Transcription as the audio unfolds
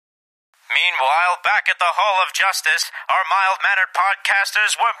Meanwhile, back at the Hall of Justice, our mild-mannered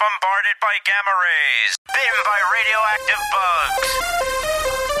podcasters were bombarded by gamma rays, bitten by radioactive bugs,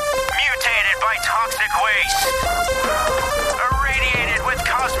 mutated by toxic waste, irradiated with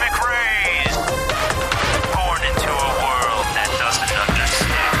cosmic rays, born into a world that doesn't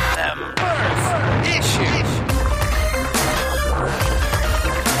understand them. Birth issue.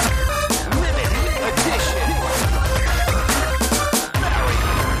 Limited edition.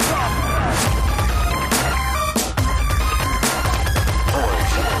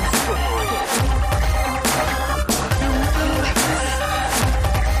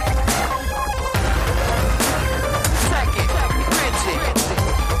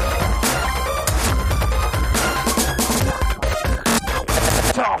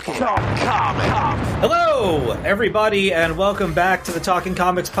 Hello, everybody, and welcome back to the Talking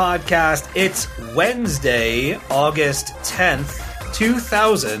Comics podcast. It's Wednesday, August 10th,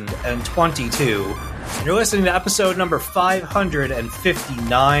 2022. You're listening to episode number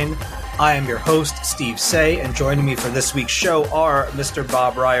 559. I am your host, Steve Say, and joining me for this week's show are Mr.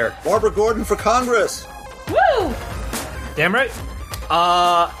 Bob Ryer. Barbara Gordon for Congress. Woo! Damn right.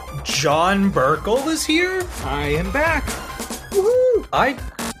 John Burkle is here. I am back. Woohoo! I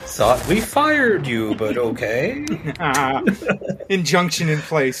thought we fired you, but okay. Injunction in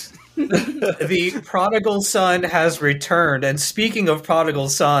place. The Prodigal Son has returned, and speaking of Prodigal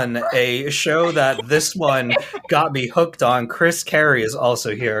Son, a show that this one got me hooked on, Chris Carey is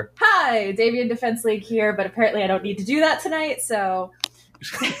also here. Hi, Davian Defense League here, but apparently I don't need to do that tonight, so...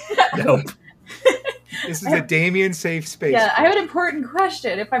 Nope. This is a Damien safe space. Yeah, I have an important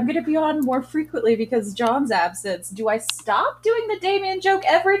question. If I'm going to be on more frequently because John's absence, do I stop doing the Damien joke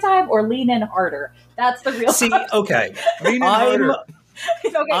every time or lean in harder? That's the real See, question. okay. Lean in harder.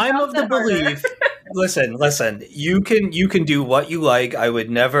 Okay, I'm John's of the in harder. belief. Listen. You can do what you like. I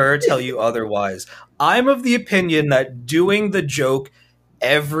would never tell you otherwise. I'm of the opinion that doing the joke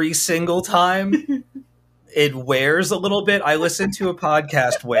every single time it wears a little bit. I listened to a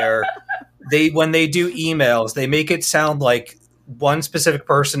podcast where when they do emails, they make it sound like one specific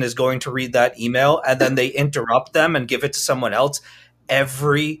person is going to read that email, and then they interrupt them and give it to someone else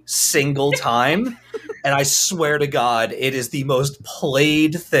every single time. And I swear to God, it is the most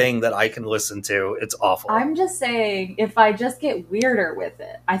played thing that I can listen to. It's awful. I'm just saying, if I just get weirder with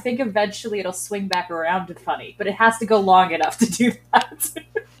it, I think eventually it'll swing back around to funny, but it has to go long enough to do that.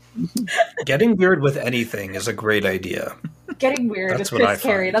 Getting weird with anything is a great idea. Getting weird That's with what I Chris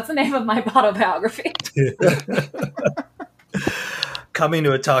Carey. find. That's the name of my autobiography. Coming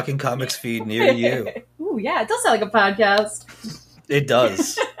to a Talking Comics feed near you. Ooh, yeah, it does sound like a podcast. It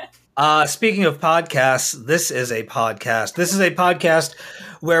does. Speaking of podcasts, this is a podcast. This is a podcast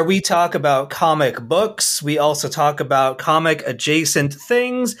where we talk about comic books. We also talk about comic adjacent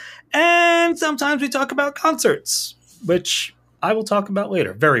things. And sometimes we talk about concerts, which I will talk about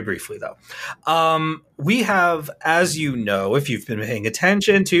later, very briefly, though. We have, as you know, if you've been paying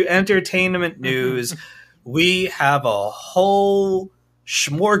attention to entertainment news, we have a whole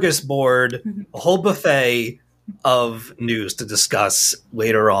smorgasbord, a whole buffet of news to discuss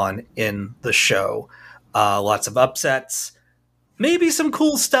later on in the show. Lots of upsets, maybe some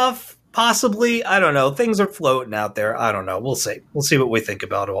cool stuff, possibly. I don't know. Things are floating out there. I don't know. We'll see. We'll see what we think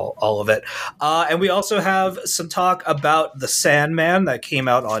about all of it. And we also have some talk about The Sandman that came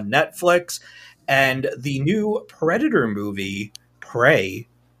out on Netflix, and the new Predator movie, Prey,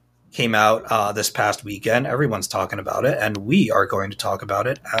 came out this past weekend. Everyone's talking about it, and we are going to talk about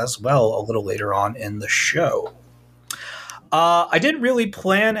it as well a little later on in the show. I didn't really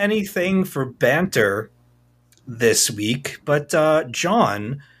plan anything for banter this week, but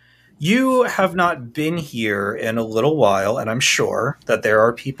John, you have not been here in a little while, and I'm sure that there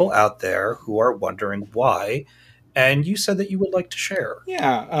are people out there who are wondering why, and you said that you would like to share.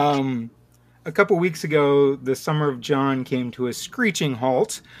 Yeah. A couple weeks ago, the summer of John came to a screeching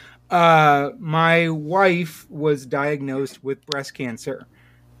halt. My wife was diagnosed with breast cancer.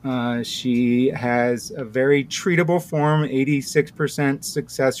 She has a very treatable form, 86%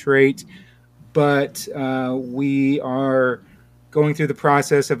 success rate, but we are going through the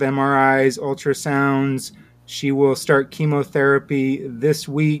process of MRIs, ultrasounds. She will start chemotherapy this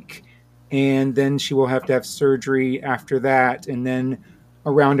week, and then she will have to have surgery after that, and then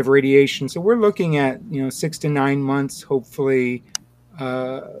a round of radiation. So we're looking at 6 to 9 months, hopefully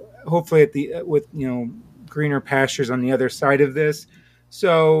with greener pastures on the other side of this.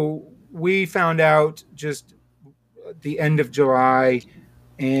 So we found out just the end of July,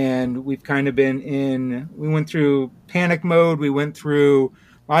 and we've kind of we went through panic mode. We went through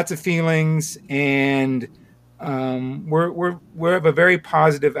lots of feelings, and we have a very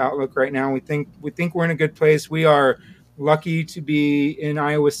positive outlook right now. We think we're in a good place. We are lucky to be in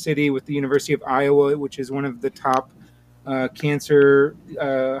Iowa City with the University of Iowa, which is one of the top cancer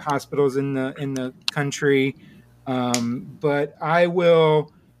hospitals in the country. But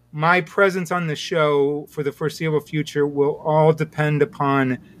my presence on the show for the foreseeable future will all depend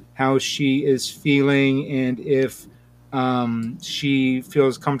upon how she is feeling and if she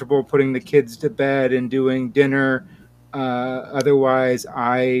feels comfortable putting the kids to bed and doing dinner. Otherwise,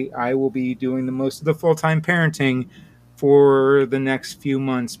 I will be doing the most of the full-time parenting for the next few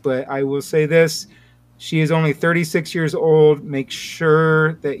months. But I will say this, she is only 36 years old. Make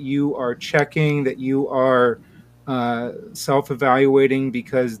sure that you are checking, that you are self-evaluating,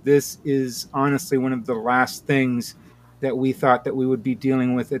 because this is honestly one of the last things that we thought that we would be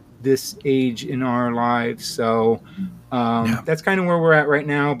dealing with at this age in our lives. So that's kind of where we're at right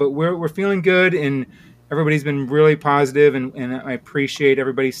now, but we're feeling good, and everybody's been really positive, and I appreciate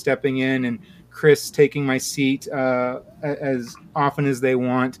everybody stepping in and Chris taking my seat as often as they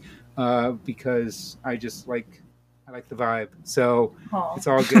want, because I like the vibe. So It's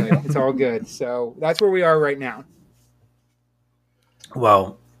all good. It's all good. So that's where we are right now.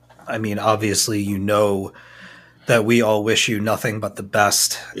 Well, I mean, obviously, you know that we all wish you nothing but the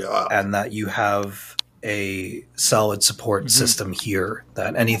best, and that you have a solid support system here,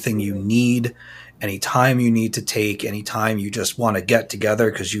 that anything you need, any time you need to take, any time you just want to get together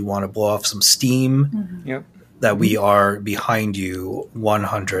because you want to blow off some steam, that we are behind you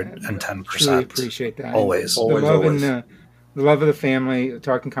 110%. Truly appreciate that. Always. The love and the love of the family,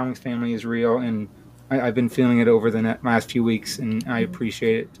 Talking Comics family, is real, and I've been feeling it over the last few weeks, and I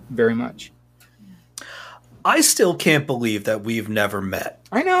appreciate it very much. I still can't believe that we've never met.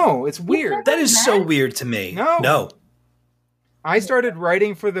 I know, it's weird. That is so weird to me. No. I started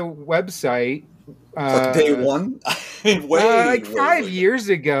writing for the website day one? Like 5 years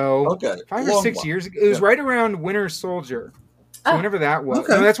ago. Okay. 5 or 6 years ago. It was right around Winter Soldier. So whenever that was.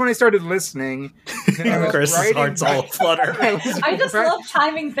 Okay. So that's when I started listening. Chris's heart's all flutter. I just love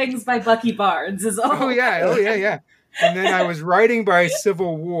timing things by Bucky Barnes is all. Oh yeah. And then I was writing by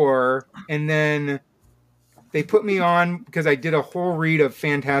Civil War, and then they put me on because I did a whole read of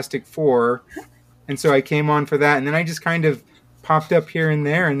Fantastic Four, and so I came on for that, and then I just kind of popped up here and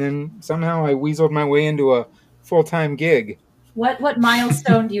there, and then somehow I weaseled my way into a full-time gig. What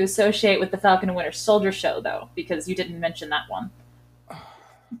milestone do you associate with the Falcon and Winter Soldier show, though? Because you didn't mention that one.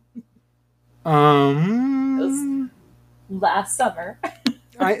 It was last summer.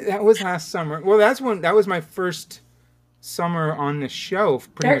 That was last summer. Well, that was my first summer on the show,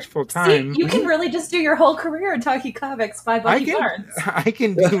 pretty much full time. You can really just do your whole career in Talking Comics by Bucky Barnes. I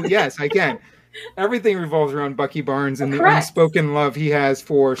can do. Yes, I can. Everything revolves around Bucky Barnes and the unspoken love he has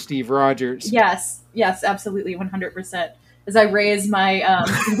for Steve Rogers. Yes, absolutely, 100%. As I raise my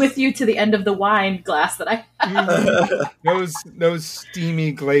with you to the end of the wine glass that I have. those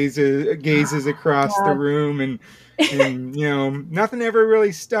steamy gazes across the room, and you know, nothing ever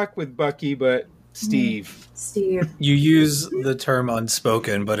really stuck with Bucky, but Steve. You use the term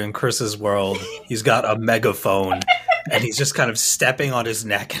unspoken, but in Chris's world, he's got a megaphone. And he's just kind of stepping on his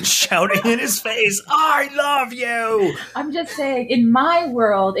neck and shouting in his face, I love you! I'm just saying, in my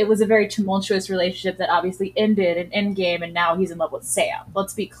world, it was a very tumultuous relationship that obviously ended in Endgame, and now he's in love with Sam.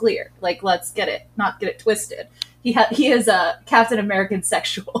 Let's be clear. Like, let's not get it twisted. He is a Captain American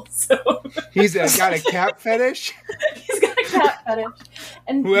sexual, so... He's got a cap fetish? He's got a cap fetish.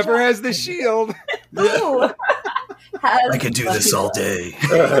 And whoever has the shield. I can do this all day.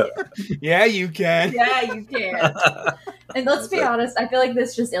 Yeah, you can. Yeah, you can. And let's be honest, I feel like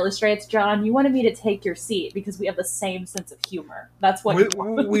this just illustrates, John, you wanted me to take your seat because we have the same sense of humor. That's what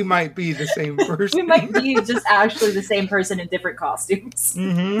we might be the same person. We might be just actually the same person in different costumes.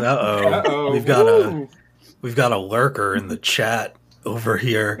 Mm-hmm. Uh-oh. We've got a lurker in the chat over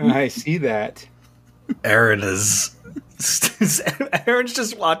here. I see that. Aaron's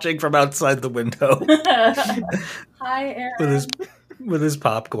just watching from outside the window. Hi, Aaron. With his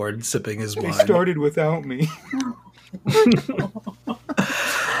popcorn, sipping his wine. They started without me.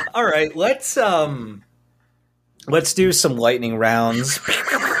 All right, let's do some lightning rounds.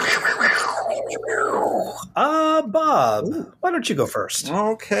 Bob, why don't you go first?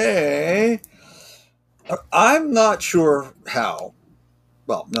 Okay. I'm not sure how.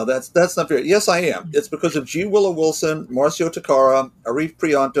 Well, no, that's not fair. Yes, I am. It's because of G. Willow Wilson, Marcio Takara, Arif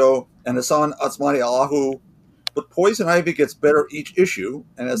Prianto, and Hassan Asmani Allahu. But Poison Ivy gets better each issue,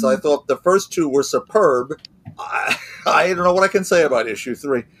 and as I thought the first two were superb, I don't know what I can say about issue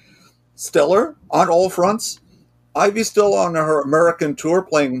 3. Stellar on all fronts. Ivy's still on her American tour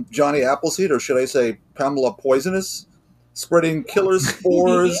playing Johnny Appleseed, or should I say Pamela Poisonous, spreading killer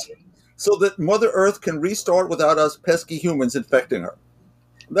spores so that Mother Earth can restart without us pesky humans infecting her.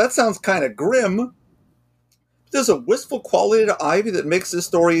 That sounds kind of grim. There's a wistful quality to Ivy that makes this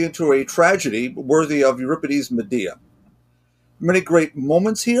story into a tragedy worthy of Euripides' Medea. Many great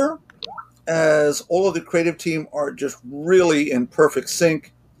moments here, as all of the creative team are just really in perfect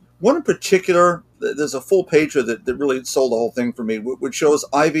sync. One in particular, there's a full pager that really sold the whole thing for me, which shows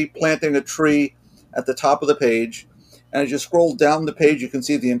Ivy planting a tree at the top of the page. And as you scroll down the page, you can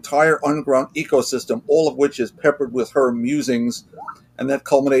see the entire underground ecosystem, all of which is peppered with her musings. And that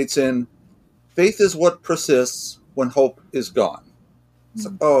culminates in, faith is what persists when hope is gone. It's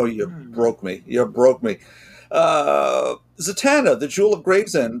like, oh, you broke me. You broke me. Zatanna, The Jewel of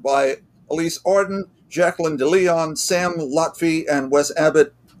Gravesend by Elise Arden, Jacqueline DeLeon, Sam Lotfi, and Wes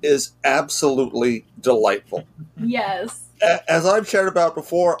Abbott is absolutely delightful. Yes. As I've shared about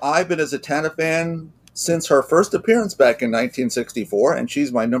before, I've been a Zatanna fan since her first appearance back in 1964, and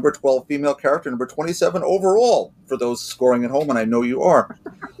she's my number 12 female character, number 27 overall, for those scoring at home, and I know you are.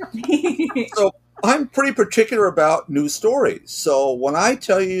 So I'm pretty particular about new stories. So when I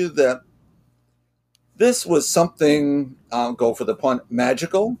tell you that this was something, I'll go for the pun,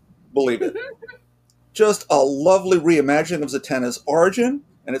 magical, believe it. Just a lovely reimagining of Zatanna's origin,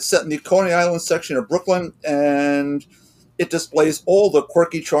 and it's set in the Coney Island section of Brooklyn, and it displays all the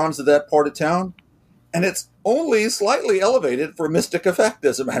quirky charms of that part of town, and it's only slightly elevated for mystic effect,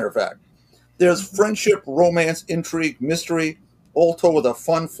 as a matter of fact. There's friendship, romance, intrigue, mystery, all told with a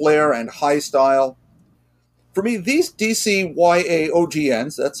fun flair and high style. For me, these DC YA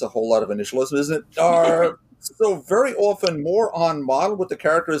OGNs, that's a whole lot of initialism, isn't it, are so very often more on model with the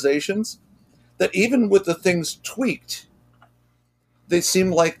characterizations that even with the things tweaked, they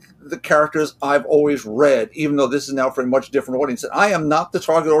seem like the characters I've always read, even though this is now for a much different audience. And I am not the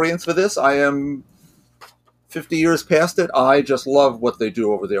target audience for this. I am 50 years past it. I just love what they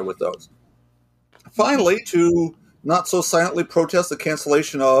do over there with those. Finally, to not so silently protest the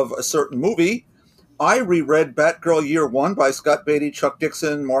cancellation of a certain movie, I reread Batgirl Year One by Scott Beatty, Chuck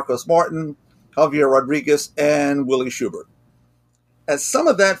Dixon, Marcos Martin, Javier Rodriguez, and Willie Schubert. As some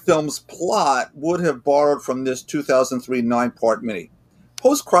of that film's plot would have borrowed from this 2003 9-part mini.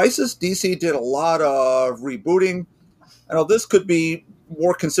 Post-crisis, DC did a lot of rebooting. I know this could be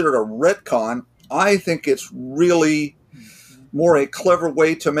more considered a retcon. I think it's really more a clever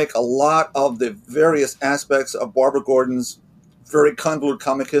way to make a lot of the various aspects of Barbara Gordon's very convoluted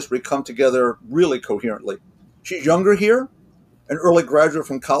comic history come together really coherently. She's younger here, an early graduate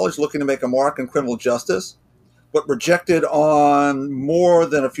from college looking to make a mark in criminal justice, but rejected on more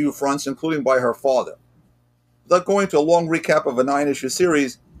than a few fronts, including by her father. Without going to a long recap of a 9-issue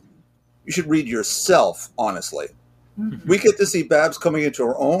series, you should read yourself, honestly. Mm-hmm. We get to see Babs coming into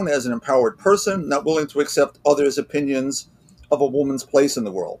her own as an empowered person, not willing to accept others' opinions of a woman's place in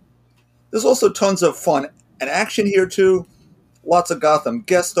the world. There's also tons of fun and action here, too. Lots of Gotham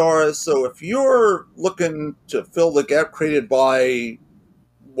guest stars, so if you're looking to fill the gap created by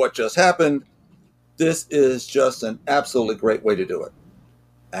what just happened, this is just an absolutely great way to do it.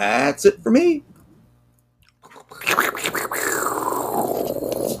 That's it for me.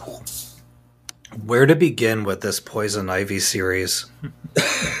 Where to begin with this Poison Ivy series?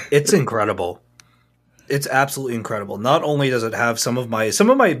 It's incredible. It's absolutely incredible. Not only does it have some of my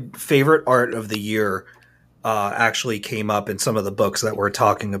favorite art of the year actually came up in some of the books that we're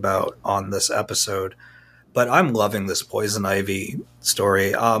talking about on this episode, but I'm loving this Poison Ivy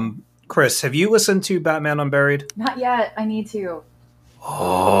story. Chris, have you listened to Batman Unburied? Not yet. I need to.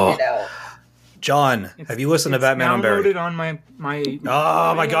 Oh, John, have you listened to Batman Unburied? It's downloaded on my.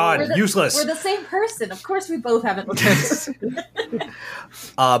 Oh my God, useless. We're the same person. Of course, we both haven't listened.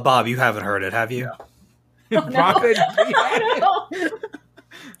 Bob, you haven't heard it, have you? Oh, no.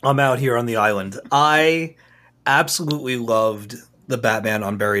 I'm out here on the island. I absolutely loved the Batman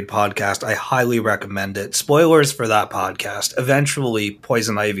Unburied podcast. I highly recommend it. Spoilers for that podcast. Eventually,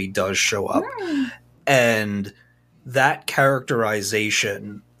 Poison Ivy does show up. And that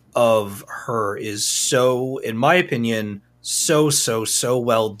characterization of her is so, in my opinion, so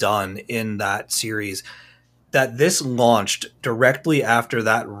well done in that series that this launched directly after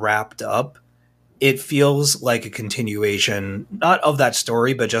that wrapped up. It feels like a continuation, not of that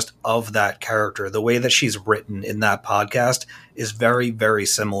story, but just of that character. The way that she's written in that podcast is very, very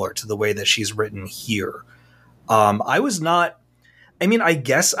similar to the way that she's written here. I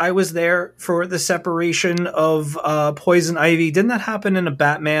guess I was there for the separation of Poison Ivy. Didn't that happen in a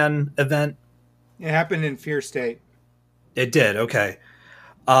Batman event? It happened in Fear State. It did, okay.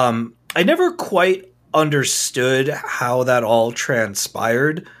 I never quite understood how that all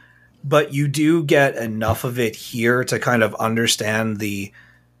transpired, but you do get enough of it here to kind of understand the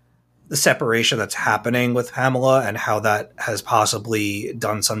separation that's happening with Pamela and how that has possibly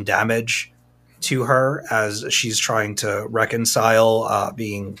done some damage to her as she's trying to reconcile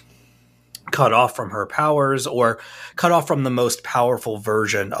being cut off from her powers or cut off from the most powerful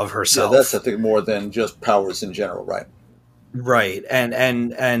version of herself. Yeah, that's, I think, more than just powers in general, right? Right.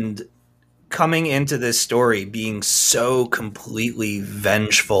 And coming into this story being so completely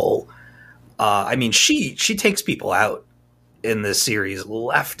vengeful. I mean, she takes people out in this series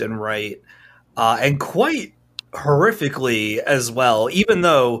left and right, and quite horrifically as well, even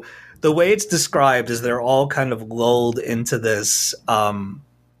though the way it's described is they're all kind of lulled into this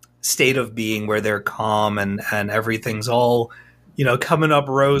state of being where they're calm and everything's all, coming up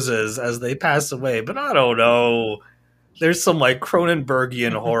roses as they pass away. But I don't know. There's some like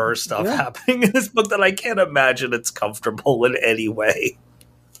Cronenbergian horror stuff happening in this book that I can't imagine it's comfortable in any way.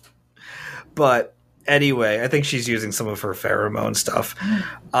 But anyway, I think she's using some of her pheromone stuff.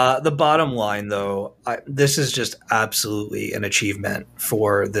 The bottom line, though, this is just absolutely an achievement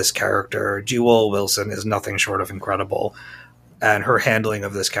for this character. Jewel Wilson is nothing short of incredible, and her handling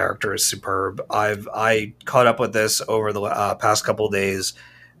of this character is superb. I caught up with this over the past couple of days,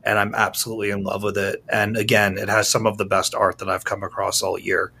 and I'm absolutely in love with it. And again, it has some of the best art that I've come across all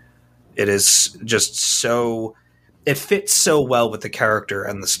year. It is just so... It fits so well with the character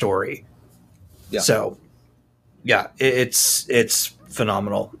and the story. Yeah. So, yeah, it's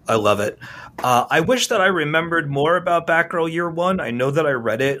phenomenal. I love it. I wish that I remembered more about Batgirl Year One. I know that I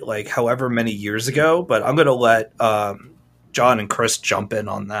read it like however many years ago, but I'm going to let John and Chris jump in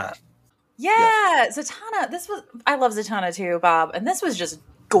on that. Yeah, Zatanna. I love Zatanna too, Bob, and this was just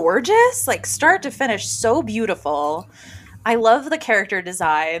gorgeous, like start to finish, so beautiful. I love the character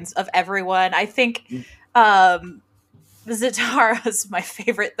designs of everyone. I think Zatara's my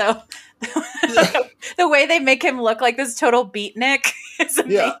favorite, though. The way they make him look like this total beatnik is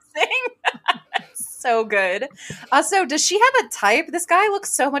amazing. So good. Also, does she have a type? This guy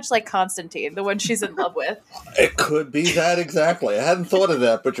looks so much like Constantine, the one she's in love with. It could be that exactly. I hadn't thought of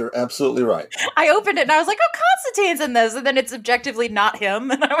that, but you're absolutely right. I opened it and I was like, oh, Constantine's in this. And then it's objectively not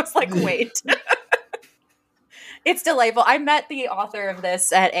him. And I was like, wait. It's delightful. I met the author of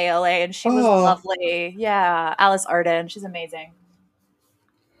this at ALA, and she was lovely. Yeah, Alice Arden. She's amazing.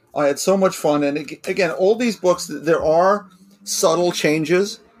 I had so much fun. And again, all these books, there are subtle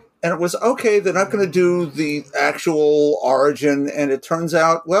changes. And it was, okay, they're not going to do the actual origin. And it turns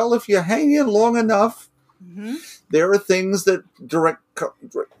out, well, if you hang in long enough, there are things that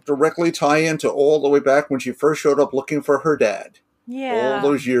directly tie into all the way back when she first showed up looking for her dad. Yeah. All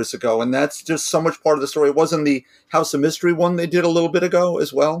those years ago. And that's just so much part of the story. It wasn't the House of Mystery one they did a little bit ago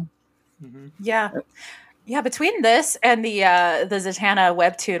as well. Yeah. Yeah, between this and the Zatanna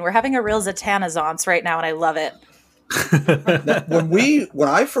webtoon, we're having a real Zatanna-zance right now, and I love it. Now, when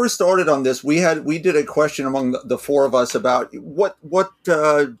I first started on this, we did a question among the four of us about what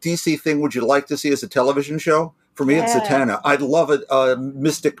DC thing would you like to see as a television show? For me, it's Zatanna. I'd love a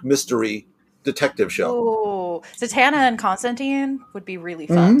mystic mystery detective show. Oh, Zatanna and Constantine would be really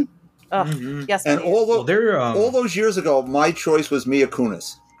fun. Yes, and all those years ago, my choice was Mia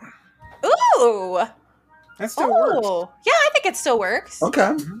Kunis. Ooh, that still works. Yeah, I think it still works.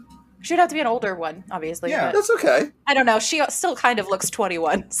 Okay. She'd have to be an older one, obviously. Yeah, but that's okay. I don't know. She still kind of looks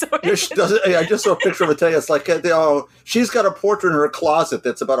 21. So I just saw a picture of Italia. It's like, she's got a portrait in her closet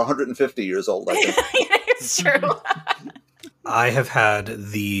that's about 150 years old. I think. It's true. I have had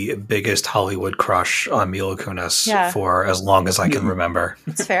the biggest Hollywood crush on Mila Kunis for as long as I can remember.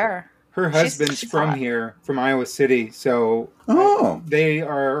 It's fair. Her husband's from here, from Iowa City, so they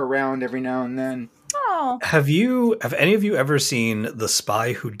are around every now and then. Oh. Have any of you ever seen The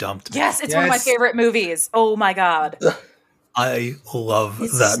Spy Who Dumped Me? Yes, it's one of my favorite movies. Oh my god. I love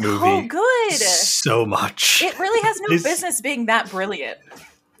that movie. So good. So much. It really has no business being that brilliant.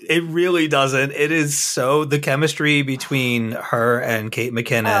 It really doesn't. It is the chemistry between her and Kate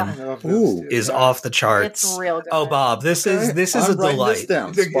McKinnon is off the charts. It's real good. Oh, Bob, this is a delight. This down.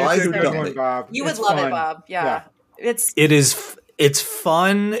 It's a good one, Bob. You would love it, Bob. Yeah. It's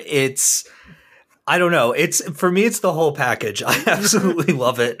fun. I don't know. For me, it's the whole package. I absolutely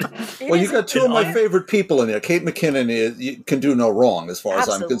love it. Well, you got two of my favorite people in there. Kate McKinnon can do no wrong, as far as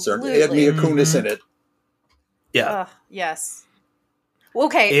I'm concerned. Add Mia Kunis in it. Yeah. Yes.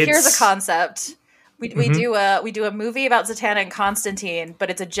 Okay. Here's a concept. We do a movie about Zatanna and Constantine,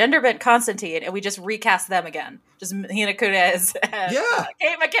 but it's a gender bent Constantine, and we just recast them again. Just Mila Kunis and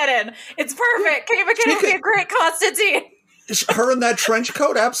Kate McKinnon. It's perfect. Kate McKinnon would be a great Constantine. Her in that trench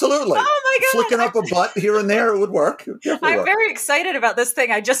coat, absolutely. Oh my God. Flicking up a butt here and there, it would work. I'm very excited about this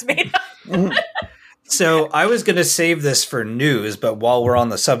thing I just made up. So I was going to save this for news, but while we're on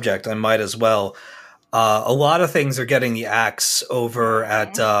the subject, I might as well. A lot of things are getting the axe over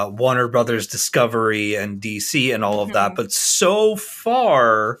at Warner Brothers Discovery and DC and all of that. But so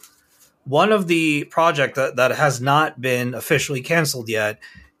far, one of the project that has not been officially canceled yet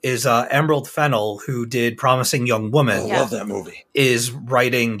is Emerald Fennell, who did Promising Young Woman. I love that movie. Is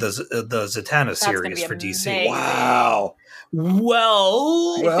writing the Zatanna That's gonna series be for DC. amazing. Wow.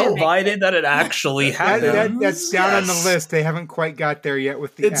 Well, provided that it actually happens. That's down on the list. They haven't quite got there yet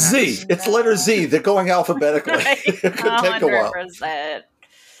with the It's axe. Z. It's letter Z. They're going alphabetically. It could take a while. 100%.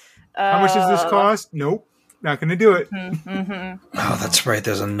 How much does this cost? Nope. Not going to do it. Mm-hmm. Oh, that's right.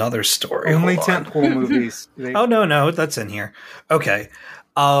 There's another story. Only Hold on. tentpole movies. Oh, no, that's in here. Okay.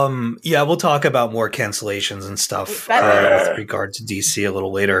 Yeah, we'll talk about more cancellations and stuff with regard to DC a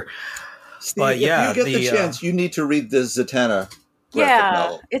little later. Steve, But yeah, if you get the chance, you need to read this Zatanna graphic Yeah,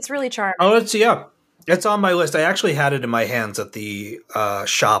 novel. it's really charming. Oh, it's on my list. I actually had it in my hands at the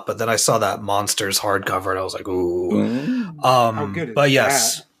shop, but then I saw that Monsters hardcover and I was like, ooh. How good is But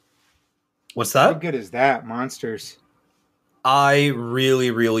yes. that? What's How that? good is that? Monsters. I really,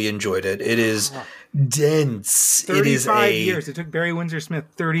 really enjoyed it. It is dense. It is 35 years. It took Barry Windsor Smith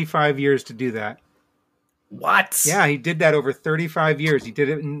 35 years to do that. What? Yeah, he did that over 35 years. He did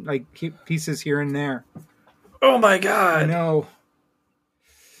it in like pieces here and there. Oh my I god. know.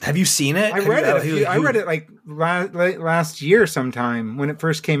 Have you seen it? I read it. I read it like last year sometime when it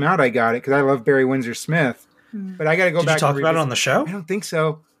first came out. I got it because I love Barry Windsor Smith. But I got to go Did back. you talk and about it revisit- on the show? I don't think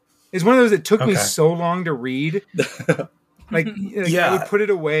so. It's one of those that took me Okay. so long to read. Like Yeah. I would put it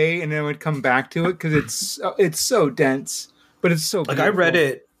away and then I would come back to it because it's so dense, but it's so Like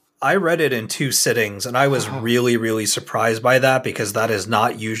beautiful. I read it in 2 sittings and I was really, really surprised by that because that is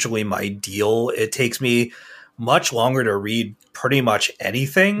not usually my deal. It takes me much longer to read pretty much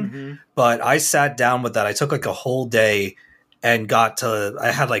anything, but I sat down with that. I took like a whole day and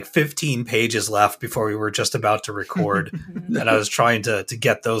I had like 15 pages left before we were just about to record. And I was trying to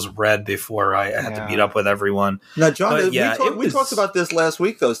get those read before I had to meet up with everyone. Now, John, But yeah, we talked about this last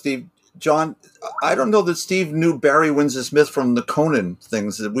week, though, Steve. John, I don't know that Steve knew Barry Windsor Smith from the Conan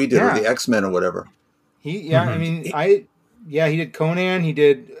things that we did, or the X-Men or whatever. He did Conan. He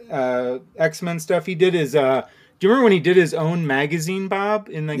did X-Men stuff. He did his. Do you remember when he did his own magazine, Bob,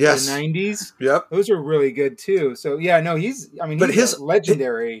 in like Yes. the 90s? Yep. Those were really good too. So yeah, no, he's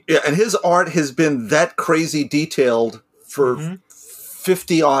legendary. Yeah, and his art has been that crazy detailed for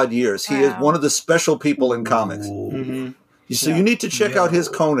 50 odd years. He is one of the special people in comics. So you need to check out his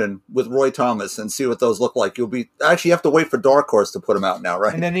Conan with Roy Thomas and see what those look like. You have to wait for Dark Horse to put them out now,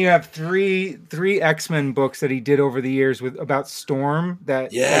 right? And then you have three X-Men books that he did over the years about Storm.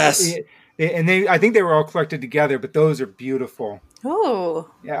 Yes. I think they were all collected together, but those are beautiful. Ooh.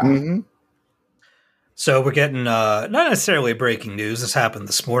 Yeah. So we're getting not necessarily breaking news. This happened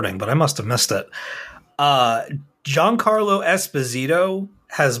this morning, but I must have missed it. Giancarlo Esposito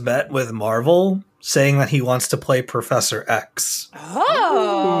has met with Marvel, saying that he wants to play Professor X.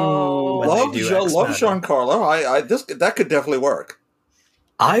 Oh. When Love they do X-Men. Giancarlo. That could definitely work.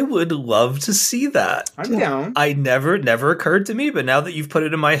 I would love to see that. I'm down. I never occurred to me, but now that you've put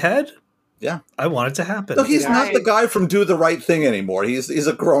it in my head, Yeah. I want it to happen. No, he's not the guy from Do the Right Thing anymore. He's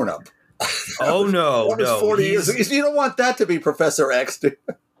a grown-up. Oh no, Almost 40 years. You don't want that to be Professor X. Dude.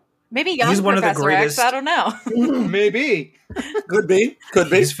 Maybe young He's one of the Professor X. greatest- I don't know. Maybe. Could be.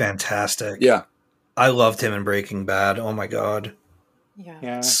 He's fantastic. Yeah. I loved him in Breaking Bad. Oh my god,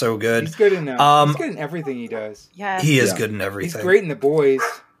 Yeah. so good. He's good in he's good in everything he does. Yeah. He is Yeah. good in He's everything. great in The Boys.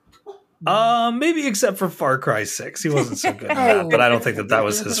 Maybe except for Far Cry 6. He wasn't so good in that, but I don't think that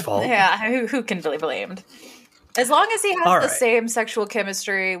was his fault. Yeah, who can be blamed? As long as he has All the right. same sexual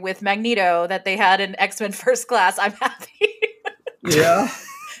chemistry with Magneto that they had in X-Men First Class, I'm happy. Yeah.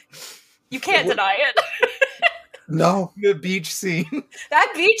 You can't deny it. No. The beach scene.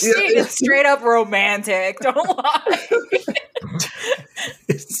 That beach scene is straight up romantic. Don't lie.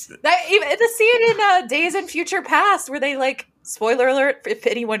 Even the scene in Days in Future Past where they spoiler alert if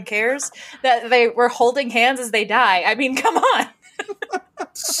anyone cares, that they were holding hands as they die. I mean, come on.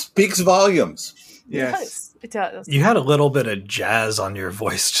 Speaks volumes. Yes. It does. You had a little bit of jazz on your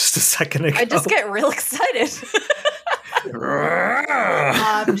voice just a second ago. I just get real excited.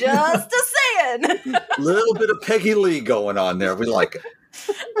 I'm just saying. A little bit of Peggy Lee going on there. We like it.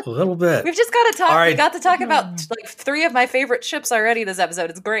 a little bit. We've just got to talk. All right. We got to talk about 3 of my favorite ships already this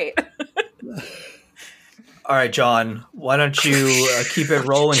episode. It's great. All right, John, why don't you keep it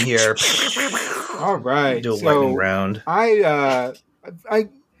rolling here? All right. Do a lightning round.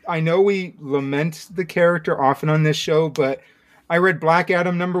 I know we lament the character often on this show, but I read Black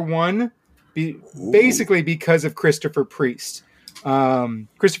Adam #1 basically because of Christopher Priest.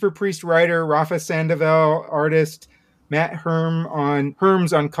 Christopher Priest writer, Rafa Sandoval artist, Matt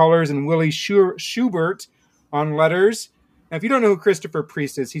Herms on colors, and Willie Schubert on letters. Now, if you don't know who Christopher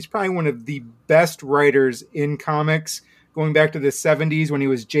Priest is, he's probably one of the best writers in comics, going back to the 70s when he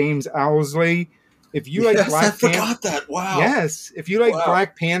was James Owsley. If you like Black Panther, I forgot that. Wow. Yes, if you like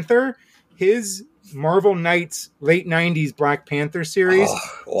Black Panther, his Marvel Knights late 90s Black Panther series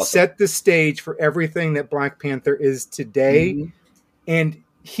awesome. set the stage for everything that Black Panther is today. Mm-hmm. And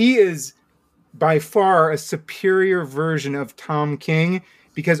he is by far a superior version of Tom King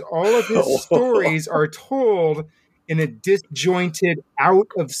because all of his stories are told in a disjointed, out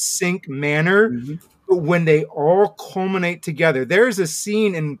of sync manner. Mm-hmm. But when they all culminate together, there's a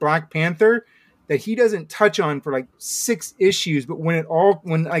scene in Black Panther that he doesn't touch on for like 6 issues, but when all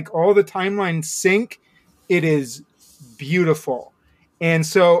the timelines sync, it is beautiful. And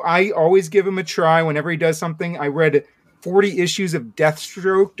so I always give him a try whenever he does something. I read 40 issues of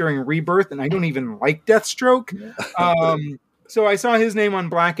Deathstroke during Rebirth, and I don't even like Deathstroke. So I saw his name on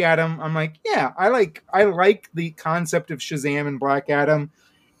Black Adam. I'm like, yeah, I like the concept of Shazam and Black Adam.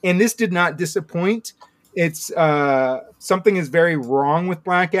 And this did not disappoint. It's something is very wrong with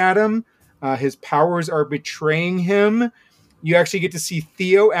Black Adam. His powers are betraying him. You actually get to see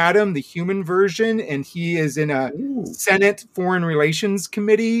Theo Adam, the human version, and he is in a Senate Foreign Relations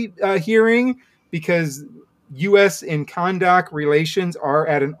Committee hearing because U.S. and Kahndaq relations are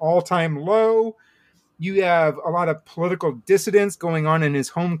at an all-time low. You have a lot of political dissidence going on in his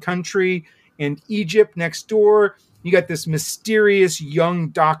home country and Egypt next door. You got this mysterious young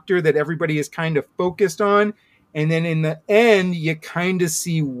doctor that everybody is kind of focused on. And then in the end, you kind of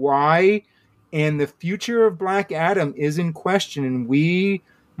see why. And the future of Black Adam is in question. And we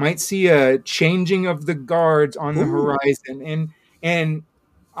might see a changing of the guards on the horizon. And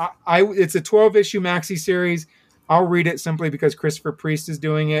it's a 12-issue maxi series. I'll read it simply because Christopher Priest is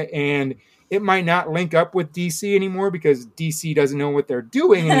doing it. And it might not link up with DC anymore because DC doesn't know what they're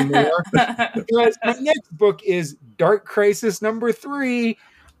doing anymore. Because my next book is Dark Crisis #3.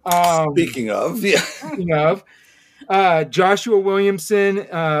 Speaking of, Joshua Williamson,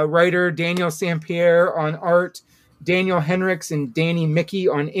 writer, Daniel Sampierre on art, Daniel Henricks and Danny Mickey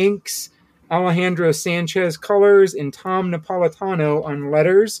on inks, Alejandro Sanchez colors, and Tom Napolitano on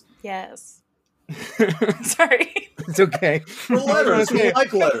letters. Yes. Sorry. It's okay. The letters. We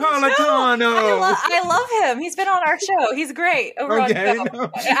like letters. Napolitano. No, I love him. He's been on our show. He's great.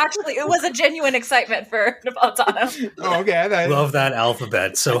 Actually, it was a genuine excitement for Napolitano. Okay. Love that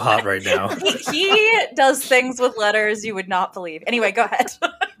alphabet. So hot right now. He does things with letters you would not believe. Anyway, go ahead.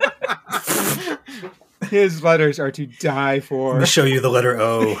 His letters are to die for. Let me show you the letter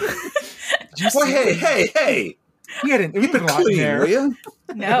O. Hey. He had an umlaut in there. Will you?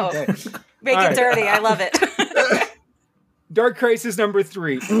 No. Okay. Make it dirty. I love it. Dark Crisis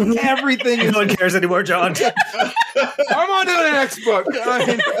 #3. Everything No one cares anymore, John. I'm on to the next book.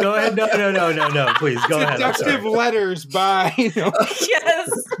 Go ahead. No. Please, go ahead. Seductive Letters by... Yes.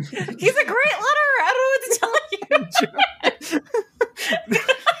 He's a great letterer. I don't know what to tell you.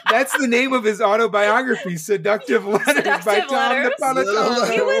 That's the name of his autobiography, Seductive Letters by Tom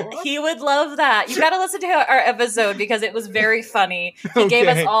Napolitano. He would love that. You got to listen to our episode because it was very funny. He gave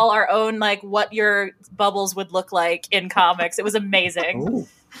us all our own, what your bubbles would look like in comics. It was amazing. Ooh.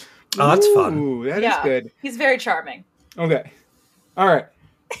 Oh, that's fun. Ooh, that is good. He's very charming. Okay. All right.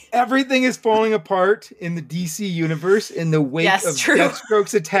 Everything is falling apart in the DC universe in the wake of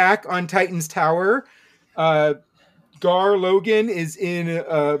Deathstroke's attack on Titan's Tower. Gar Logan is in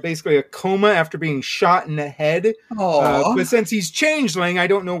basically a coma after being shot in the head. But since he's changeling, I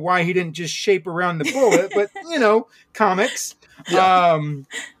don't know why he didn't just shape around the bullet. But, comics. Yeah.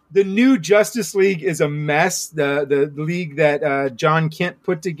 The new Justice League is a mess. The league that John Kent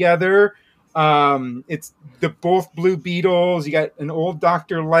put together. It's both Blue Beetles. You got an old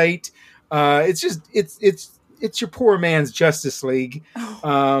Dr. Light. It's your poor man's Justice League.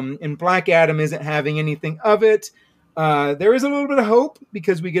 And Black Adam isn't having anything of it. There is a little bit of hope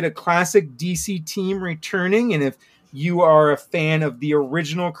because we get a classic DC team returning. And if you are a fan of the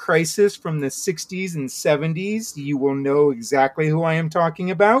original Crisis from the 60s and 70s, you will know exactly who I am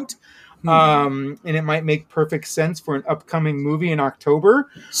talking about. And it might make perfect sense for an upcoming movie in October.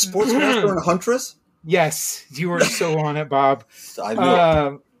 Sportsmaster and Huntress? Yes, you were so on it, Bob. I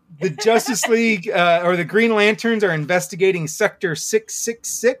know. The Justice League or the Green Lanterns are investigating Sector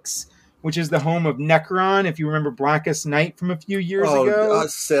 666, which is the home of Necron, if you remember Blackest Night from a few years ago.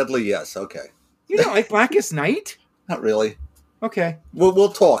 Sadly, yes. Okay. You don't like Blackest Night? Not really. Okay.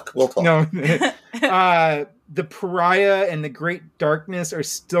 We'll talk. We'll talk. No. The Pariah and the Great Darkness are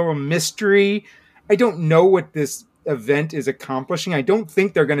still a mystery. I don't know what this event is accomplishing. I don't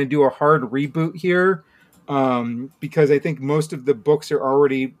think they're going to do a hard reboot here, because I think most of the books are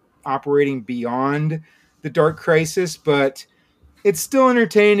already operating beyond the Dark Crisis, but it's still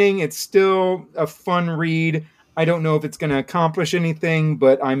entertaining. It's still a fun read. I don't know if it's going to accomplish anything,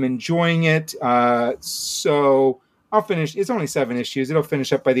 but I'm enjoying it. So I'll finish. It's only 7 issues. It'll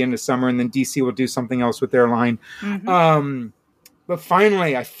finish up by the end of summer, and then DC will do something else with their line. Mm-hmm. But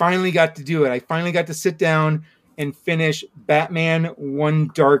I finally got to do it. I finally got to sit down and finish Batman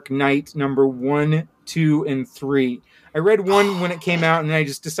One Dark Knight number 1, 2, and 3. I read 1 when it came out, and I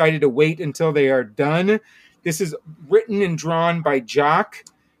just decided to wait until they are done. This is written and drawn by Jock.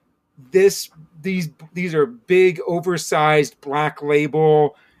 These are big, oversized Black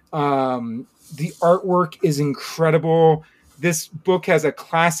Label. The artwork is incredible. This book has a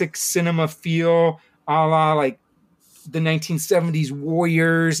classic cinema feel, a la like the 1970s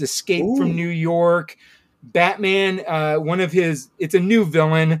Warriors, Escape from New York. Batman, it's a new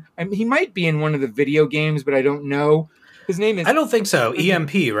villain. I mean, he might be in one of the video games, but I don't know. His name is... I don't think so.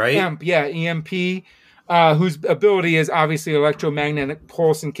 EMP, right? EMP, whose ability is obviously electromagnetic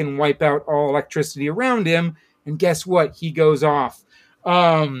pulse and can wipe out all electricity around him. And guess what? He goes off.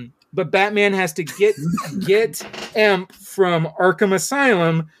 But Batman has to get Emp from Arkham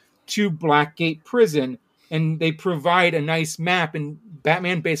Asylum to Blackgate Prison. And they provide a nice map. And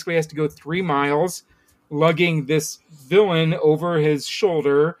Batman basically has to go 3 miles lugging this villain over his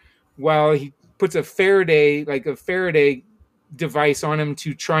shoulder while he puts a Faraday device on him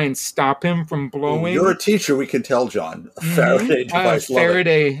to try and stop him from blowing. You're a teacher, we can tell, John. A Faraday device.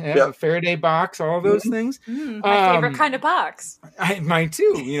 Faraday box, all those things. My favorite kind of box. Mine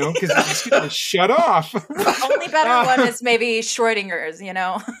too, because it's going to shut off. Only better one is maybe Schrodinger's,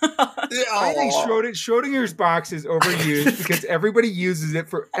 I think Schrodinger's box is overused because everybody uses it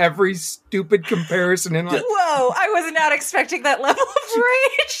for every stupid comparison in life. Whoa, I was not expecting that level of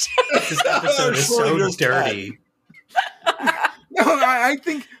rage. This episode is so dirty. No, I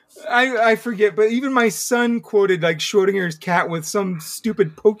think I forget, but even my son quoted like Schrodinger's cat with some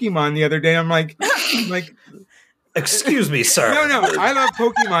stupid Pokemon the other day. I'm like, excuse me, sir. No, I love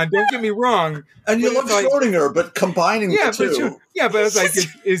Pokemon. Don't get me wrong. And you love Schrodinger, but combining the two. But it's like,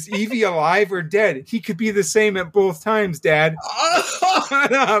 is Eevee alive or dead? He could be the same at both times, Dad.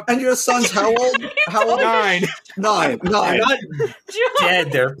 And your son's how old? 9. 9. They're not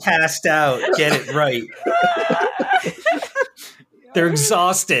dead. They're passed out. Get it right. They're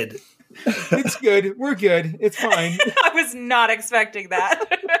exhausted. It's good. We're good. It's fine. I was not expecting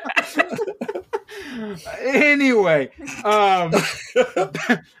that. Anyway,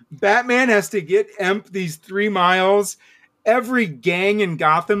 Batman has to get Emp these 3 miles. Every gang in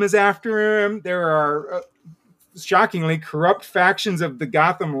Gotham is after him. There are, shockingly, corrupt factions of the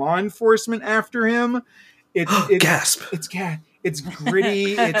Gotham law enforcement after him. Gasp. It's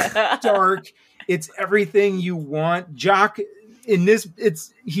gritty. It's dark. It's everything you want. Jock, in this,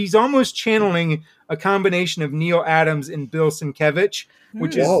 he's almost channeling a combination of Neil Adams and Bill Sienkiewicz,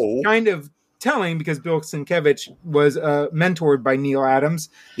 which is kind of telling because Bill Sienkiewicz was mentored by Neil Adams.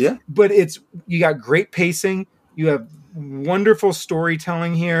 Yeah. But you got great pacing. You have wonderful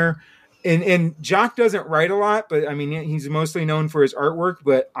storytelling here. And Jock doesn't write a lot, but I mean, he's mostly known for his artwork,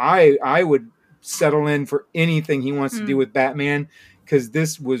 but I would settle in for anything he wants to do with Batman because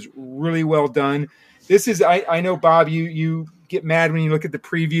this was really well done. This is, I know, Bob, you get mad when you look at the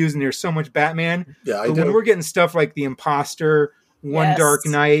previews and there's so much Batman. Yeah, I do. When we're getting stuff like The Imposter, One Dark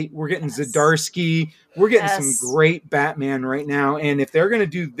Knight, we're getting Zdarsky, we're getting some great Batman right now. And if they're going to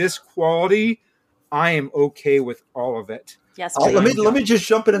do this quality, I am okay with all of it. Yes. Let me just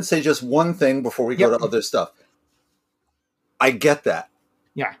jump in and say just one thing before we go to other stuff. I get that.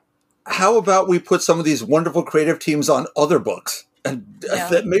 Yeah. How about we put some of these wonderful creative teams on other books? And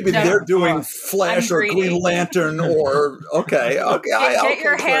that maybe they're doing Flash or Green Lantern or okay. Get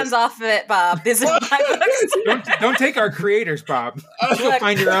your hands off of it, Bob. This is my books. Don't take our creators, Bob. You'll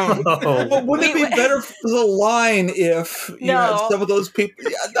find your own. But wouldn't it be better for the line if you had some of those people?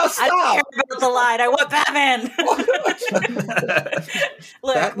 No, stop. I don't care about the line. I want Batman.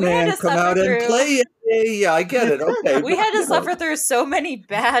 Look, Batman, come out and play it. Yeah, I get it. Okay. We had to suffer through so many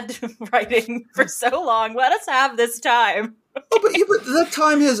bad writing for so long. Let us have this time. But that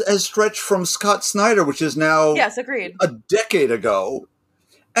time has stretched from Scott Snyder, which is now agreed. A decade ago.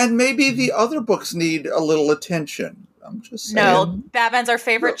 And maybe the other books need a little attention. I'm just saying. No, Batman's our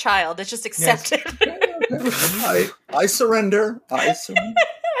favorite child. It's just accepted. I surrender.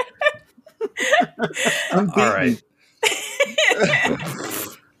 I'm beaten.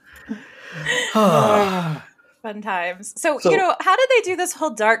 All right. Fun times. So, So- how did they do this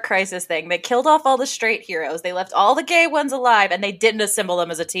whole Dark Crisis thing? They killed off all the straight heroes. They left all the gay ones alive, and they didn't assemble them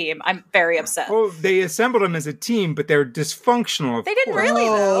as a team. I'm very upset. Well, they assembled them as a team, but they're dysfunctional. of They didn't course. really,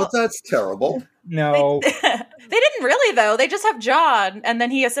 Oh, though. that's terrible. No. They didn't really, though. They just have John, and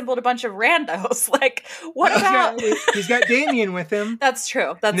then he assembled a bunch of randos. Like, what about... He's got Damien with him. That's true.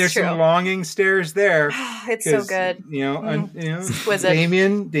 And That's there's true. some longing stares there. It's so 'cause, good.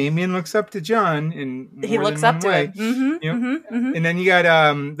 Exquisite. Damien looks up to John in He more looks than up one to way. him. Mm-hmm, Yep. mm-hmm, mm-hmm. And then you got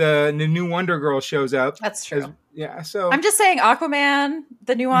the new Wonder Girl shows up. That's true. So I'm just saying, Aquaman,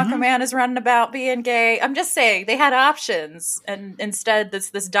 the new Mm-hmm. Aquaman, is running about being gay. I'm just saying they had options, and instead, this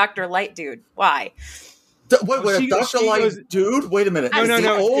Dr. Light dude. Why? Wait, Dr. she Light, goes- dude, wait a minute. No, Is no, the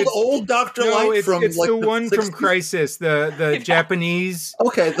no, old Dr. Light it's, from it's like the one from 60s? Crisis, the Japanese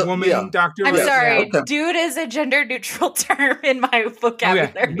Okay, woman Dr. I'm Light. sorry, okay. dude is a gender neutral term in my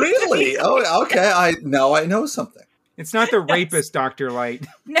vocabulary. Really? Oh, okay. Now I know something. It's not the rapist Dr. Light.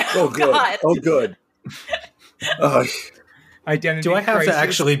 No, Oh, good. God. Oh, good. Oh, Identity Do I have crisis. to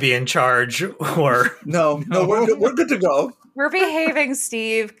actually be in charge, or no, we're good to go. We're behaving,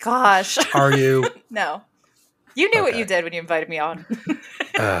 Steve. Gosh. are you? No. You knew what Okay. you did when you invited me on.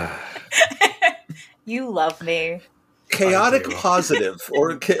 You love me. Chaotic I do. positive,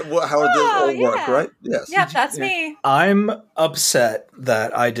 or how does Oh, it all work, yeah. right? Yes. Yep, that's me. I'm upset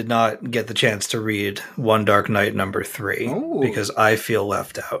that I did not get the chance to read One Dark Night #3 Oh. because I feel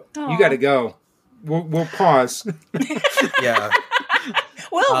left out. You got to go. We'll pause. Yeah,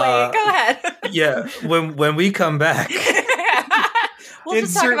 We'll wait. Go ahead. yeah. When we come back, We'll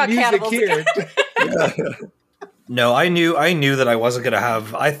just talk Insert about music cannibals here. again. no, I knew that I wasn't gonna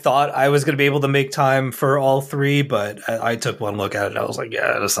have. I thought I was gonna be able to make time for all three, but I took one look at it and I was like,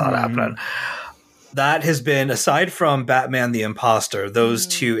 yeah, that's not happening. That has been, aside from Batman the Imposter, those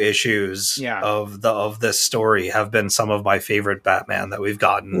two issues Yeah. of this story have been some of my favorite Batman that we've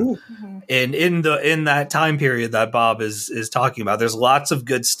gotten. Ooh. in that time period that Bob is talking about. There's lots of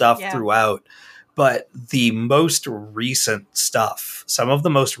good stuff Yeah. throughout, but the most recent stuff, some of the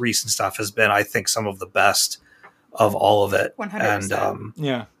most recent stuff has been, I think, some of the best of all of it. 100%. And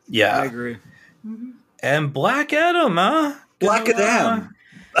Yeah, I yeah, agree. and Black Adam, huh? Black Adam.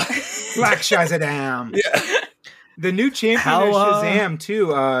 Black Shazam. The new champion How, is Shazam too.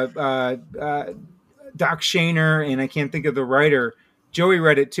 Doc Shaner, and I can't think of the writer. Joey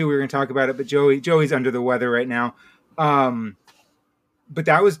read it too. We were going to talk about it, but Joey's under the weather right now. But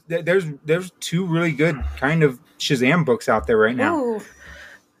that was there's two really good kind of Shazam books out there right now. Ooh.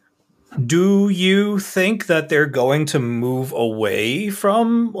 Do you think that they're going to move away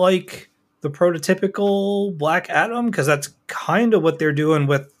from like the prototypical Black Adam? Because that's kind of what they're doing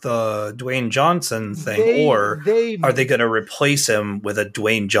with the Dwayne Johnson thing. Or are they going to replace him with a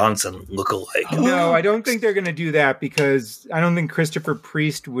Dwayne Johnson lookalike? No, I don't think they're going to do that because I don't think Christopher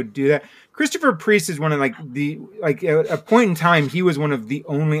Priest would do that. Christopher Priest is one of at a point in time, he was one of the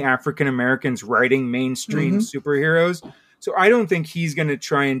only African Americans writing mainstream superheroes. So I don't think he's going to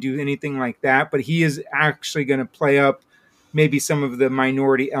try and do anything like that, but he is actually going to play up maybe some of the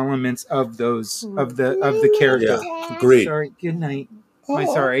minority elements of those of the characters. Yeah, agreed. Sorry, good night.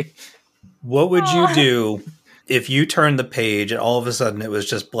 Oh. Sorry. What would you do if you turned the page and all of a sudden it was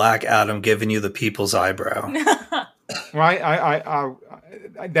just Black Adam giving you the people's eyebrow? Well,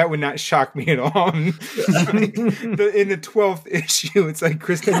 I that would not shock me at all. In the 12th issue, it's like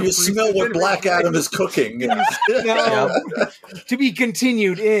Christopher Can you Priest smell is what in Black it. Adam is cooking? No. To be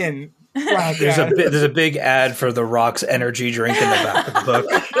continued in Black Adam. There's a big ad for the Rock's energy drink in the back of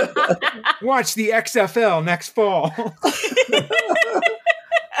the book. Watch the XFL next fall.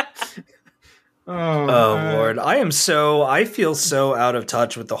 Oh Lord, I feel so out of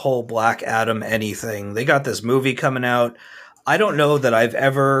touch with the whole Black Adam anything. They got this movie coming out. I don't know that I've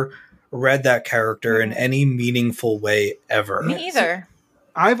ever read that character in any meaningful way ever. Me either.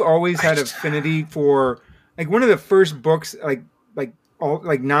 I've always had affinity for like one of the first books like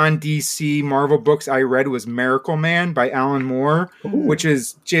non DC Marvel books I read was Miracle Man by Alan Moore, which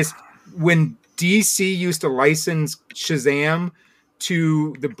is just when DC used to license Shazam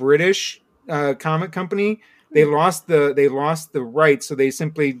to the British comic company, they lost the rights, so they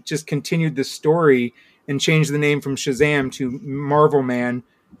simply just continued the story and changed the name from Shazam to Marvel Man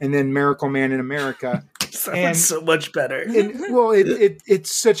and then Miracle Man in America. Sounds so much better.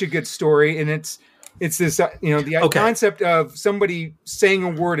 It's such a good story, and it's It's this, the Okay. concept of somebody saying a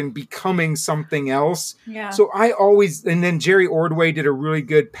word and becoming something else. Yeah. So and then Jerry Ordway did a really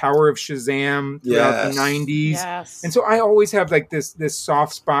good Power of Shazam throughout the 90s. Yes. And so I always have like this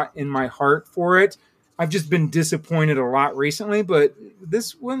soft spot in my heart for it. I've just been disappointed a lot recently, but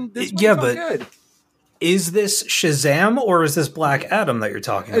this one felt good. Is this Shazam or is this Black Adam that you're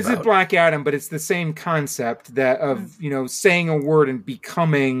talking It's about? Black Adam, but it's the same concept of saying a word and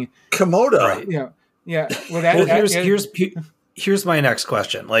becoming Komodo. Right. Yeah. Well, here's my next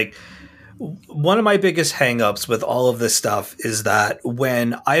question. Like, one of my biggest hangups with all of this stuff is that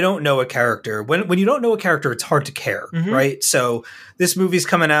when I don't know a character, when you don't know a character, it's hard to care, right? So this movie's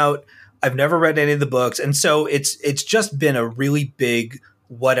coming out. I've never read any of the books, and so it's just been a really big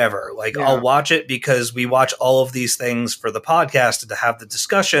whatever. Like, I'll watch it because we watch all of these things for the podcast and to have the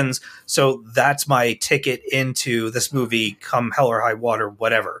discussions. So that's my ticket into this movie, come hell or high water,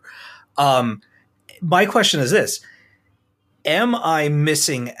 whatever. My question is this. Am I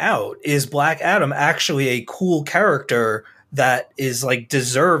missing out? Is Black Adam actually a cool character that is like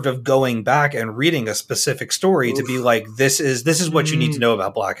deserved of going back and reading a specific story to be like, this is what you need to know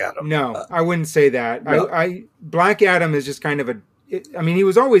about Black Adam? No, I wouldn't say that. No. Black Adam is just kind of he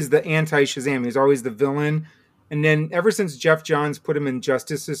was always the anti-Shazam. He was always the villain. And then ever since Jeff Johns put him in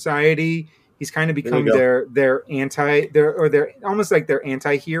Justice Society, he's kind of become their almost like their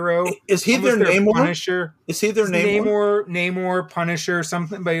anti-hero. Is he almost their Namor? Punisher? Is he their Namor? Namor, Punisher,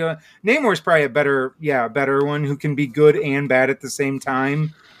 something. But Namor's probably a better one who can be good and bad at the same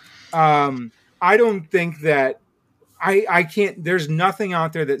time. I don't think that I can't. There's nothing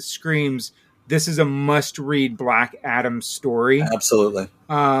out there that screams this is a must-read Black Adam story. Absolutely.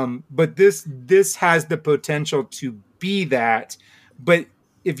 But this has the potential to be that. But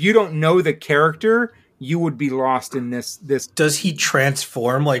if you don't know the character, you would be lost in this. Does he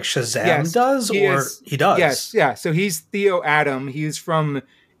transform like Shazam does, he does? Yes, yeah. So he's Theo Adam. He's from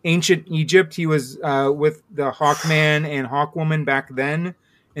ancient Egypt. He was with the Hawkman and Hawkwoman back then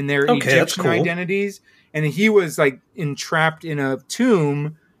in their Egyptian identities. And he was like entrapped in a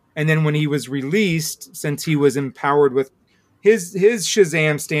tomb. And then when he was released, since he was empowered with his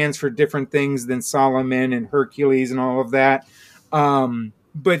Shazam stands for different things than Solomon and Hercules and all of that.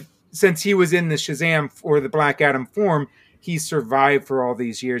 But since he was in the Shazam or the Black Adam form, he survived for all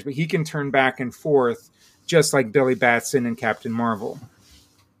these years. But he can turn back and forth just like Billy Batson and Captain Marvel.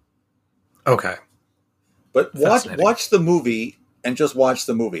 Okay. But watch the movie and just watch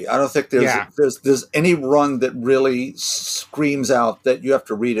the movie. I don't think there's any run that really screams out that you have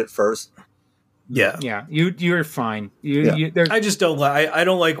to read it first. Yeah. You're fine. I just don't like. I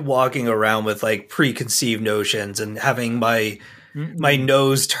don't like walking around with like preconceived notions and having my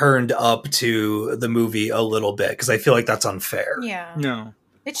nose turned up to the movie a little bit because I feel like that's unfair. Yeah. No.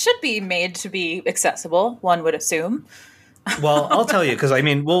 It should be made to be accessible, one would assume. Well, I'll tell you, because I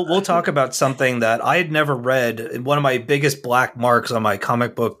mean, we'll talk about something that I had never read. One of my biggest black marks on my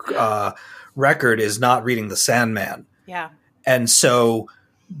comic book record is not reading The Sandman. Yeah. And so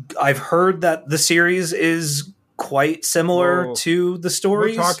I've heard that the series is quite similar to the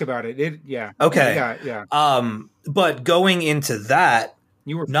stories. We'll talk about it. Okay. Yeah. But going into that,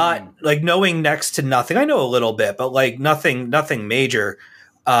 you were not fine. like knowing next to nothing. I know a little bit, but like nothing major.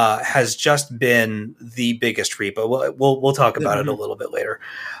 Has just been the biggest treat, but we'll talk about it a little bit later.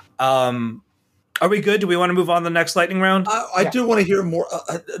 Are we good? Do we want to move on to the next lightning round? I do want to hear more.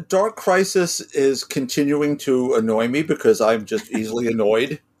 Dark Crisis is continuing to annoy me because I'm just easily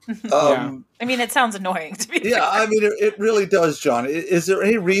annoyed. I mean, it sounds annoying to me. Yeah, I mean, it really does, John. Is there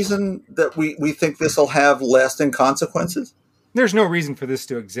any reason that we think this will have lasting consequences? There's no reason for this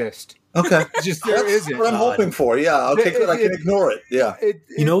to exist. Okay. Just there That's isn't. what I'm hoping for. Yeah. Okay, good. I can ignore it. Yeah.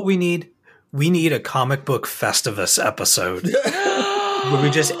 You know what we need? We need a comic book Festivus episode where we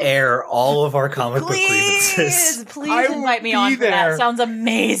just air all of our comic book grievances. Please invite me on for that. Sounds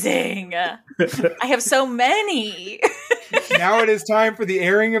amazing. I have so many. Now it is time for the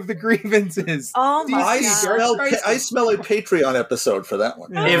airing of the grievances. Oh my God. I smell a Patreon episode for that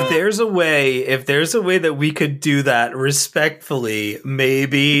one. If there's a way that we could do that respectfully,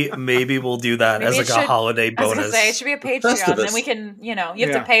 maybe we'll do that as like a holiday bonus. I was gonna say, it should be a Patreon. Festivus. Then we can, you have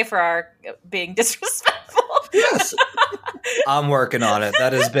to pay for our being disrespectful. Yes. I'm working on it.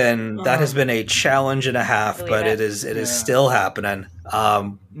 That has been a challenge and a half, but it is still happening.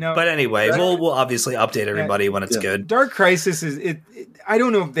 But anyway, we'll obviously update everybody when it's good. Dark Crisis is it. I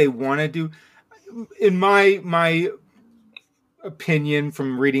don't know if they want to do. In my opinion,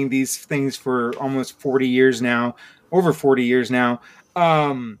 from reading these things for almost 40 years now, over 40 years now,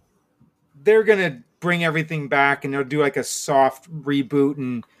 they're gonna bring everything back and they'll do like a soft reboot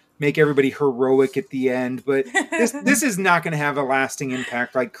and make everybody heroic at the end. But this is not going to have a lasting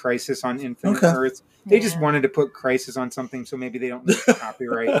impact like Crisis on Infinite Earths. They just wanted to put Crisis on something, so maybe they don't need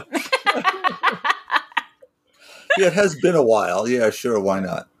copyright. Yeah, it has been a while. Yeah, sure, why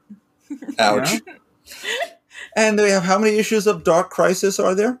not? Ouch. Yeah. And they have how many issues of Dark Crisis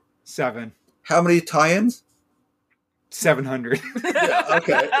are there? 7. How many tie-ins? 700. Yeah,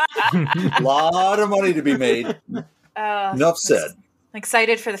 okay. A lot of money to be made. Enough said.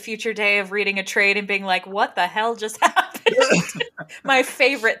 Excited for the future day of reading a trade and being like, what the hell just happened? My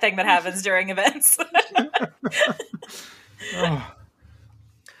favorite thing that happens during events. Oh.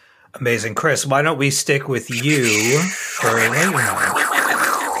 Amazing. Chris, why don't we stick with you for later?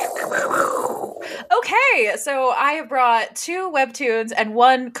 Okay, so I have brought 2 webtoons and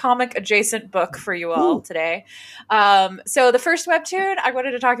 1 comic adjacent book for you all today. So the first webtoon I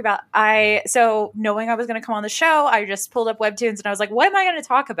wanted to talk about, so knowing I was going to come on the show, I just pulled up webtoons and I was like, what am I going to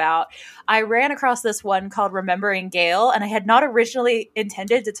talk about? I ran across this one called Remembering Gale, and I had not originally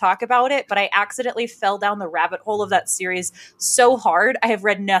intended to talk about it, but I accidentally fell down the rabbit hole of that series so hard, I have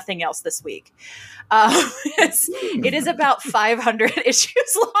read nothing else this week. It is about 500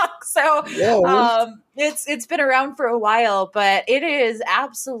 issues long, so it's been around for a while, but it is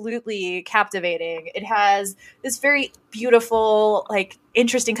absolutely captivating. It has this very beautiful, like,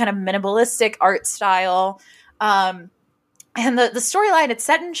 interesting kind of minimalistic art style. And the storyline, it's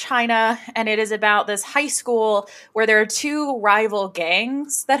set in China, and it is about this high school where there are 2 rival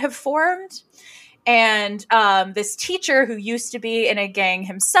gangs that have formed. And this teacher who used to be in a gang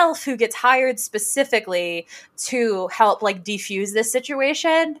himself, who gets hired specifically to help like defuse this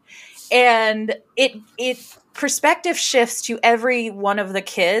situation. And it perspective shifts to every one of the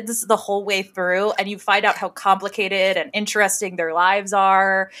kids the whole way through, and you find out how complicated and interesting their lives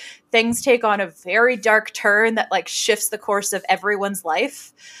are. Things take on a very dark turn that like shifts the course of everyone's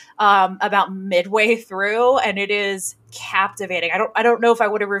life about midway through, and it is captivating. I don't know if I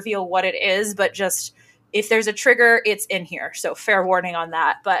would have revealed what it is, but just if there's a trigger, it's in here. So fair warning on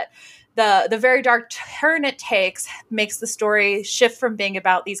that. But the very dark turn it takes makes the story shift from being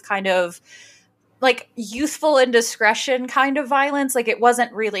about these kind of like youthful indiscretion kind of violence. Like it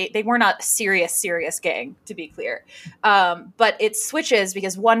wasn't really, they were not serious gang, to be clear. But it switches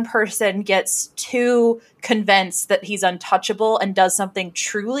because one person gets too convinced that he's untouchable and does something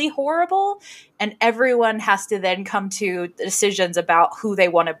truly horrible. And everyone has to then come to decisions about who they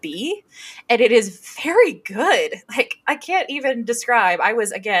want to be. And it is very good. Like, I can't even describe. I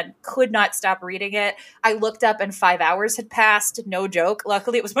was, again, could not stop reading it. I looked up and 5 hours had passed. No joke.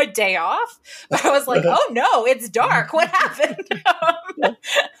 Luckily, it was my day off. But I was like, oh no, it's dark. What happened?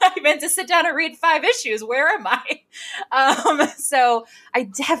 I meant to sit down and read 5 issues. Where am I? So I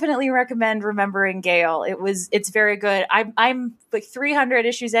definitely recommend Remembering Gale. It's very good. I'm like 300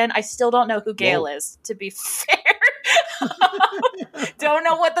 issues in. I still don't know who Gale is, to be fair. Don't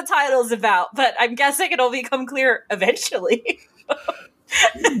know what the title's about, but I'm guessing it'll become clear eventually.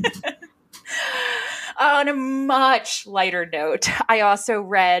 On a much lighter note, I also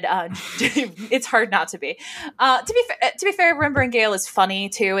read. It's hard not to be. To be fair, Remembering Gale is funny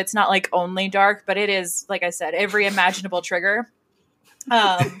too. It's not like only dark, but it is, like I said, every imaginable trigger.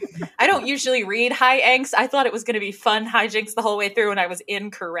 I don't usually read high angst. I thought it was going to be fun hijinks the whole way through, and I was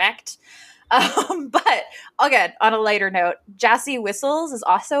incorrect. But again, on a lighter note, Jassy Whistles is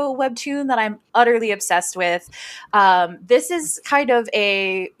also a webtoon that I'm utterly obsessed with. This is kind of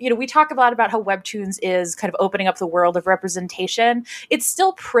we talk a lot about how webtoons is kind of opening up the world of representation. It's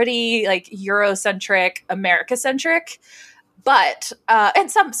still pretty like Eurocentric, America-centric. But,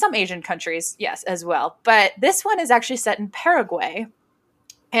 and some Asian countries, yes, as well. But this one is actually set in Paraguay,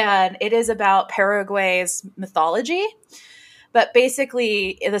 and it is about Paraguay's mythology. But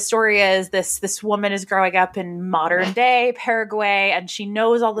basically, the story is this woman is growing up in modern day Paraguay, and she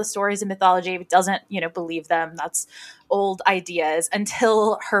knows all the stories of mythology, but doesn't, believe them. That's old ideas,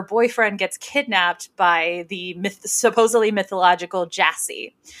 until her boyfriend gets kidnapped by the supposedly mythological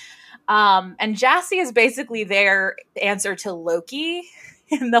Jassy. And Jassy is basically their answer to Loki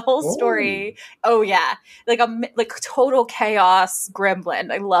in the whole story. Oh yeah. Like total chaos gremlin.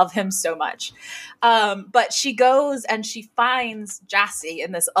 I love him so much. But she goes and she finds Jassy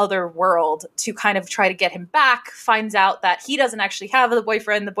in this other world to kind of try to get him back, finds out that he doesn't actually have a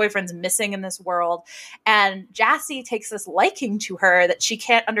boyfriend. The boyfriend's missing in this world. And Jassy takes this liking to her that she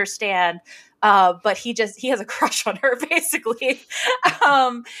can't understand. But he has a crush on her, basically.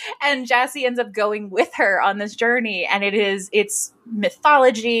 And Jassy ends up going with her on this journey. And it's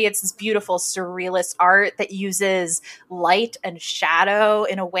mythology. It's this beautiful surrealist art that uses light and shadow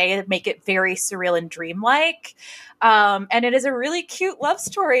in a way to make it very surreal and dreamlike. And it is a really cute love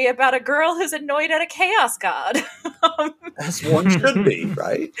story about a girl who's annoyed at a chaos god. As one should be,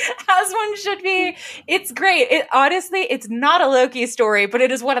 right? As one should be. It's great. Honestly, it's not a Loki story, but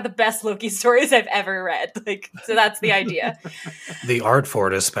it is one of the best Loki stories I've ever read. So that's the idea. The art for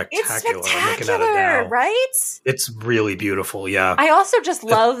it is spectacular. It's I'm looking at it spectacular, now. right? It's really beautiful, yeah. I also just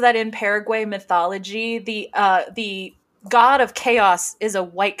love that in Paraguay mythology, the god of chaos is a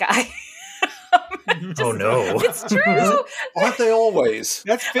white guy. Oh no. It's true. Aren't they always?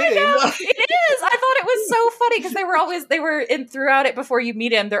 That's fitting. It is. I thought it was so funny because they were in throughout it before you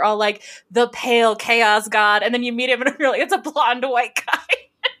meet him. They're all like the pale chaos god, and then you meet him and you're like, it's a blonde white guy.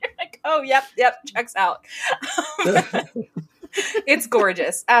 You're like, oh, yep, checks out. It's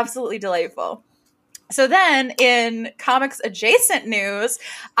gorgeous, absolutely delightful. So then, in comics adjacent news,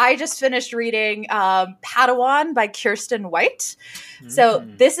 I just finished reading Padawan by Kirsten White. So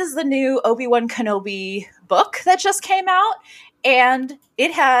this is the new Obi-Wan Kenobi book that just came out. And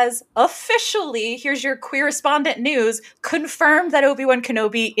it has officially, here's your queer respondent news, confirmed that Obi-Wan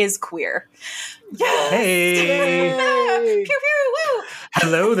Kenobi is queer. Yes! Hey! Pew, pew, woo!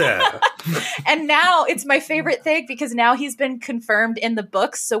 Hello there. And now it's my favorite thing because now he's been confirmed in the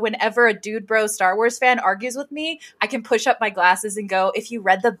books. So whenever a dude bro Star Wars fan argues with me, I can push up my glasses and go, if you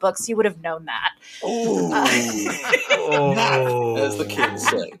read the books, you would have known that. Oh. As the kids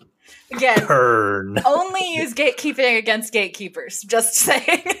say. Again, Turn. only use gatekeeping against gatekeepers. Just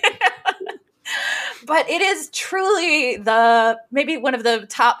saying. But it is truly maybe one of the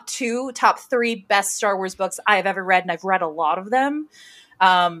top 3 best Star Wars books I've ever read, and I've read a lot of them.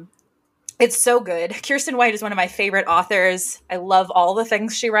 It's so good. Kirsten White is one of my favorite authors. I love all the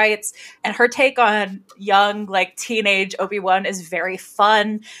things she writes, and her take on young, like teenage Obi-Wan is very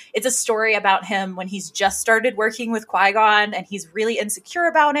fun. It's a story about him when he's just started working with Qui-Gon, and he's really insecure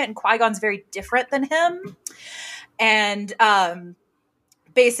about it, and Qui-Gon's very different than him. And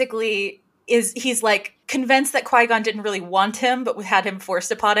basically he's like convinced that Qui-Gon didn't really want him, but had him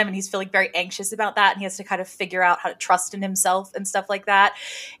forced upon him, and he's feeling very anxious about that, and he has to kind of figure out how to trust in himself and stuff like that.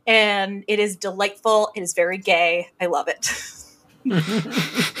 And it is delightful. It is very gay. I love it.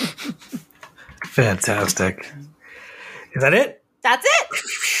 Fantastic. Is that it? That's it.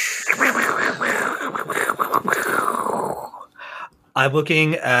 I'm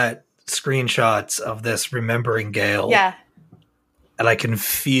looking at screenshots of this Remembering Gale. Yeah. And I can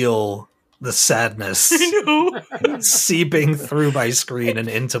feel the sadness seeping through my screen and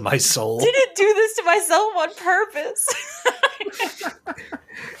into my soul. Didn't do this to myself on purpose.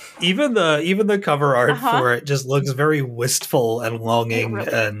 Even the cover art for it just looks very wistful and longing,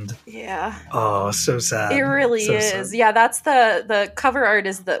 and yeah. Oh, so sad. It really so is. sad. Yeah, that's the cover art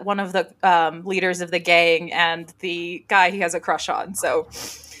is one of the leaders of the gang and the guy he has a crush on. So,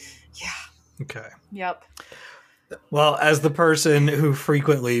 yeah. Okay. Yep. Well, as the person who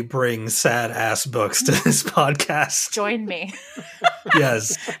frequently brings sad ass books to this podcast, Join me.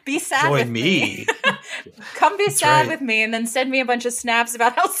 yes, Be sad join with me. Come be sad right. with me, and then send me a bunch of snaps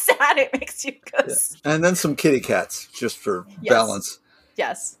about how sad it makes you. And then some kitty cats, just for Yes. balance.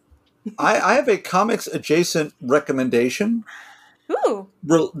 Yes. I have a comics adjacent recommendation. Ooh.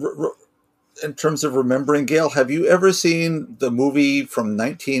 In terms of Remembering Gale, have you ever seen the movie from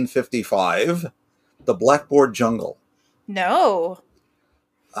 1955, The Blackboard Jungle? No.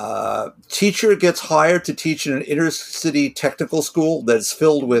 Teacher gets hired to teach in an inner-city technical school that's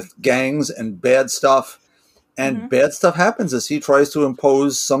filled with gangs and bad stuff. And bad stuff happens as he tries to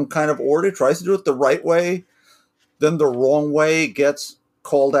impose some kind of order, tries to do it the right way, then the wrong way gets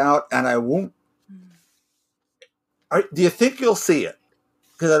called out. And I won't... do you think you'll see it?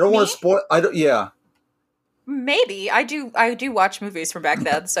 Because I don't want to spoil... Yeah. Maybe. I do watch movies from back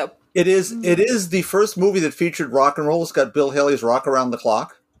then, so... It is the first movie that featured rock and roll. It's got Bill Haley's Rock Around the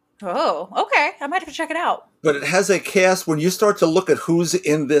Clock. Oh, okay. I might have to check it out. But it has a cast, when you start to look at who's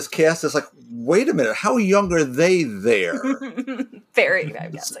in this cast, it's like, wait a minute, how young are they there? Very,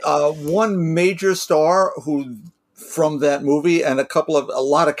 I'm guessing. One major star who from that movie and a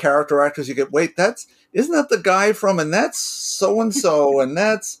lot of character actors, you get, wait, isn't that the guy from, and that's so-and-so, and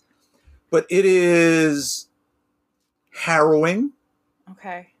that's, but it is harrowing.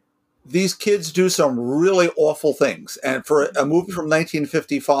 Okay. These kids do some really awful things. And for a movie from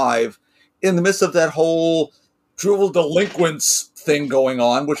 1955, in the midst of that whole juvenile delinquents thing going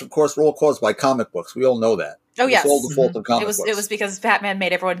on, which of course were all caused by comic books. We all know that. Oh, yes. It's all the fault of comic books. It was because Batman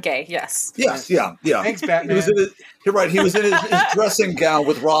made everyone gay, yes. Yes, yeah. Thanks, Batman. You're right. He was in his dressing gown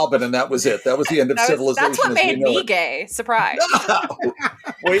with Robin, and that was it. That was the end of civilization. That's what as we made know me it. gay. Surprise.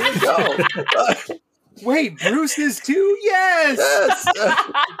 Way to go. Wait, Bruce is too? Yes! Yes.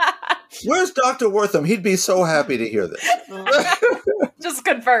 Where's Dr. Wortham? He'd be so happy to hear this. Just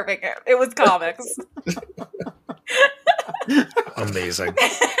confirming it. It was comics. Amazing.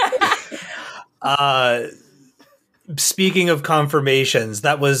 Speaking of confirmations,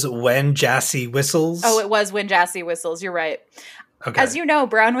 that was When Jassy Whistles. Oh, it was When Jassy Whistles. You're right. Okay. As you know,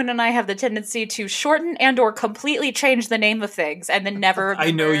 Brownwin and I have the tendency to shorten and or completely change the name of things and then never I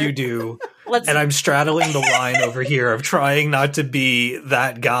know remember. you do. Let's And I'm straddling the line over here of trying not to be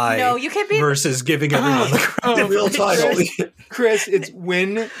that guy No, you can be versus giving everyone the credit. Real title. Chris, it's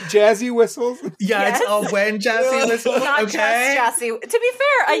When Jazzy Whistles. Yeah, Yes. it's all When Jassy Whistles. not Okay. just Jassy. To be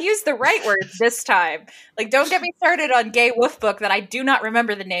fair, I used the right words this time. Like, don't get me started on Gay Wolf Book that I do not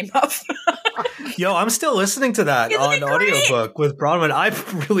remember the name of. Yo, I'm still listening to that Isn't on it great? audiobook with Bronwyn. I'm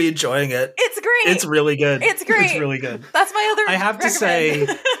really enjoying it. It's great. It's really good. It's great. It's really good. That's my other I have to say,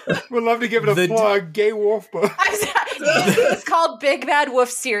 recommend. We'd love to give it a The- plug. Gay Wolf Book. It's called Big Bad Wolf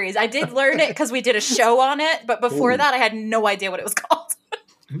Series. I did learn it because we did a show on it, but before that, I had no idea what it was called.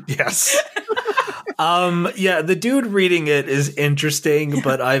 yes. Yeah, the dude reading it is interesting,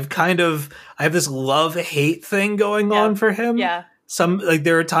 but I have this love-hate thing going Yeah. on for him. Yeah.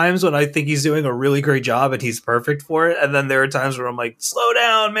 There are times when I think he's doing a really great job and he's perfect for it, and then there are times where I'm like, slow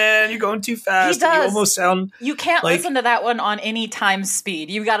down, man, you're going too fast. He And you does. almost sound You can't Like- listen to that one on any time speed.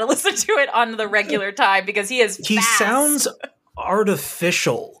 You got to listen to it on the regular time because he is he fast. sounds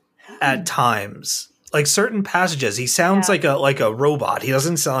artificial at times. Like certain passages, he sounds Yeah. like a robot. He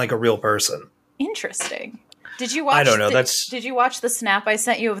doesn't sound like a real person. Interesting. Did you watch I don't know, that's- Did you watch the snap I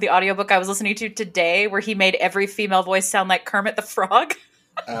sent you of the audiobook I was listening to today where he made every female voice sound like Kermit the Frog?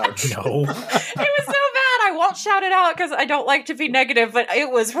 Ouch. No. It was so bad. I won't shout it out because I don't like to be negative, but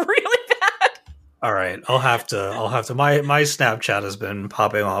it was really bad. All right, I'll have to. My Snapchat has been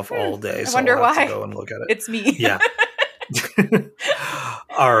popping off all day, so wonder I'll have why. to go and look at it. It's me. Yeah.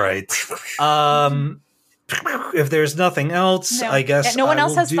 All right. If there's nothing else, I guess no one I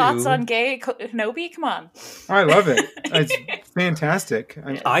else will has do- thoughts on gay Kenobi. Come on. I love it. It's fantastic.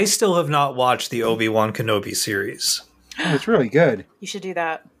 I still have not watched the Obi-Wan Kenobi series. It's really good. You should do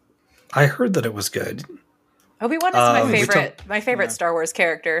that. I heard that it was good. Obi-Wan is my we favorite. My favorite Star Wars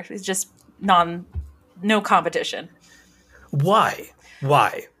character. He's just no competition. Why?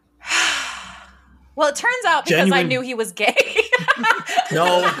 Well, it turns out because I Genuine- knew he was gay.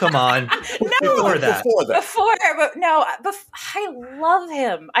 No, come on. Before that. Before, but no, I love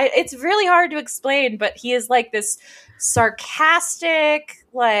him. It's really hard to explain, but he is like this sarcastic,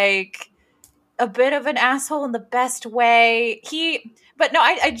 like a bit of an asshole in the best way. But no,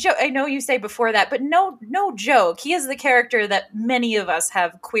 I know you say before that, but no joke. He is the character that many of us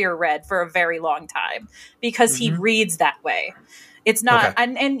have queer read for a very long time because he reads that way. It's not,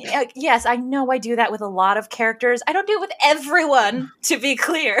 Okay. and yes, I know I do that with a lot of characters. I don't do it with everyone, to be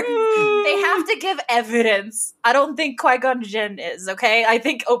clear. They have to give evidence. I don't think Qui-Gon Jinn is, okay? I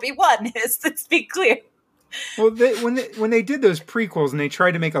think Obi-Wan is, let's be clear. Well, when they did those prequels and they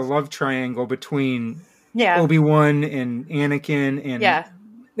tried to make a love triangle between Yeah. Obi-Wan and Anakin, and Yeah.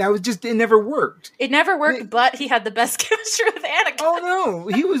 that was just, it never worked. It never worked, but he had the best chemistry with Anakin. Oh no,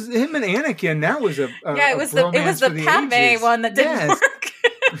 him and Anakin. That was a yeah, it was the bromance for Padme ages. one that didn't Yes.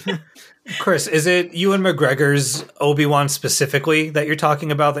 work. Chris, is it Ewan McGregor's Obi-Wan specifically that you're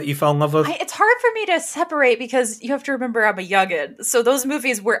talking about that you fell in love with? It's hard for me to separate because you have to remember I'm a youngin'. So those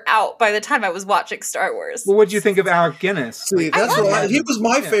movies were out by the time I was watching Star Wars. Well, what do you think of Alec Guinness? See, that's love what him. he was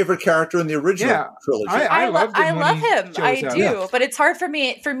my favorite character in the original Yeah. trilogy. I loved him I when love he him. shows I up. do, Yeah. but it's hard for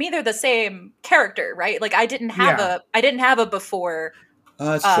me. For me, they're the same character, right? Like I didn't have a before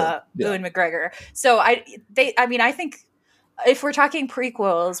That's true. Yeah. Ewan McGregor. So I think if we're talking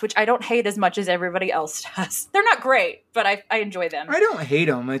prequels, which I don't hate as much as everybody else does, they're not great, but I enjoy them. I don't hate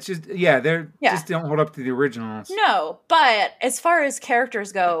them. It's just they're Yeah. just don't hold up to the originals. No, but as far as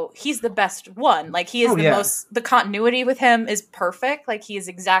characters go, he's the best one. Like he is the continuity with him is perfect. Like he's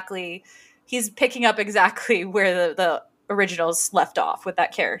picking up exactly where the originals left off with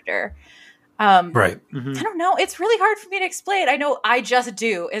that character. Right. Mhm. I don't know. It's really hard for me to explain. I know I just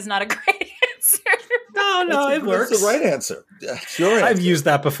do is not a great answer. No, it works. That's the right answer. Yeah, it's your answer. I've used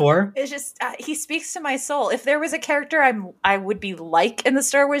that before. It's just he speaks to my soul. If there was a character I would be like in the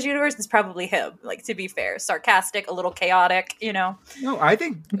Star Wars universe, it's probably him. Like to be fair, sarcastic, a little chaotic. You know. No, I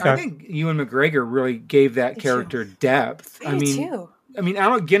think Ewan McGregor really gave that Me character depth. I do too. I mean,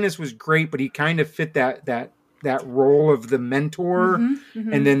 Alec Guinness was great, but he kind of fit that role of the mentor,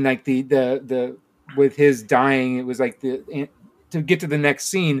 Mhm. and then like the with his dying, it was like to get to the next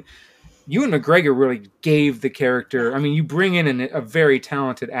scene. Ewan McGregor really gave the character. I mean, you bring in a very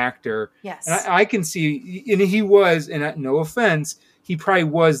talented actor, Yes. and I can see, and he was, and no offense, he probably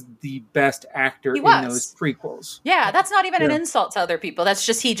was the best actor in those prequels. Yeah, that's not even an insult to other people. That's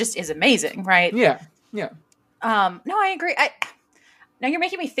just he just is amazing, right? Yeah. No, I agree. Now you're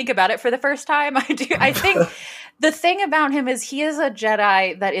making me think about it for the first time. I think the thing about him is he is a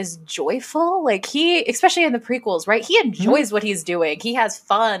Jedi that is joyful. Like especially in the prequels, right? He enjoys what he's doing. He has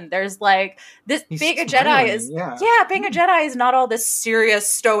fun. There's like this being a Jedi is being a Jedi is not all this serious,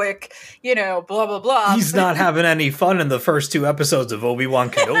 stoic, blah blah blah. He's not having any fun in the first 2 episodes of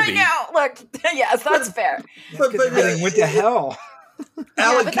Obi-Wan Kenobi. I know. Look, yes, that's fair. But everything went to hell.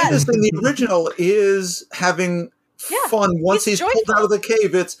 Alec Guinness in the original is having fun once he's pulled out of the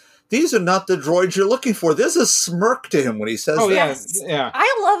cave. These are not the droids you're looking for. There's a smirk to him when he says that. Yeah.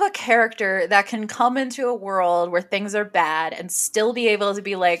 I love a character that can come into a world where things are bad and still be able to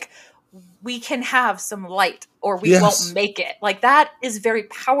be like, we can have some light or we won't make it. Like that is very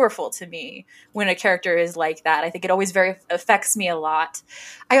powerful to me when a character is like that. I think it always very affects me a lot.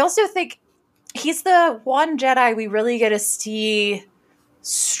 I also think he's the one Jedi we really get to see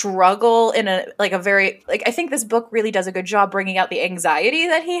struggle in a very I think this book really does a good job bringing out the anxiety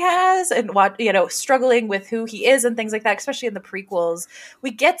that he has and struggling with who he is and things like that, especially in the prequels. We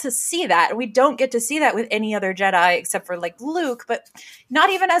get to see that, and we don't get to see that with any other Jedi except for like Luke, but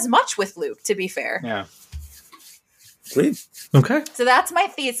not even as much with Luke, to be fair. Yeah. Sweet. Okay. So that's my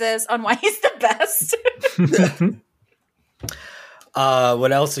thesis on why he's the best.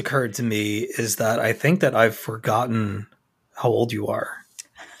 What else occurred to me is that I think that I've forgotten how old you are.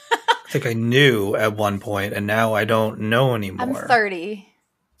 I think I knew at one point, and now I don't know anymore. I'm 30.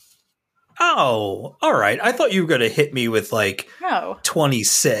 Oh, all right. I thought you were going to hit me with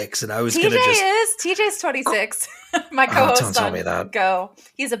 26, and I was going to just... TJ's 26. My co-host don't tell me that. Go.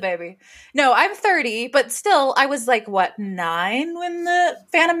 He's a baby. No, I'm 30, but still, I was 9 when the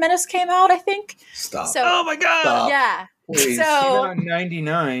Phantom Menace came out, I think. Stop. So, oh my God. Stop. Yeah. Please. So,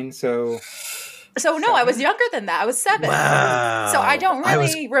 99, so... So no, I was younger than that. I was 7. Wow. So I don't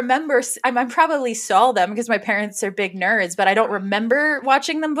really remember. I probably saw them because my parents are big nerds, but I don't remember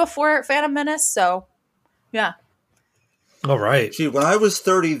watching them before Phantom Menace. So, yeah. All right. Gee, when I was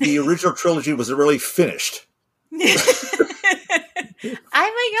 30, the original trilogy was really finished. I'm a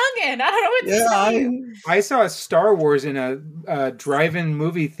youngin'. I don't know what to say. I saw Star Wars in a drive-in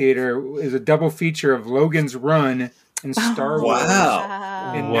movie theater. It was a double feature of Logan's Run and Star Wars. Wow.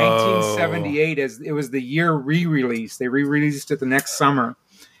 In 1978, as it was the year re-release. They re-released it the next summer.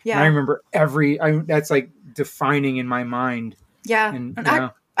 Yeah. And I remember that's defining in my mind. Yeah. And,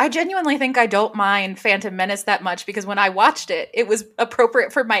 I genuinely think I don't mind Phantom Menace that much because when I watched it, it was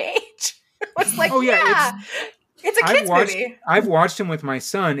appropriate for my age. It was it's a kid's movie. I've watched him with my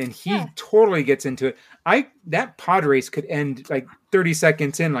son, and he totally gets into it. That pod race could end 30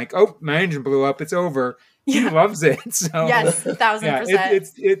 seconds in, my engine blew up, it's over. He loves it. So yes,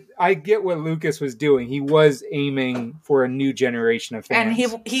 1,000%. I get what Lucas was doing. He was aiming for a new generation of fans,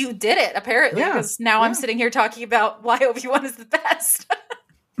 and he did it apparently. Because now I'm sitting here talking about why Obi-Wan is the best.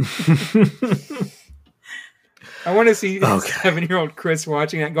 I want to see 7-year-old Chris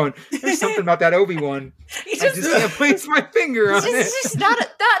watching that, going, "There's something about that Obi-Wan. I just can't place my finger on it. It's just not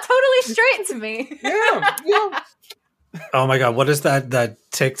totally straight to me." Yeah. Oh my God, what is that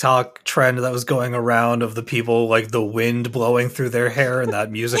TikTok trend that was going around of the people the wind blowing through their hair and that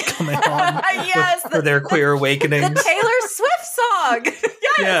music coming on yes, for their queer awakenings? The Taylor Swift song.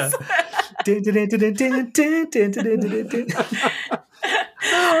 Yes.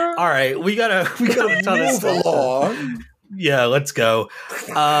 Yeah. All right, we gotta a ton of stuff. Along. Yeah, let's go.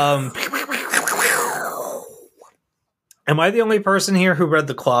 Am I the only person here who read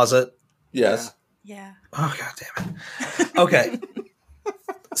The Closet? Yes. Yeah. Oh, God damn it. Okay.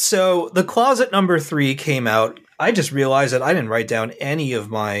 So The Closet #3 came out. I just realized that I didn't write down any of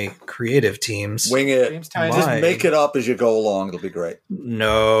my creative teams. Wing it. Just make it up as you go along. It'll be great.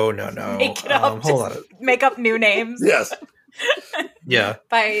 No. Make it up. Hold on. Make up new names. Yes. Yeah.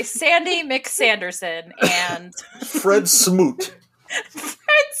 By Sandy McSanderson and Fred Smoot.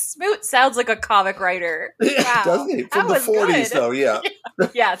 Fred Smoot sounds like a comic writer. Wow. Doesn't he? From the 40s, though, yeah.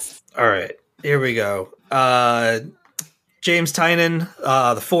 Yes. All right. Here we go. James Tynan,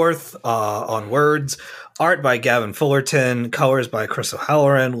 the fourth, on words. Art by Gavin Fullerton. Colors by Chris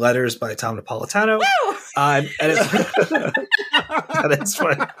O'Halloran. Letters by Tom Napolitano. Woo! And it's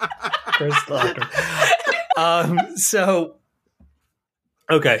fun. Chris O'Halloran.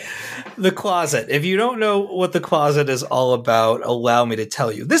 Okay. The Closet. If you don't know what The Closet is all about, allow me to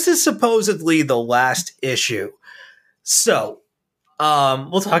tell you. This is supposedly the last issue. So,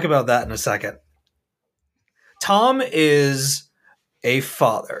 we'll talk about that in a second. Tom is a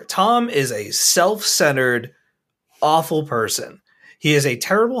father. Tom is a self-centered, awful person. He is a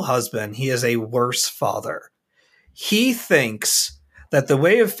terrible husband. He is a worse father. He thinks that the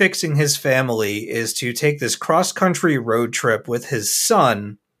way of fixing his family is to take this cross-country road trip with his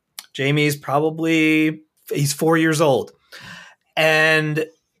son. Jamie's he's 4 years old. And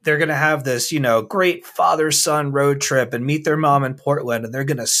they're going to have this, great father-son road trip and meet their mom in Portland. And they're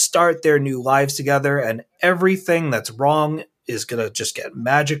going to start their new lives together. And everything that's wrong is going to just get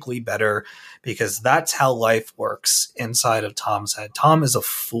magically better, because that's how life works inside of Tom's head. Tom is a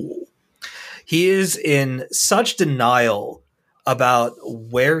fool. He is in such denial about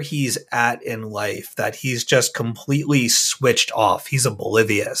where he's at in life that he's just completely switched off. He's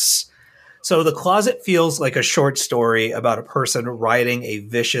oblivious. So The Closet feels like a short story about a person riding a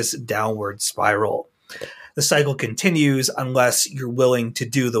vicious downward spiral. The cycle continues unless you're willing to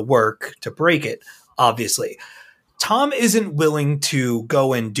do the work to break it, obviously. Tom isn't willing to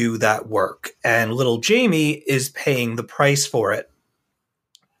go and do that work, and little Jamie is paying the price for it.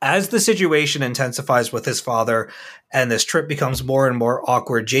 As the situation intensifies with his father and this trip becomes more and more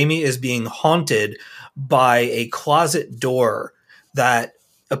awkward, Jamie is being haunted by a closet door that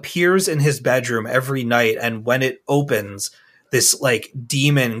appears in his bedroom every night, and when it opens, this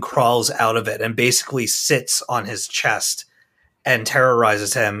demon crawls out of it and basically sits on his chest and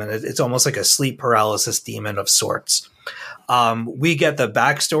terrorizes him, and it's almost like a sleep paralysis demon of sorts. We get the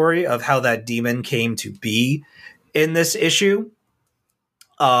backstory of how that demon came to be in this issue.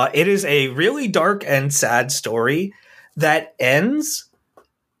 It is a really dark and sad story that ends,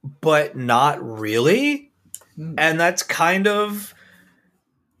 but not really. And that's kind of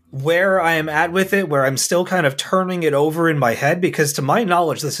where I am at with it, where I'm still kind of turning it over in my head, because to my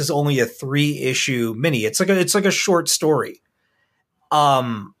knowledge, this is only a 3-issue mini. It's like a short story.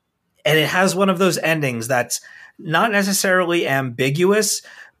 And it has one of those endings that's not necessarily ambiguous,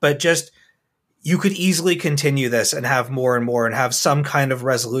 but just you could easily continue this and have more and more and have some kind of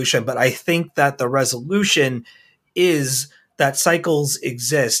resolution. But I think that the resolution is that cycles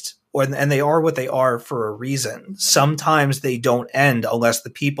exist, and they are what they are for a reason. Sometimes they don't end unless the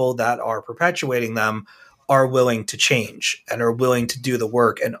people that are perpetuating them are willing to change and are willing to do the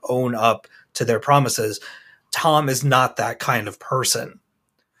work and own up to their promises. Tom is not that kind of person.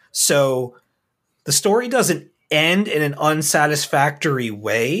 So the story doesn't end in an unsatisfactory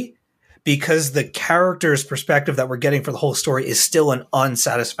way, because the character's perspective that we're getting for the whole story is still an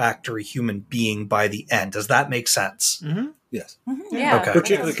unsatisfactory human being by the end. Does that make sense? Mm-hmm. Yes. Mm-hmm. Yeah. Okay.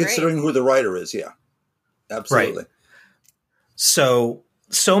 Particularly considering who the writer is. Yeah. Absolutely. Right. So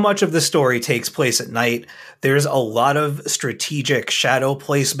much of the story takes place at night. There's a lot of strategic shadow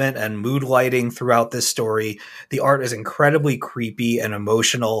placement and mood lighting throughout this story. The art is incredibly creepy and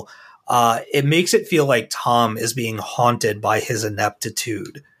emotional. It makes it feel like Tom is being haunted by his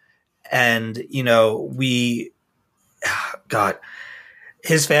ineptitude. And,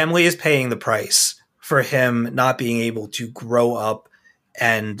 his family is paying the price for him not being able to grow up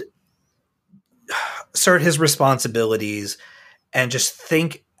and assert his responsibilities and just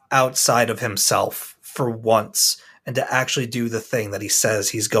think outside of himself for once, and to actually do the thing that he says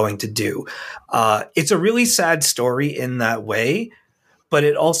he's going to do. It's a really sad story in that way, but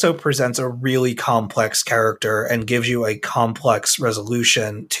it also presents a really complex character and gives you a complex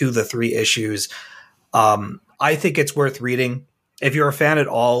resolution to the 3 issues. I think it's worth reading. If you're a fan at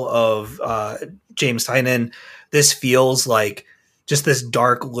all of James Tynion, this feels like just this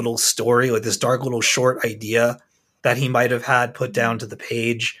dark little story, like this dark little short idea that he might have had put down to the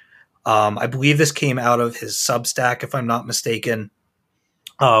page. I believe this came out of his Substack, if I'm not mistaken,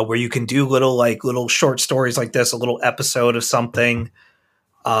 where you can do little short stories like this, a little episode of something.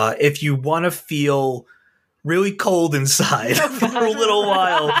 If you want to feel really cold inside for a little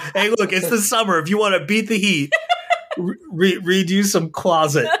while, hey, look, it's the summer. If you want to beat the heat, read you some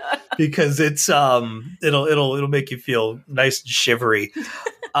Closet, because it's it'll make you feel nice and shivery.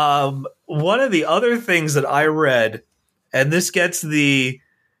 One of the other things that I read, and this gets the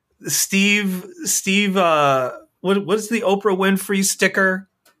Steve what's the Oprah Winfrey sticker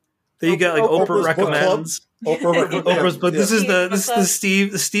that you get, like Oprah recommends? Oprah's book. This is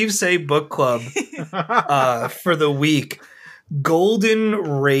the Steve Say book club for the week. Golden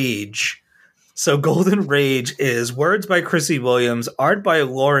Rage. So Golden Rage is words by Chrissy Williams, art by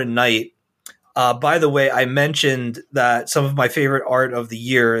Lauren Knight. By the way, I mentioned that some of my favorite art of the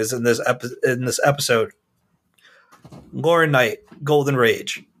year is in this episode. Lauren Knight, Golden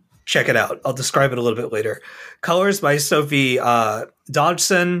Rage. Check it out. I'll describe it a little bit later. Colors by Sophie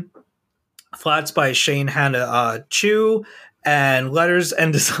Dodgson. Flats by Shane Hannah Chu. And letters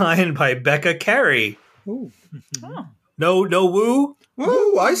and design by Becca Carey. Ooh. Oh. No woo?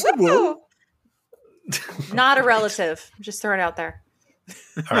 Woo, I said woo. Not a relative. Just throw it out there.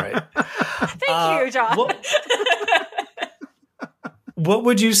 All right. Thank you, John. What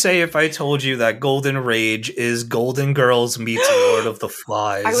would you say if I told you that Golden Rage is Golden Girls meets Lord of the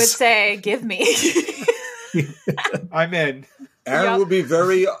Flies? I would say, give me. I'm in. Aaron Yep. would be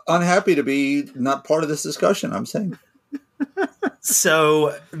very unhappy to be not part of this discussion, I'm saying.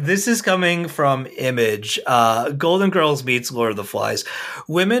 So this is coming from Image. Golden Girls meets Lord of the Flies.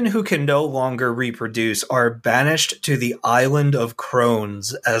 Women who can no longer reproduce are banished to the island of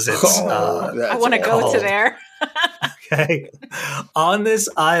crones, as it's I want to go to called. there. Okay. On this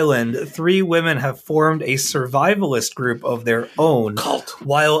island, 3 women have formed a survivalist group of their own,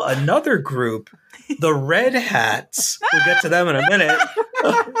 while another group, the Red Hats, we'll get to them in a minute,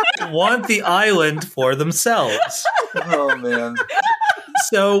 want the island for themselves. Oh, man.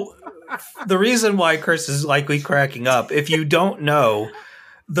 So the reason why Chris is likely cracking up, if you don't know,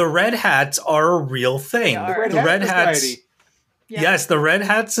 the Red Hats are a real thing. They are. The Red Hats, Society. Yeah. yes, the Red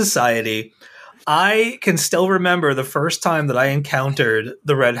Hat Society. I can still remember the first time that I encountered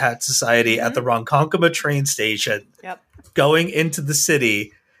the Red Hat Society at the Ronkonkoma train station, Yep. going into the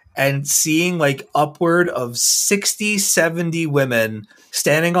city and seeing like upward of 60, 70 women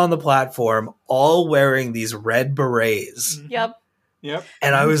standing on the platform, all wearing these red berets. Yep. Yep.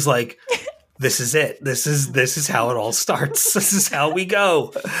 And I was like, this is it. This is how it all starts. This is how we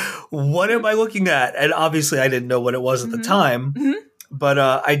go. What am I looking at? And obviously I didn't know what it was at the time, but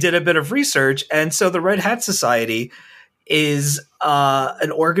I did a bit of research. And so the Red Hat Society is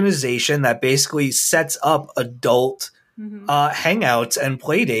an organization that basically sets up adult hangouts and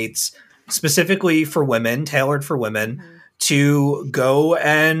play dates specifically for women, tailored for women, to go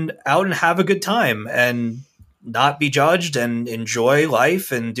and out and have a good time and not be judged and enjoy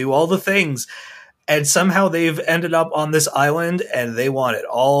life and do all the things. And somehow they've ended up on this island and they want it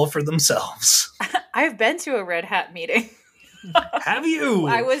all for themselves. I've been to a Red Hat meeting. Have you?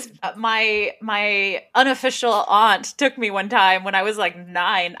 I was my unofficial aunt took me one time when I was like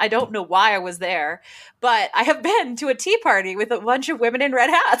 9. I don't know why I was there, but I have been to a tea party with a bunch of women in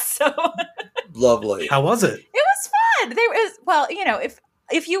red hats. So Lovely. How was it? it was fun. There was, well, you know,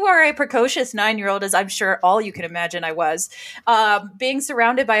 if you are a precocious 9-year-old, as I'm sure all you can imagine I was, being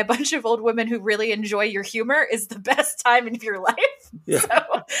surrounded by a bunch of old women who really enjoy your humor is the best time in your life. Yeah. So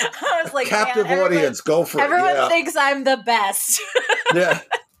I was like, Captive man, audience, go for it. Everyone Yeah. thinks I'm the best. Yeah.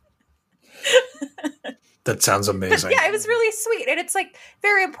 That sounds amazing. Yeah, it was really sweet. And it's like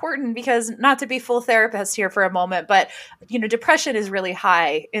very important because, not to be full therapist here for a moment, but you know, depression is really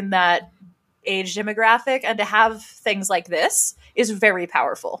high in that age demographic, and to have things like this is very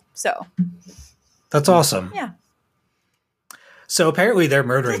powerful. So That's awesome. yeah. So apparently they're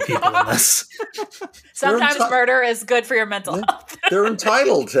murdering people in this. Sometimes enti- murder is good for your mental health. They're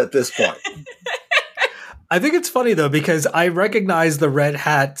entitled at this point. I think it's funny though, because I recognize the Red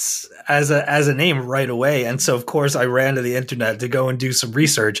Hats as a name right away. And so of course I ran to the internet to go and do some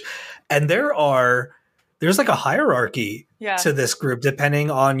research. And there's like a hierarchy Yeah. to this group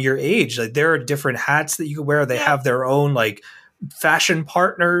depending on your age. Like there are different hats that you can wear. They have their own like fashion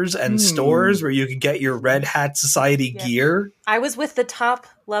partners and stores where you can get your Red Hat Society Yeah. gear. I was with the top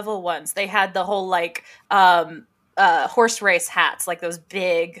level ones. They had the whole like horse race hats, like those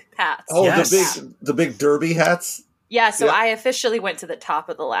big hats. Oh, Yes. the big derby hats. Yeah, so Yeah. I officially went to the top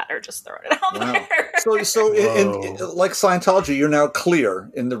of the ladder, just throwing it out Wow. there. So in like Scientology, you're now clear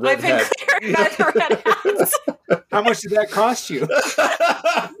in the red I've been hat. cleared by the red hats. How much did that cost you?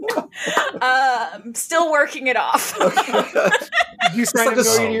 Still working it off. Did you sign like a a-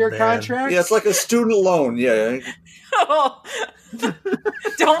 million-year Oh, man. contract? Yeah, it's like a student loan. Yeah. Oh.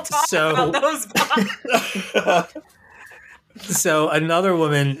 Don't talk So- about those bonds. So another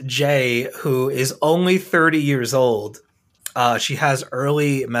woman, Jay, who is only 30 years old, she has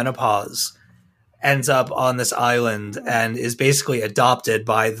early menopause, ends up on this island and is basically adopted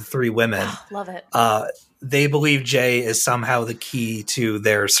by the 3 women. Love it. They believe Jay is somehow the key to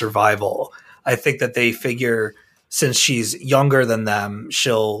their survival. I think that they figure since she's younger than them,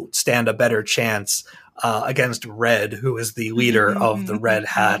 she'll stand a better chance against Red, who is the leader of the Red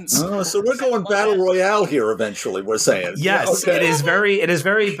Hats. Oh, so we're going battle royale here eventually. We're saying Yes, Yeah, okay. it is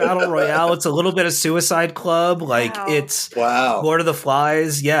very battle royale. It's a little bit of Suicide Club, like Wow. it's Wow. Lord of the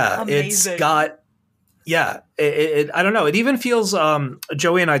Flies. Yeah, Amazing. it's got. Yeah, it I don't know. It even feels.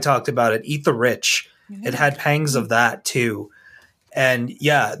 Joey and I talked about it. Eat the Rich. It had pangs of that too, and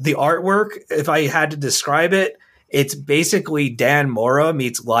yeah, the artwork. If I had to describe it, it's basically Dan Mora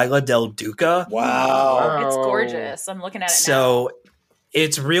meets Lila Del Duca. Wow. It's gorgeous. I'm looking at it now. So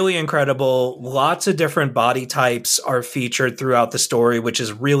it's really incredible. Lots of different body types are featured throughout the story, which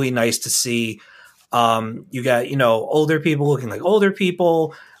is really nice to see. You got, older people looking like older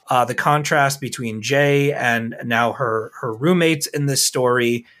people. The contrast between Jay and now her roommates in this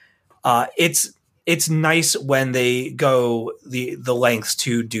story. It's nice when they go the lengths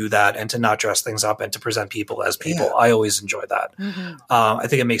to do that and to not dress things up and to present people as people. Yeah. I always enjoy that. I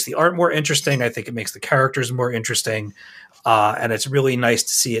think it makes the art more interesting. I think it makes the characters more interesting. And it's really nice to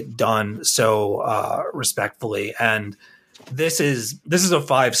see it done so respectfully. And this is a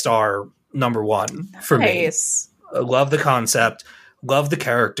 5-star number one for me. I love the concept, love the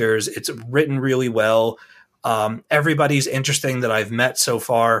characters. It's written really well. Everybody's interesting that I've met so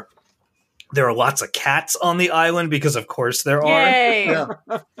far. There are lots of cats on the island because, of course, there are. Yay! Yeah.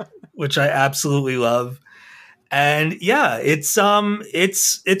 Which I absolutely love. And yeah, it's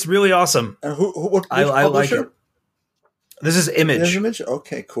really awesome. And what I like publisher? it. This is Image.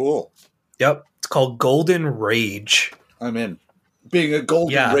 Okay, cool. Yep. It's called Golden Rage. I'm in. Being a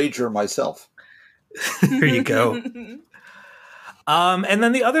golden rager myself. There you go. And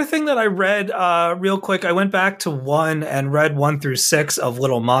then the other thing that I read real quick, I went back to 1 and read 1 through 6 of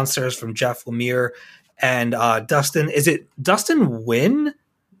Little Monsters from Jeff Lemire and Dustin. Is it Dustin Nguyen?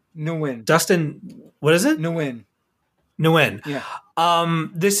 Nguyen. Dustin, what is it? Nguyen. Nguyen. Yeah.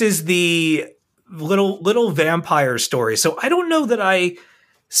 This is the little vampire story. So I don't know that I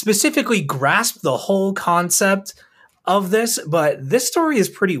specifically grasped the whole concept of this, but this story is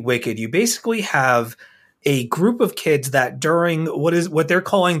pretty wicked. You basically have a group of kids that during what they're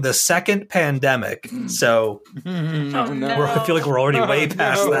calling the second pandemic. So I feel like we're already way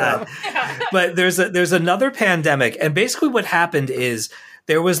past that. But there's another pandemic, and basically what happened is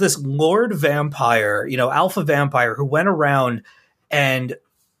there was this Lord Vampire, alpha vampire, who went around and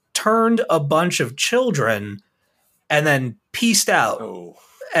turned a bunch of children and then pieced out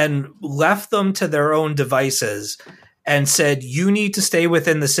and left them to their own devices and said, you need to stay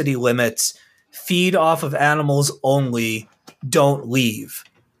within the city limits, feed off of animals only, don't leave.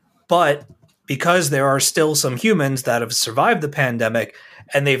 But because there are still some humans that have survived the pandemic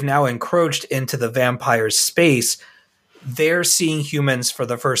and they've now encroached into the vampire's space, they're seeing humans for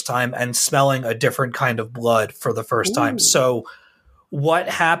the first time and smelling a different kind of blood for the first time. So what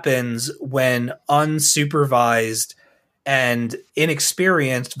happens when unsupervised and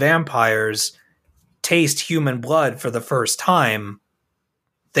inexperienced vampires taste human blood for the first time?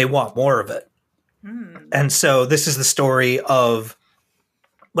 They want more of it. And so this is the story of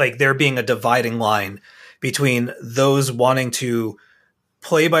there being a dividing line between those wanting to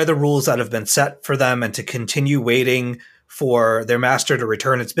play by the rules that have been set for them and to continue waiting for their master to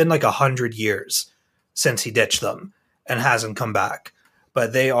return. It's been 100 years since he ditched them and hasn't come back.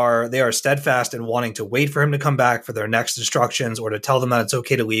 But they are steadfast in wanting to wait for him to come back for their next instructions or to tell them that it's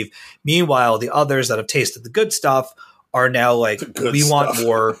okay to leave. Meanwhile, the others that have tasted the good stuff are now we want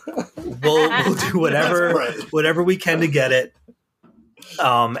more. We'll do whatever we can to get it.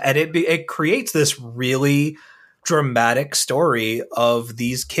 And it creates this really dramatic story of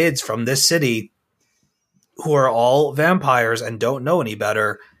these kids from this city who are all vampires and don't know any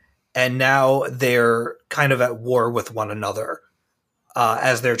better. And now they're kind of at war with one another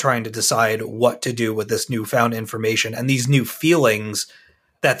as they're trying to decide what to do with this newfound information and these new feelings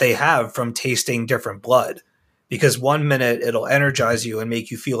that they have from tasting different blood. Because 1 minute it'll energize you and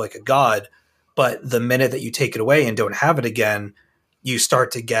make you feel like a god, but the minute that you take it away and don't have it again, you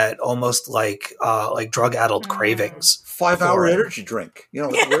start to get almost like drug-addled cravings. 5-hour energy drink.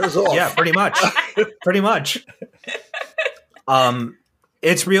 It wears off. Yeah, pretty much. Pretty much.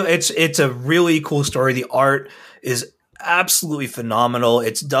 It's a really cool story. The art is absolutely phenomenal.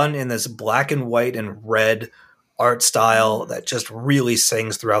 It's done in this black and white and red art style that just really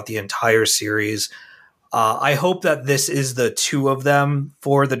sings throughout the entire series. I hope that this is the 2 of them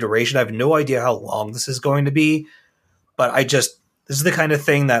for the duration. I have no idea how long this is going to be, but this is the kind of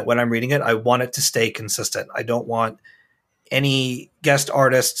thing that when I'm reading it, I want it to stay consistent. I don't want any guest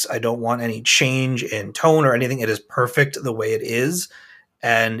artists. I don't want any change in tone or anything. It is perfect the way it is.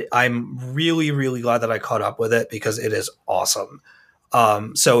 And I'm really, really glad that I caught up with it because it is awesome.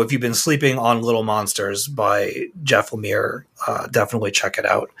 So if you've been sleeping on Little Monsters by Jeff Lemire, definitely check it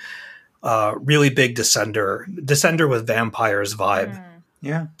out. Really big Descender with vampires vibe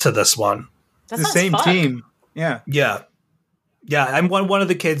to this one. It's the same team. Yeah. And one of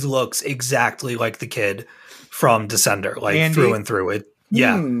the kids looks exactly like the kid from Descender, Andy? Through and through. It,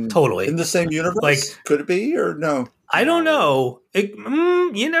 totally. In the same universe? Could it be or no? I don't know.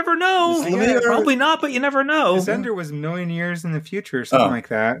 You never know. Probably not, but you never know. Descender was a million years in the future, something like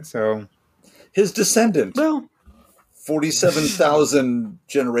that. So his descendant. Well, 47,000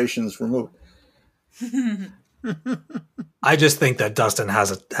 generations removed. I just think that Dustin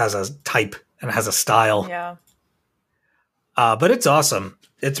has a type, and has a style. Yeah. But it's awesome.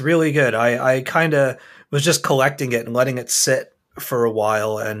 It's really good. I kind of was just collecting it and letting it sit for a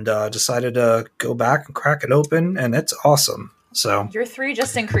while, and decided to go back and crack it open, and it's awesome. So Your 3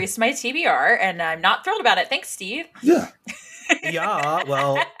 just increased my TBR, and I'm not thrilled about it. Thanks, Steve. Yeah. yeah,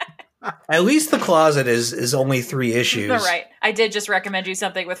 well, at least the closet is only 3 issues. All right. I did just recommend you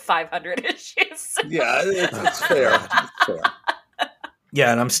something with 500 issues. Yeah, it's fair. It's fair.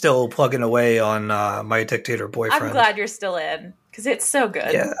 Yeah, and I'm still plugging away on My Dictator Boyfriend. I'm glad you're still in, because it's so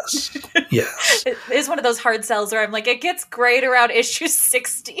good. Yes. Yes. It is one of those hard sells where I'm like, it gets great around issue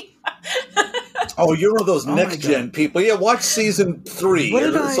 60. Oh, you're one of those Oh my next gen God. people. Yeah, watch season 3. What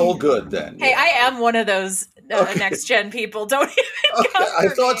did It's I- all good then. Hey, I am one of those Okay. next gen people. Don't even Okay, come I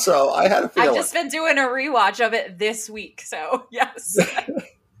for thought me. so. I had a feeling. I've just been doing a rewatch of it this week, so yes.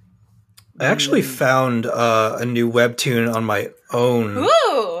 I actually found a new webtoon on my own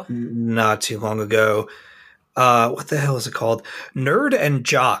Ooh, not too long ago. What the hell is it called? Nerd and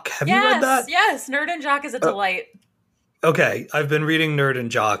Jock. Have you read that? Yes, Nerd and Jock is a delight. Okay, I've been reading Nerd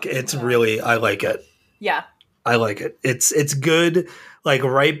and Jock. It's really, I like it. Yeah, I like it. It's good. Like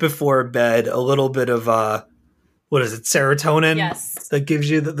right before bed, a little bit of what is it? Serotonin. yes, That gives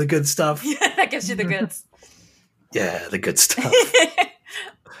you the good stuff. that gives you the goods. Yeah, the good stuff.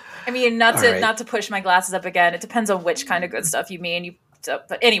 I mean, not All to right. not to push my glasses up again. It depends on which kind of good stuff you mean.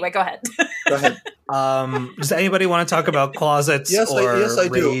 But anyway, go ahead. Go ahead. Does anybody want to talk about closets? Yes, or yes, I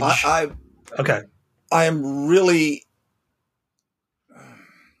do. rage? Okay. I am really.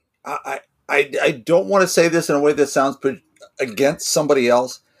 I don't want to say this in a way that sounds against somebody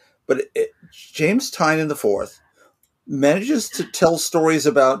else, but James Tynion IV manages to tell stories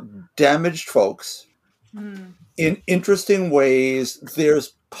about damaged folks in interesting ways.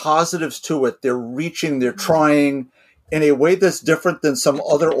 There's positives to it. They're reaching, they're trying in a way that's different than some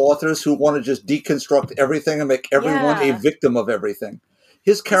other authors who want to just deconstruct everything and make everyone Yeah. a victim of everything.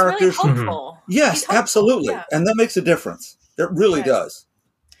 His characters, He's really hopeful. yes, He's hopeful, absolutely. yeah. And that makes a difference. It really Yes. does.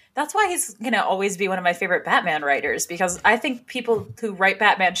 That's why he's going to always be one of my favorite Batman writers, because I think people who write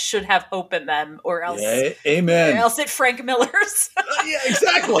Batman should have hope in them, or else, Yeah, or amen. else it Frank Miller's. Yeah,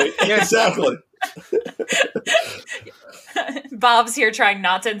 exactly. Exactly. Bob's here trying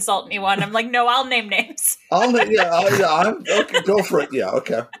not to insult anyone. I'm like, no, I'll name names. I'm okay, go for it. Yeah,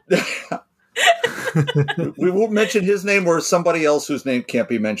 okay. We won't mention his name or somebody else whose name can't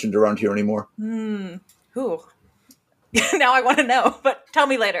be mentioned around here anymore. Who? Now I want to know, but tell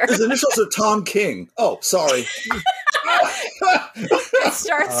me later. His initials are Tom King. Oh, sorry. It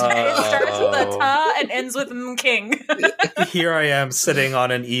starts with a ta and ends with King. Here I am sitting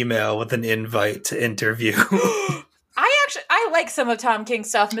on an email with an invite to interview. I like some of Tom King's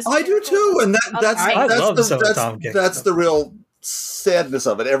stuff. Mr. I do too, and that's I love the, some of Tom King that's stuff. the real sadness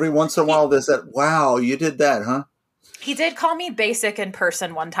of it. Every once in a while, there's that. Wow, you did that, huh? He did call me basic in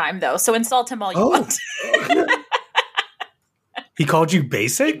person one time, though, so insult him all you Oh. want. He called you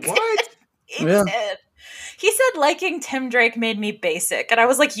basic? What? He Yeah. did. He said liking Tim Drake made me basic, and I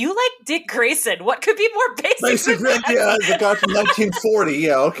was like, "You like Dick Grayson? What could be more basic?" Basically, than that?" yeah, the guy from 1940.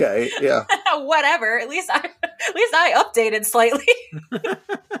 Yeah, okay, yeah. Whatever. At least I updated slightly.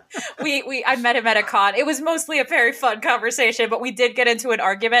 I met him at a con. It was mostly a very fun conversation, but we did get into an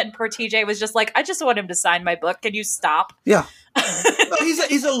argument, and poor TJ was just like, "I just want him to sign my book. Can you stop?" Yeah. No,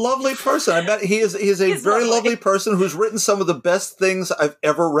 he's a lovely person. I bet he's a He's very lovely. lovely person who's written some of the best things I've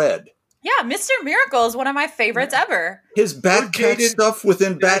ever read. Yeah, Mr. Miracle is one of my favorites ever. His Batcat dated- stuff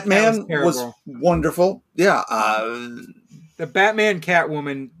within That Batman was was terrible. wonderful. Yeah, The Batman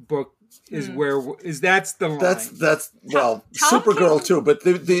Catwoman book is that's the line. that's well, Tom Supergirl King- too, but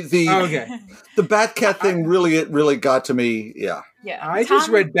the Oh, okay. the Batcat thing really got to me. Yeah, Yeah, I just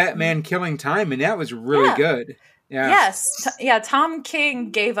Tom- read Batman Killing Time, and that was really Yeah. good. Yeah. Yes, Tom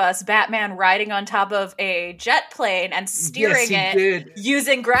King gave us Batman riding on top of a jet plane and steering Yes, he did.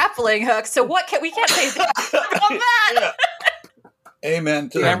 using grappling hooks. So we can't say that about that. amen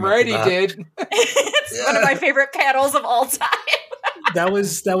to Damn that. right he that. did. It's one of my favorite panels of all time. That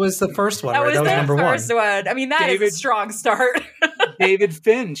was the first one, That right? was That was the number first one. one. I mean, that is David- a strong start. David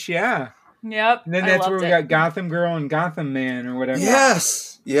Finch, yeah. Yep. And then I that's where loved we it. got Gotham Girl and Gotham Man or whatever.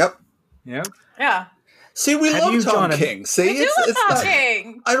 Yes, yep. Yep. Yeah. See, we Have love you Tom drawn a- King. See, I do love Tom not-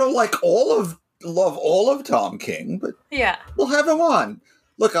 King. I don't like love all of Tom King, but Yeah. we'll have him on.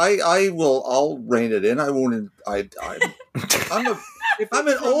 Look, I'll rein it in. I won't. I'm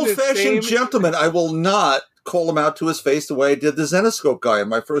an old-fashioned gentleman. I will not call him out to his face the way I did the Zenoscope guy in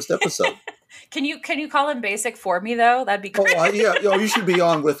my first episode. Can you call him Basic for me though? That'd be great. Yeah. Oh, you should be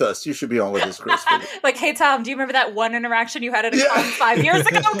on with us. You should be on with us, Chris. Like, hey Tom, do you remember that one interaction you had at a con 5 years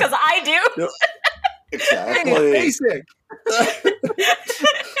ago? Because I do. Yep. Exactly. Basic.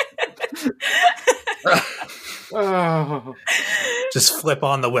 Oh. Just flip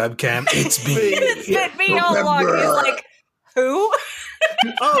on the webcam. It's me. It's been me all along. He's like, who?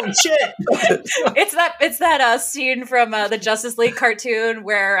 Oh shit! It's that scene from the Justice League cartoon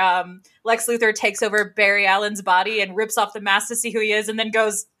where Lex Luthor takes over Barry Allen's body and rips off the mask to see who he is, and then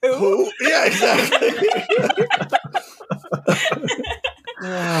goes, "Who?" Yeah, exactly.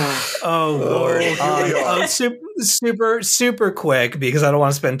 Oh Lord! Super quick because I don't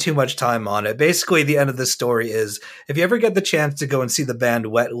want to spend too much time on it. Basically, the end of the story is: if you ever get the chance to go and see the band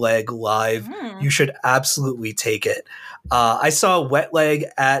Wet Leg live, you should absolutely take it. I saw Wet Leg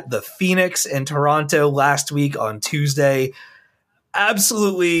at the Phoenix in Toronto last week on Tuesday.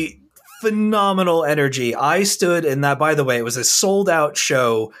 Absolutely phenomenal energy. I stood in that. By the way, it was a sold out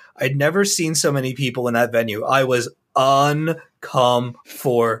show. I'd never seen so many people in that venue. I was uncomfortable.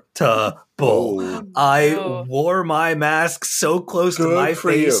 I wore my mask so close to my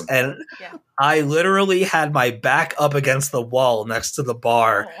face, and I literally had my back up against the wall next to the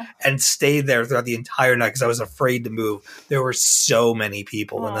bar and stayed there throughout the entire night because I was afraid to move. There were so many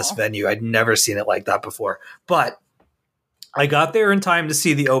people in this venue. I'd never seen it like that before. But I got there in time to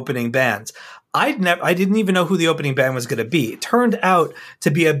see the opening bands. I didn't even know who the opening band was going to be. It turned out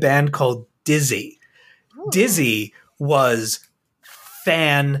to be a band called Dizzy. Dizzy was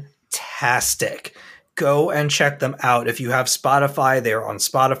fantastic. Go and check them out. If you have Spotify, they're on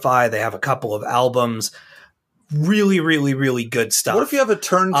Spotify. They have a couple of albums. Really, really, really good stuff. What if you have a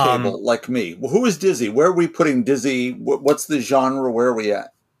turntable like me? Well, who is Dizzy? Where are we putting Dizzy? What's the genre? Where are we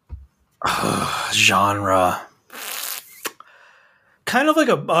at? Genre. Kind of like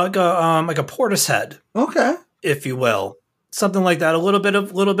a Portishead. Okay. If you will. Something like that. A little bit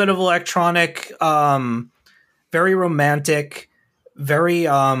of electronic, very romantic, very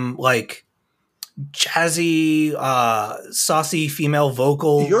like jazzy, saucy female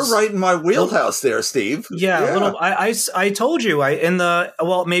vocals. You're right in my wheelhouse there, Steve. Yeah. Little, I told you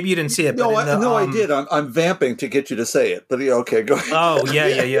maybe you didn't see it. But I did. I'm vamping to get you to say it, but okay, go ahead. Oh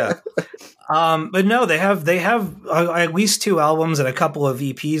yeah. But no, they have at least 2 albums and a couple of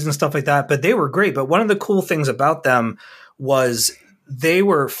EPs and stuff like that. But they were great. But one of the cool things about them was they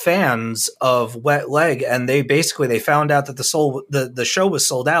were fans of Wet Leg, and they found out that the show was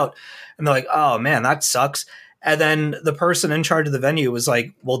sold out, and they're like, "Oh man, that sucks." And then the person in charge of the venue was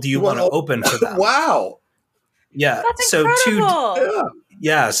like, "Well, do you want to open for them?" Wow. Yeah. That's incredible.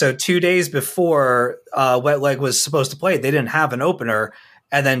 So 2 days before Wet Leg was supposed to play, they didn't have an opener,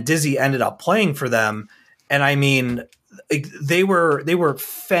 and then Dizzy ended up playing for them. And I mean, they were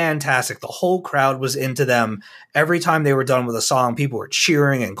fantastic. The whole crowd was into them. Every time they were done with a song, people were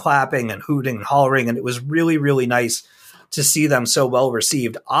cheering and clapping and hooting and hollering, and it was really, really nice to see them so well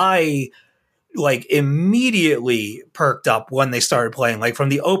received. I immediately perked up when they started playing. Like from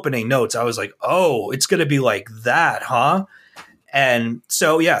the opening notes, I was like, "Oh, it's going to be like that, huh?" And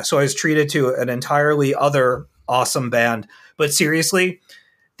so I was treated to an entirely other awesome band. But seriously,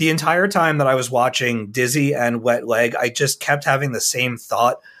 the entire time that I was watching Dizzy and Wet Leg, I just kept having the same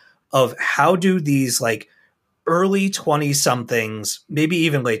thought of how do these like early 20-somethings, maybe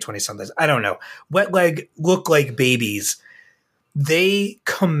even late 20-somethings, I don't know, Wet Leg look like babies. They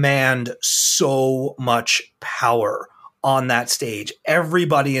command so much power on that stage.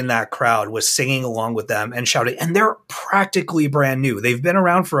 Everybody in that crowd was singing along with them and shouting, and they're practically brand new. They've been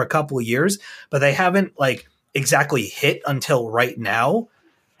around for a couple of years, but they haven't exactly hit until right now.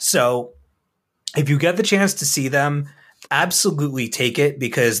 So if you get the chance to see them, absolutely take it,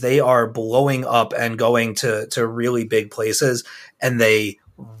 because they are blowing up and going to really big places, and they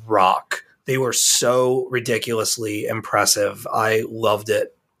rock. They were so ridiculously impressive. I loved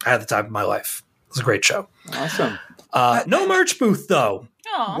it. I had the time of my life. It was a great show. Awesome. No merch booth though.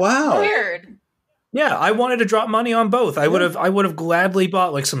 Oh, wow. Weird. Yeah, I wanted to drop money on both. I would have gladly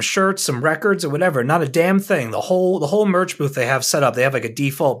bought some shirts, some records, or whatever. Not a damn thing. The whole merch booth they have set up, they have a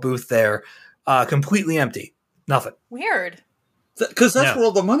default booth there, completely empty. Nothing. Weird. Because that's where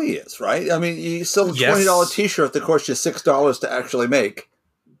all the money is, right? I mean, you sell a $20 T-shirt that costs you $6 to actually make.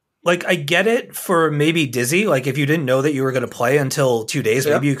 I get it for maybe Dizzy. If you didn't know that you were going to play until 2 days,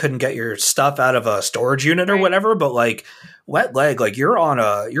 maybe you couldn't get your stuff out of a storage unit or whatever. But Wet Leg, you're on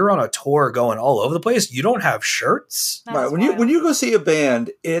a tour going all over the place. You don't have shirts, right? When you go see a band,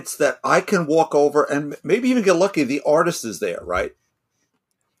 it's that I can walk over and maybe even get lucky. The artist is there, right?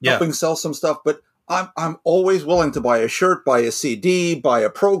 Helping sell some stuff. But I'm always willing to buy a shirt, buy a CD, buy a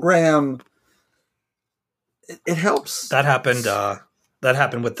program. it helps. That happened. That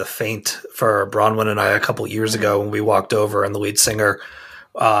happened with The Faint for Bronwyn and I a couple years ago when we walked over, and the lead singer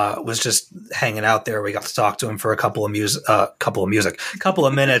was just hanging out there. We got to talk to him for a couple of minutes.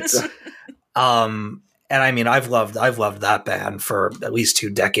 And I mean, I've loved that band for at least 2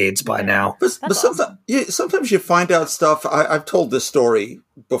 decades by now. But sometimes you find out stuff. I've told this story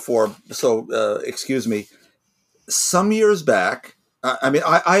before, so excuse me. Some years back,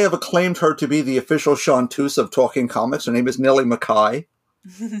 I have acclaimed her to be the official chanteuse of Talking Comics. Her name is Nellie Mackay.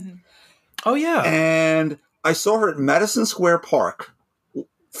 Oh, yeah. And I saw her at Madison Square Park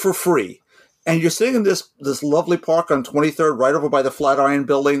for free. And you're sitting in this lovely park on 23rd, right over by the Flatiron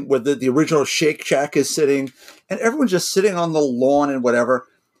Building, where the original Shake Shack is sitting, and everyone's just sitting on the lawn and whatever.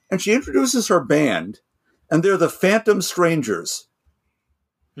 And she introduces her band, and they're the Phantom Strangers.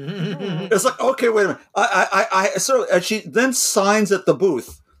 It's like, okay, wait a minute. And she then signs at the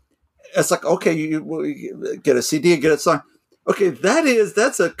booth. It's like, okay, you get a CD and get it signed. Okay,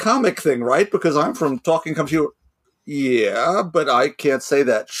 that's a comic thing, right? Because I'm from Talking Comics. Yeah, but I can't say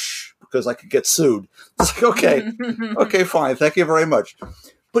that. Shh. Because I could get sued. It's like, okay, fine. Thank you very much.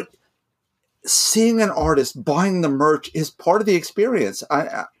 But seeing an artist buying the merch is part of the experience.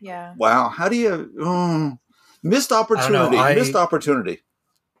 Wow. How do you missed opportunity? Missed opportunity.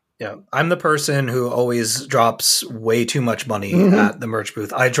 Yeah, I'm the person who always drops way too much money at the merch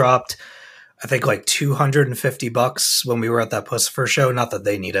booth. I dropped, I think, like $250 when we were at that Pussifer show. Not that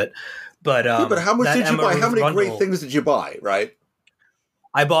they need it, but but how much did you buy? How many Rundle, great things did you buy? Right.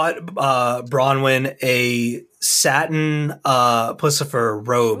 I bought Bronwyn a satin Pussifer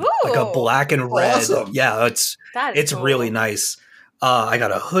robe, like a black and red. Awesome. Yeah, it's cool. really nice. I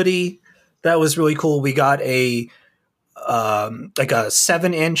got a hoodie that was really cool. We got a like a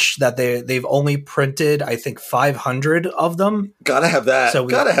 7-inch that they've only printed, I think, 500 of them. Gotta have that.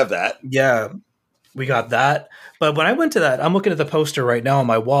 Gotta have that. Yeah, we got that. But when I went to that, I'm looking at the poster right now on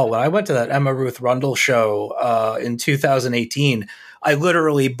my wall. When I went to that Emma Ruth Rundle show in 2018. I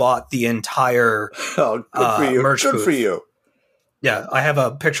literally bought the entire good for you. merch Good booth. for you. Yeah, I have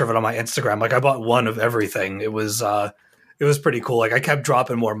a picture of it on my Instagram. Like, I bought one of everything. It was pretty cool. Like, I kept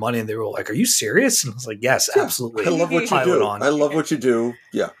dropping more money, and they were like, "Are you serious?" And I was like, "Yes, absolutely." I love what you Pile do. it on. I love what you do.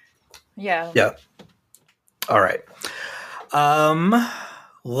 Yeah. Yeah. Yeah. All right.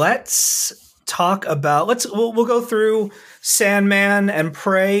 Let's talk about. We'll go through Sandman and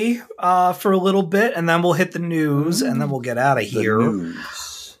Prey for a little bit, and then we'll hit the news, and then we'll get out of here.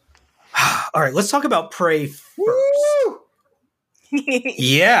 News. All right, let's talk about Prey first. Woo!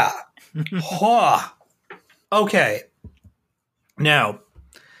 Yeah. Huh. Okay. Now,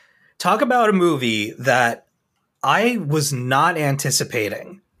 talk about a movie that I was not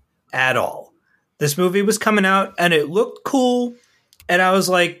anticipating at all. This movie was coming out, and it looked cool, and I was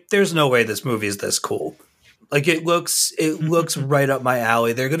like, there's no way this movie is this cool. Like, it looks right up my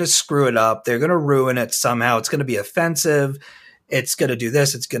alley. They're going to screw it up. They're going to ruin it somehow. It's going to be offensive. It's going to do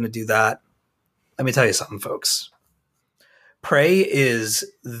this. It's going to do that. Let me tell you something, folks. Prey is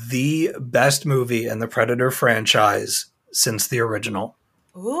the best movie in the Predator franchise since the original.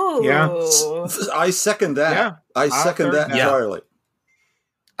 Ooh. Yeah. I second that. Yeah. I second that Yeah. entirely.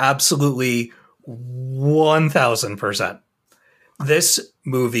 Absolutely 1000%. This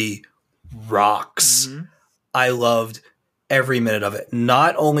movie rocks. Mhm. I loved every minute of it.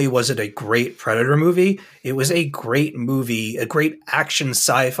 Not only was it a great Predator movie, it was a great movie, a great action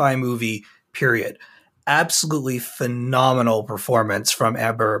sci-fi movie, period. Absolutely phenomenal performance from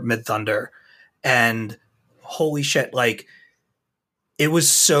Amber Midthunder. And holy shit, like, it was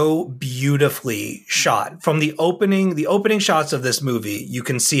so beautifully shot. From the opening shots of this movie, you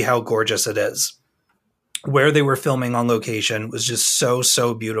can see how gorgeous it is. Where they were filming on location was just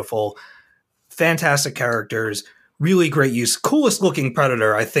so beautiful. Fantastic characters, really great use. Coolest looking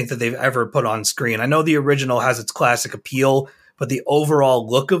Predator I think that they've ever put on screen. I know the original has its classic appeal, but the overall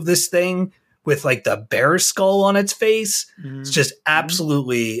look of this thing with like the bear skull on its face, it's just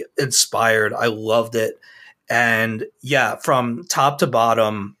absolutely inspired. I loved it. And yeah, from top to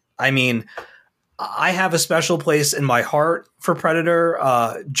bottom, I mean, I have a special place in my heart for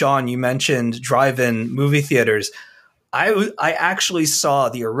Predator. John, you mentioned drive-in movie theaters. I actually saw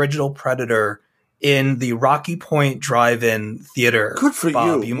the original Predator in the Rocky Point drive-in theater. Good for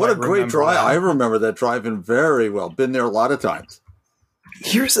Bob, you. What a great drive. I remember that drive-in very well. Been there a lot of times.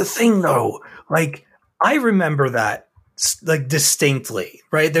 Here's the thing, though. Like, I remember that, like, distinctly,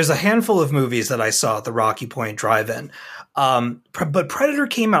 right? There's a handful of movies that I saw at the Rocky Point drive-in. But Predator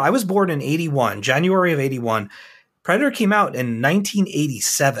came out. I was born in 81, January of 81. Predator came out in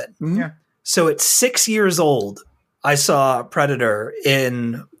 1987. Yeah. So at 6 years old, I saw Predator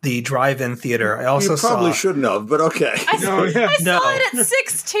in the drive-in theater. I also You probably saw. shouldn't have, but okay. I saw it at No.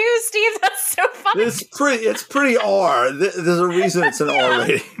 6'2", Steve. That's so funny. It's pretty R. There's a reason it's an R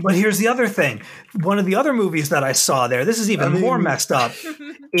rating. But here's the other thing. One of the other movies that I saw there, this is even more messed up,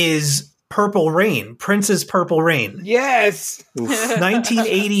 is Purple Rain, Prince's Purple Rain. Yes.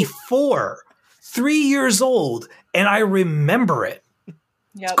 1984. 3 years old, and I remember it.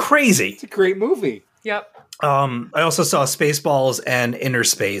 Yep. Crazy. It's a great movie. Yep. I also saw Spaceballs and Inner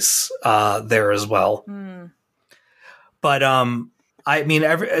Space there as well. But I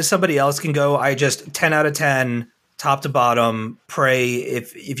mean, somebody else can go. I just 10 out of 10, top to bottom. Prey.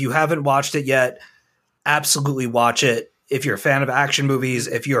 If you haven't watched it yet, absolutely watch it. If you're a fan of action movies,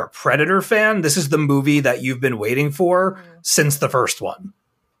 if you're a Predator fan, this is the movie that you've been waiting for since the first one.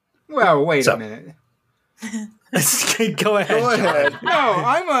 Well, wait a minute. Go ahead. Go ahead.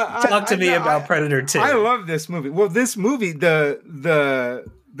 No, Talk to me about Predator 2. I love this movie. Well, this movie, the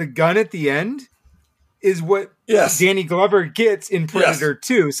gun at the end is what Danny Glover gets in Predator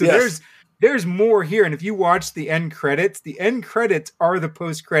 2. So there's more here. And if you watch the end credits are the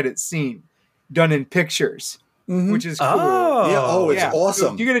post-credit scene done in pictures, which is cool. It's awesome.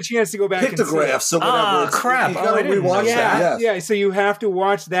 So if you get a chance to go back Pictographs or whatever. Oh, crap. You gotta I didn't rewatch know that. Yeah, so you have to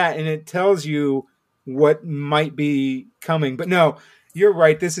watch that, and it tells you what might be coming. But no, you're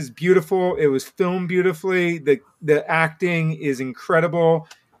right. This is beautiful. It was filmed beautifully. The acting is incredible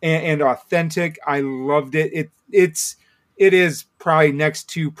and authentic. I loved it. It is probably next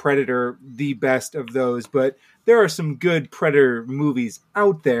to Predator the best of those. But there are some good Predator movies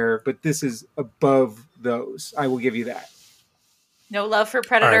out there, but this is above those. I will give you that. No love for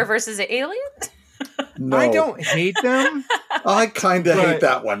Predator versus Alien? No. I don't hate them. I kind of hate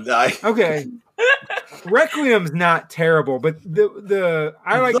that one. Okay. Requiem's not terrible, but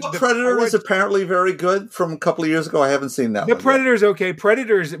I like The Predator is apparently very good from a couple of years ago. I haven't seen that. The one Predator's okay.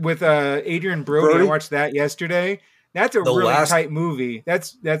 Predators with Adrian Brody. I watched that yesterday. That's a really tight movie.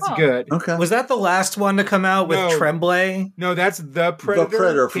 That's good. Okay. Was that the last one to come out with Tremblay? No, that's The Predator. The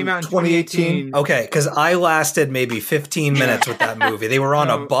Predator came out in 2018. Okay, because I lasted maybe 15 minutes with that movie. They were on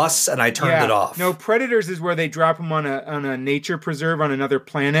a bus, and I turned it off. No, Predators is where they drop them on a nature preserve on another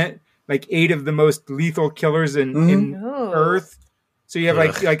planet. Like 8 of the most lethal killers in Earth. So you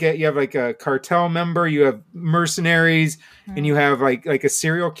have you have a cartel member, you have mercenaries, and you have like a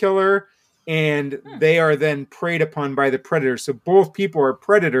serial killer, and they are then preyed upon by the predators. So both people are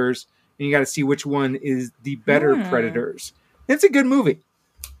predators, and you got to see which one is the better predators. It's a good movie.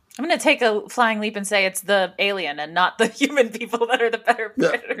 I'm going to take a flying leap and say it's the alien and not the human people that are the better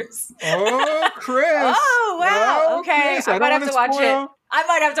predators. Oh, Chris. Oh, wow. Oh, okay. Chris, I might have to watch it. I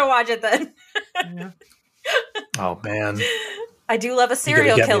might have to watch it then. Oh, man. I do love a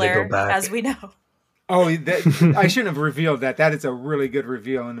serial killer, as we know. Oh, I shouldn't have revealed that. That is a really good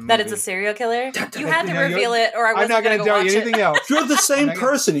reveal in the movie. That it's a serial killer? You had to reveal it, or I wasn't not going to tell you anything else. You're the same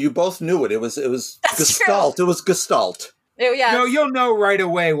person. You both knew it. It was Gestalt. It was Gestalt. Yeah. No, you'll know right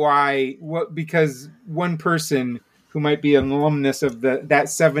away why. Because one person who might be an alumnus of that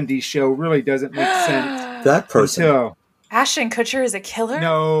 70s show really doesn't make sense. That person. Ashton Kutcher is a killer?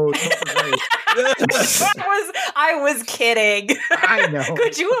 No. I was kidding. I know.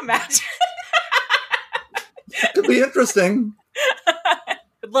 Could you imagine? Could be interesting.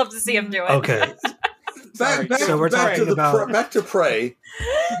 I'd love to see him do it. Okay. Back to Prey.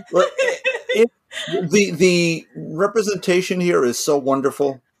 The representation here is so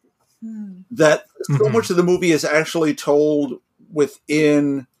wonderful that so much of the movie is actually told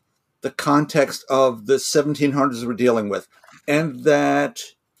within the context of the 1700s we're dealing with, and that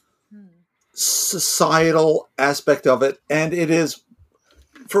societal aspect of it. And it is,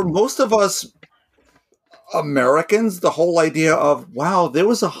 for most of us Americans, the whole idea of, wow, there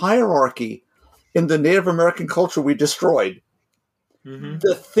was a hierarchy in the Native American culture we destroyed. Mm-hmm.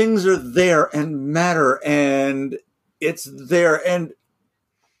 The things are there and matter, and it's there. And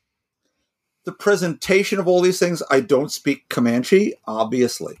the presentation of all these things, I don't speak Comanche,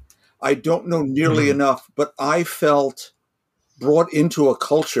 obviously. I don't know nearly enough, but I felt brought into a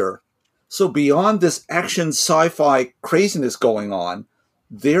culture. So beyond this action sci-fi craziness going on,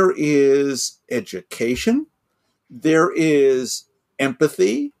 there is education, there is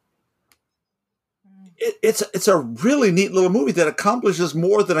empathy. It's a really neat little movie that accomplishes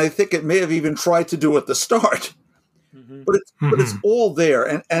more than I think it may have even tried to do at the start. Mm-hmm. But it's all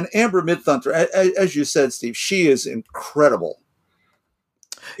there. And Amber Midthunder, as you said, Steve, she is incredible.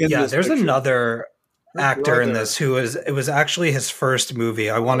 There's picture. Another actor in this it was actually his first movie.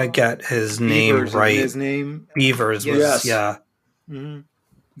 I want to get his name right. His name Beavers was Mm-hmm.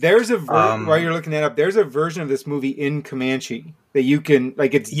 There's a while you're looking that up. There's a version of this movie in Comanche that you can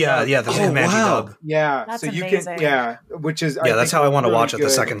like. It's the Comanche dub. Yeah, That's so you amazing. can. Which is That's how I want to watch it the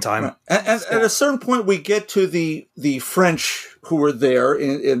good. second time. Right. And at a certain point, we get to the French who were there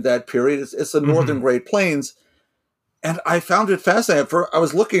in that period. It's the Northern Great Plains, and I found it fascinating. I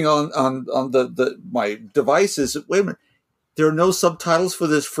was looking on the my devices. Wait a minute, there are no subtitles for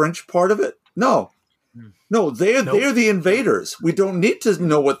this French part of it. No, they're the invaders. We don't need to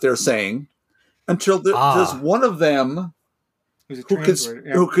know what they're saying until there's one of them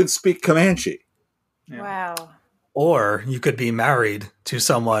who can speak Comanche. Yeah. Wow. Or you could be married to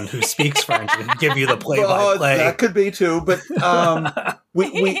someone who speaks French and give you the play-by-play. That could be too. But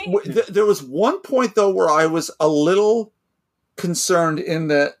there was one point though where I was a little concerned in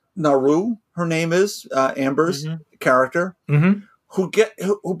that Naru, her name is Amber's character,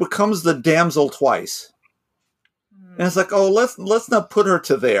 who becomes the damsel twice. And it's like, oh, let's not put her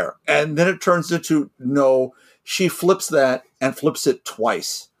to there. And then it turns into, no, she flips that and flips it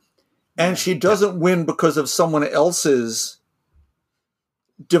twice. And she doesn't win because of someone else's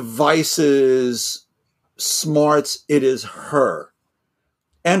devices, smarts. It is her.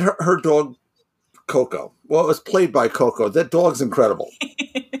 And her dog, Coco. Well, it was played by Coco. That dog's incredible.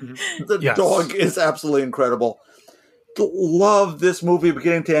 The dog is absolutely incredible. Love this movie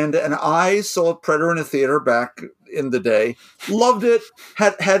beginning to end. And I saw Predator in a theater back in the day. Loved it.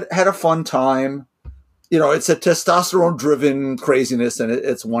 Had a fun time. You know, it's a testosterone-driven craziness, and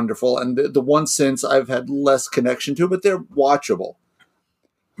it's wonderful. And the one since I've had less connection to, but they're watchable.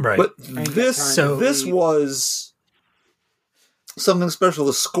 Right. But this was something special.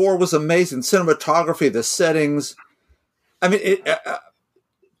 The score was amazing. Cinematography, the settings. I mean,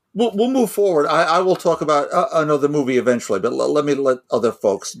 we'll move forward. I will talk about another movie eventually, but let other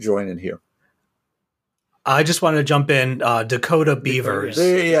folks join in here. I just want to jump in. Dakota Beavers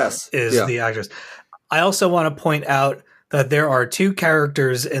is the actress. I also want to point out that there are two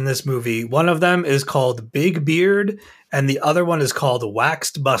characters in this movie. One of them is called Big Beard, and the other one is called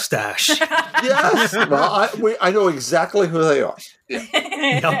Waxed Mustache. Yes. Well, I know exactly who they are.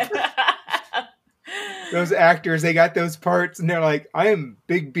 Yep. Those actors, they got those parts, and they're like, I am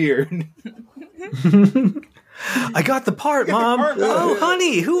Big Beard. I got the part, Mom. Oh,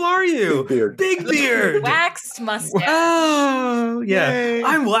 honey, who are you? Big Beard. Waxed mustache. Oh, yeah. Yay.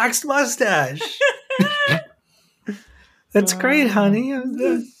 I'm Waxed Mustache. That's great, honey.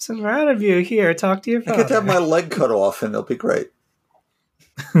 I'm so proud of you. Here, talk to your I father. get to have my leg cut off, and it'll be great.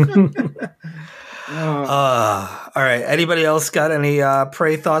 All right. Anybody else got any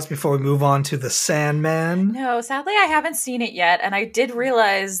prey thoughts before we move on to the Sandman? No, sadly, I haven't seen it yet. And I did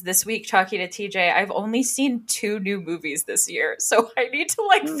realize this week, talking to TJ, I've only seen 2 new movies this year. So I need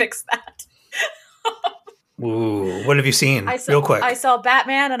to, fix that. Ooh, what have you seen? Real quick. I saw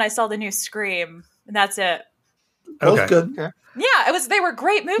Batman and I saw the new Scream. And that's it. Both good. Okay. Yeah, they were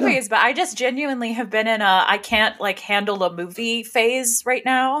great movies, but I just genuinely have been in I can't handle a movie phase right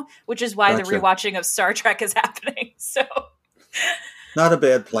now, which is why the rewatching of Star Trek is happening. So not a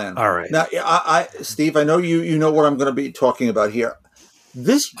bad plan. All right. Now, Steve, I know you know what I'm going to be talking about here.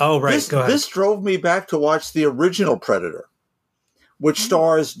 Go ahead. This drove me back to watch the original Predator, which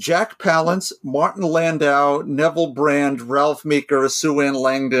stars Jack Palance, Martin Landau, Neville Brand, Ralph Meeker, Sue Ann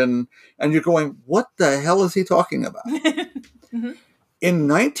Langdon, and you're going, what the hell is he talking about? Mm-hmm. In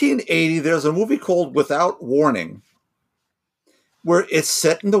 1980, there's a movie called Without Warning, where it's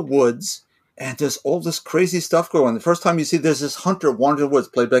set in the woods, and there's all this crazy stuff going on. The first time you see there's this hunter wandering the woods,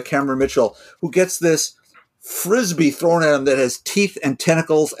 played by Cameron Mitchell, who gets this frisbee thrown at him that has teeth and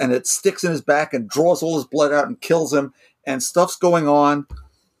tentacles, and it sticks in his back and draws all his blood out and kills him, and stuff's going on.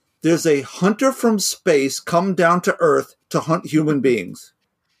 There's a hunter from space come down to Earth to hunt human beings.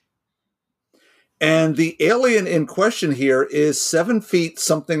 And the alien in question here is 7 feet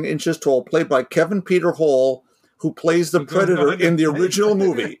something inches tall, played by Kevin Peter Hall, who plays the Predator in the original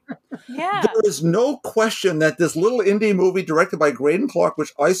movie. Yeah. There is no question that this little indie movie directed by Graydon Clark,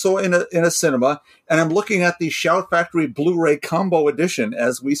 which I saw in a cinema, and I'm looking at the Shout Factory Blu-ray combo edition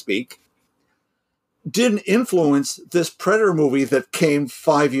as we speak, didn't influence this Predator movie that came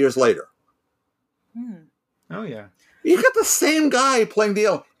 5 years later. Oh, yeah. You got the same guy playing the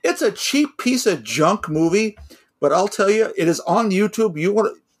alien. It's a cheap piece of junk movie, but I'll tell you, it is on YouTube. You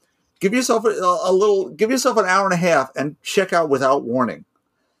want to give yourself give yourself an hour and a half and check out Without Warning.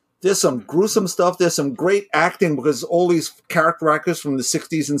 There's some gruesome stuff. There's some great acting because all these character actors from the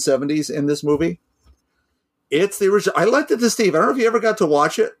 60s and 70s in this movie. It's the original. I lent it to Steve. I don't know if you ever got to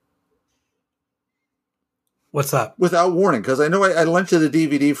watch it. What's that? Without Warning, because I know I lent you the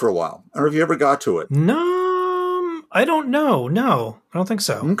DVD for a while. I don't know if you ever got to it. No, I don't know. No, I don't think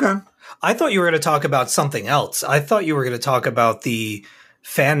so. Okay. I thought you were going to talk about something else. I thought you were going to talk about the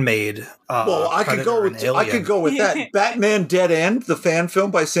fan-made. Well, I could go with Alien. that. Batman Dead End, the fan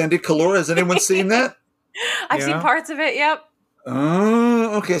film by Sandy Kalura. Has anyone seen that? I've seen parts of it. Yep.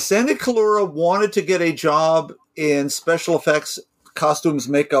 Okay. Sandy Kalura wanted to get a job in special effects, costumes,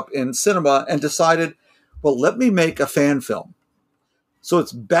 makeup in cinema, and decided, well, let me make a fan film. So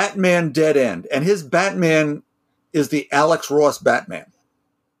it's Batman Dead End, and his Batman is the Alex Ross Batman,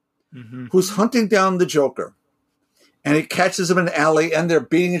 who's hunting down the Joker. And he catches him in an alley, and they're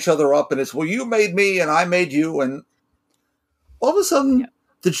beating each other up, and it's, well, you made me, and I made you, and all of a sudden,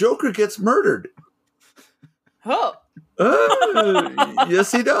 the Joker gets murdered. Oh.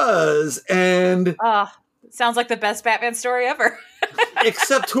 Yes, he does. And sounds like the best Batman story ever.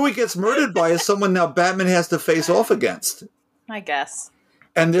 except who he gets murdered by is someone now Batman has to face off against. I guess.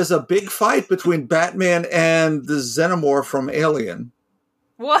 And there's a big fight between Batman and the Xenomorph from Alien.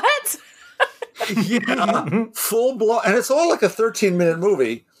 What? Yeah, full blown. And it's all like a 13-minute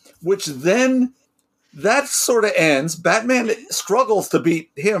movie, which then that sort of ends. Batman struggles to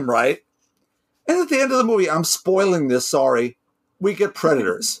beat him, right? And at the end of the movie, I'm spoiling this, sorry, we get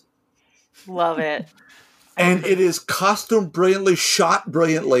Predators. Love it. And it is costumed brilliantly, shot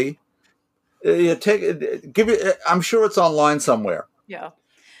brilliantly. I'm sure it's online somewhere. Yeah.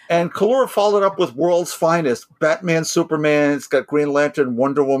 And Kalura followed up with World's Finest, Batman, Superman. It's got Green Lantern,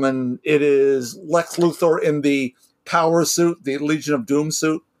 Wonder Woman. It is Lex Luthor in the power suit, the Legion of Doom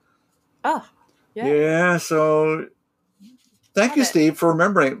suit. Oh, yeah. Yeah, so thank you, Steve, for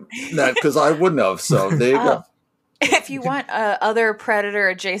remembering that, because I wouldn't have. So there you go. If you want other Predator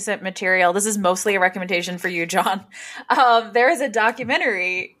adjacent material, this is mostly a recommendation for you, John. There is a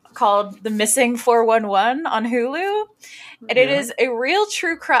documentary called The Missing 411 on Hulu. And it is a real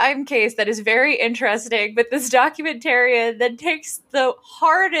true crime case that is very interesting. But this documentarian then takes the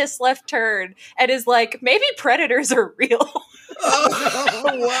hardest left turn and is like, maybe predators are real. Oh,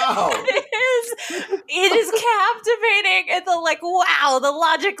 wow. It is captivating. And the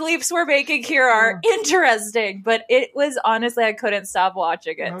logic leaps we're making here are interesting. But it was honestly, I couldn't stop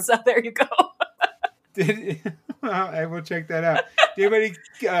watching it. So there you go. Well, I will check that out. Did anybody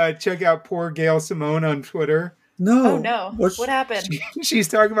check out poor Gail Simone on Twitter? No. Oh, no. What happened? She's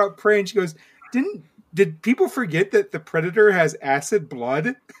talking about prey, and she goes, did people forget that the Predator has acid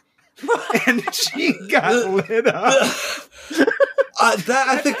blood? And she got lit up.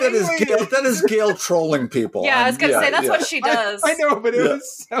 I think that is Gail trolling people. Yeah, I was going to say, that's what she does. I know, but it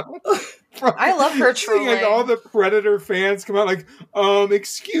was so... I love her trolling. Like all the Predator fans come out like,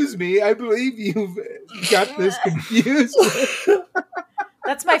 excuse me, I believe you've got this confused.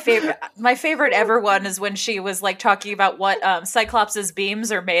 That's my favorite. My favorite ever one is when she was like talking about what Cyclops'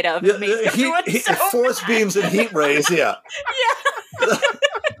 beams are made of. Yeah, force beams and heat rays, yeah. Yeah.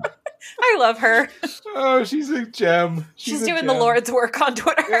 I love her. Oh, she's a gem. She's doing the Lord's work on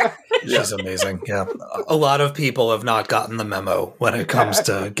Twitter. Yeah. She's amazing. Yeah. A lot of people have not gotten the memo when it comes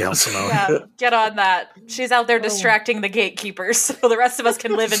to Gail Simone. Yeah, get on that. She's out there distracting the gatekeepers so the rest of us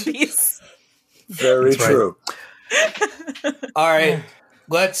can live in peace. Very true. All right.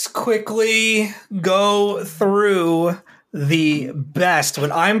 Let's quickly go through the best,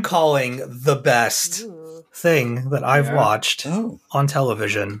 what I'm calling the best thing that I've watched on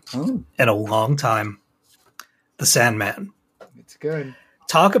television in a long time. The Sandman. It's good.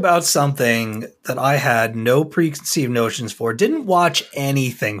 Talk about something that I had no preconceived notions for. Didn't watch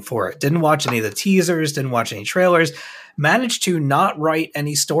anything for it. Didn't watch any of the teasers. Didn't watch any trailers. Managed to not write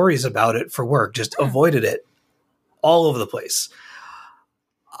any stories about it for work. Just avoided it all over the place.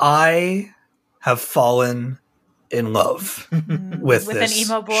 I have fallen in love with this an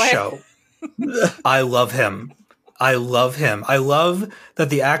emo boy show. I love him. I love him. I love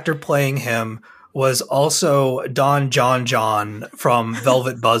that the actor playing him was also Don John from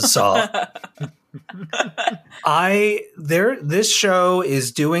Velvet Buzzsaw. This show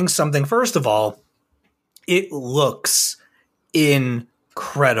is doing something. First of all, it looks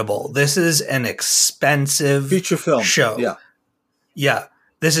incredible. This is an expensive feature film show. Yeah.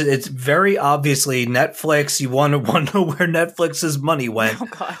 It's very obviously Netflix. You want to know where Netflix's money went. Oh,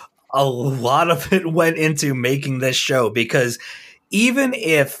 God. A lot of it went into making this show, because even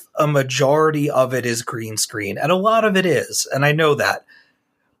if a majority of it is green screen, and a lot of it is, and I know that,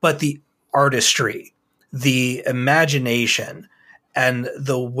 but the artistry, the imagination, and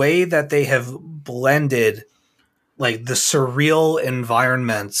the way that they have blended like the surreal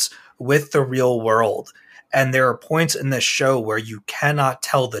environments with the real world. And there are points in this show where you cannot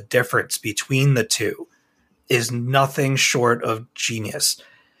tell the difference between the two, is nothing short of genius.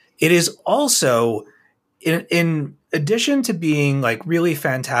 It is also in addition to being like really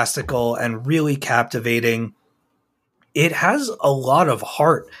fantastical and really captivating, it has a lot of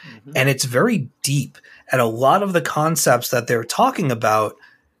heart and it's very deep. And a lot of the concepts that they're talking about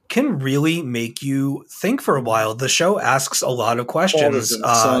can really make you think for a while. The show asks a lot of questions.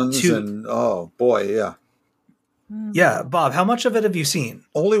 Oh boy, yeah. Yeah, Bob, how much of it have you seen?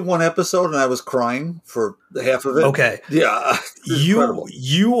 Only one episode, and I was crying for half of it. Okay. Yeah.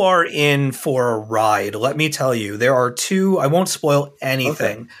 You are in for a ride. Let me tell you, there are two, I won't spoil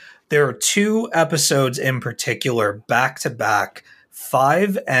anything. Okay. There are two episodes in particular, back to back,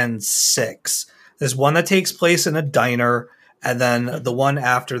 5 and 6. There's one that takes place in a diner, and then the one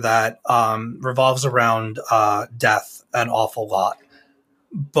after that revolves around death an awful lot.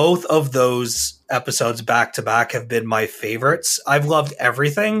 Both of those episodes back to back have been my favorites. I've loved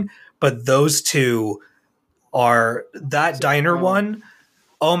everything, but those two are that diner one.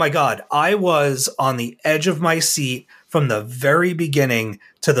 Oh my God. I was on the edge of my seat from the very beginning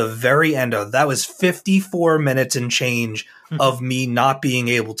to the very end of that. Was 54 minutes and change of me not being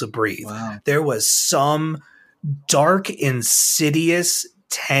able to breathe. Wow. There was some dark, insidious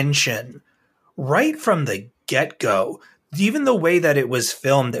tension right from the get-go. Even the way that it was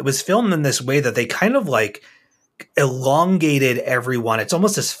filmed in this way that they kind of like elongated everyone. It's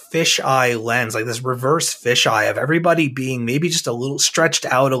almost this fisheye lens, like this reverse fisheye of everybody being maybe just a little stretched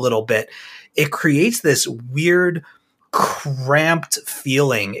out a little bit. It creates this weird, cramped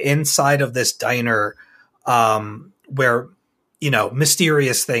feeling inside of this diner where,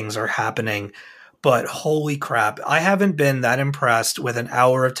 mysterious things are happening. But holy crap, I haven't been that impressed with an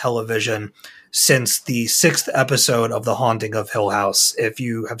hour of television since the 6th episode of The Haunting of Hill House. If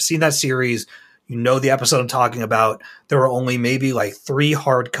you have seen that series, you know the episode I'm talking about. There were only maybe like 3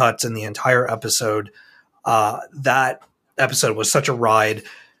 hard cuts in the entire episode. That episode was such a ride.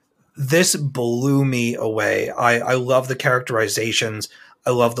 This blew me away. I love the characterizations.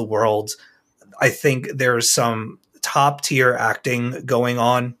 I love the worlds. I think there's some top tier acting going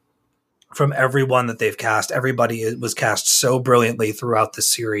on from everyone that they've cast. Everybody was cast so brilliantly throughout the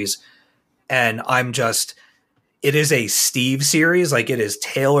series. And it is a Steve series. Like, it is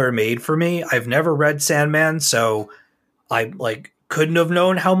tailor made for me. I've never read Sandman, so I couldn't have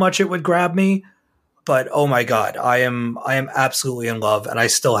known how much it would grab me. But oh my God, I am absolutely in love, and I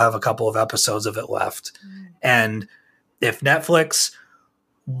still have a couple of episodes of it left. And if Netflix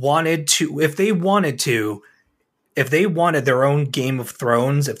wanted their own Game of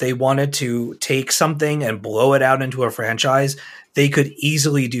Thrones, if they wanted to take something and blow it out into a franchise, they could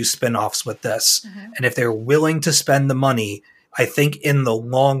easily do spin-offs with this. Mm-hmm. And if they're willing to spend the money, I think in the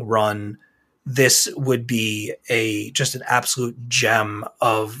long run, this would be just an absolute gem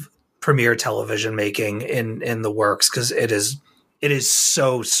of premiere television making in the works, because it is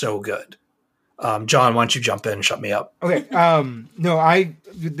so, so good. John, why don't you jump in and shut me up? Okay.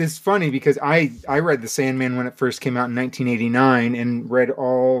 It's funny because I read The Sandman when it first came out in 1989 and read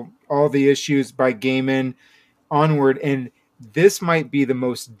all the issues by Gaiman onward. And this might be the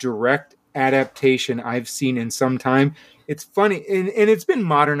most direct adaptation I've seen in some time. It's funny. And it's been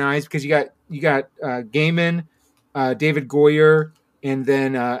modernized because you got Gaiman, David Goyer, and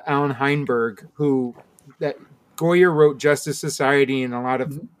then Alan Heinberg, that Goyer wrote Justice Society and a lot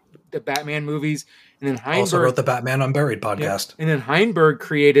of the Batman movies, and then Heinberg also wrote the Batman Unburied podcast. Yeah, and then Heinberg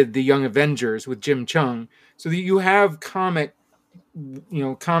created the Young Avengers with Jim Chung. So that you have comic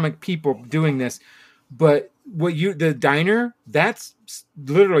people doing this, but the diner, that's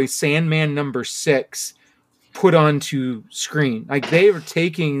literally Sandman number 6 put onto screen. Like, they are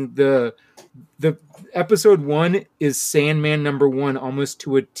taking the episode 1 is Sandman number 1 almost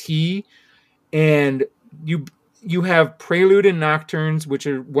to a T, and you have Prelude and Nocturnes, which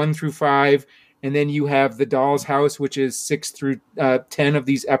are 1 through 5, and then you have The Doll's House, which is 6 through 10 of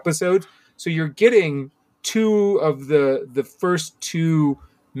these episodes. So you're getting 2 of the first 2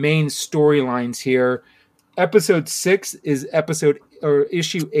 main storylines here. Episode 6 is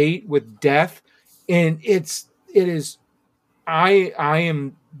issue 8 with Death, and it is. I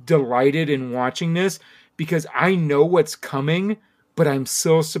am delighted in watching this because I know what's coming, but I'm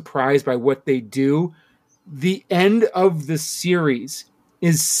so surprised by what they do. The end of the series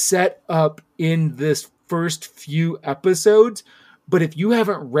is set up in this first few episodes, but if you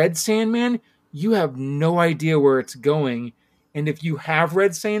haven't read Sandman, you have no idea where it's going. And if you have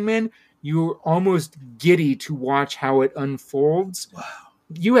read Sandman, you're almost giddy to watch how it unfolds. Wow.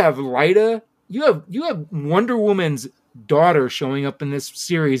 You have Lyta, you have Wonder Woman's daughter showing up in this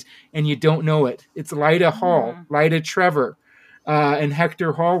series, and you don't know it. It's Lyta Hall, Lyta Trevor, and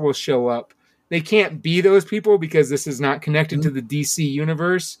Hector Hall will show up. They can't be those people because this is not connected to the DC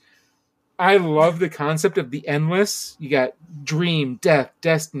universe. I love the concept of the endless. You got dream, death,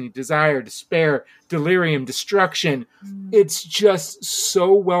 destiny, desire, despair, delirium, destruction. It's just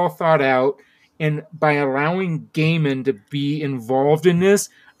so well thought out. And by allowing Gaiman to be involved in this,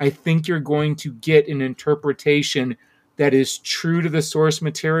 I think you're going to get an interpretation that is true to the source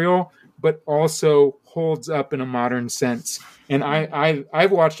material, but also holds up in a modern sense. And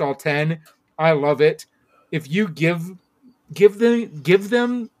I've watched all 10. I love it. If you give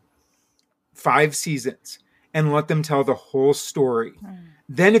them 5 seasons and let them tell the whole story.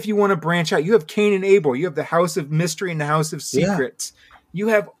 Then if you want to branch out, you have Cain and Abel, you have the House of Mystery and the House of Secrets. You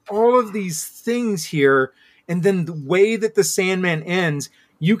have all of these things here, and then the way that the Sandman ends,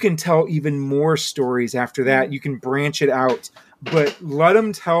 you can tell even more stories after that. You can branch it out, but let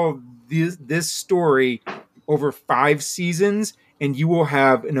them tell this story over 5 seasons, and you will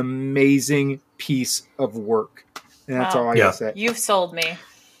have an amazing piece of work. And that's all I gotta say. You've sold me.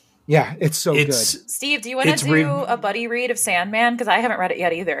 Yeah, it's so good. Steve, do you want to do a buddy read of Sandman? Because I haven't read it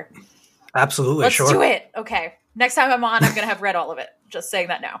yet either. Absolutely, Let's sure. do it. Okay. Next time I'm on, I'm going to have read all of it. Just saying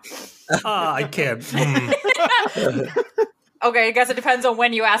that now. I can't. Okay, I guess it depends on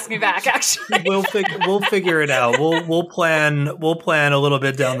when you ask me back, actually. We'll figure it out. We'll plan a little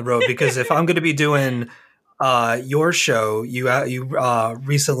bit down the road, because if I'm going to be doing your show, you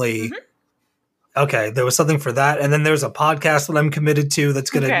recently. Mm-hmm. Okay, there was something for that, and then there's a podcast that I'm committed to that's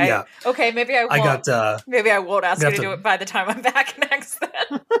going to Okay, maybe I won't. Maybe I won't ask you to do it by the time I'm back next.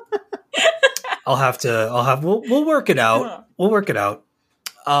 Then We'll work it out. We'll work it out.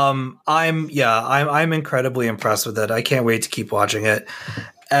 I'm incredibly impressed with it. I can't wait to keep watching it.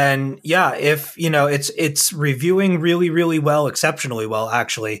 And yeah, if it's reviewing really, really well, exceptionally well,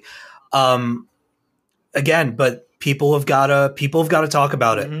 actually. Again, but people have got to talk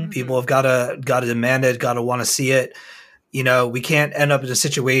about it. Mm-hmm. People have got to demand it, got to want to see it. We can't end up in a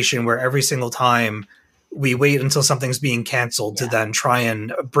situation where every single time we wait until something's being canceled to then try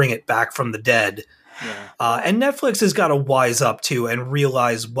and bring it back from the dead. Yeah. And Netflix has got to wise up too and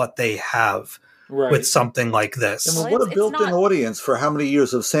realize what they have with something like this. And what a built-in audience for how many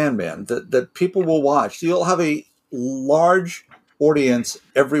years of Sandman that people will watch. You'll have a large audience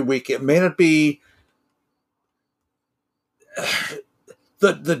every week. It may not be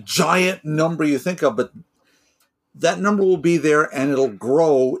the giant number you think of, but that number will be there, and it'll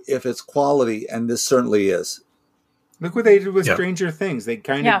grow if it's quality, and this certainly is. Look what they did with Stranger Things. They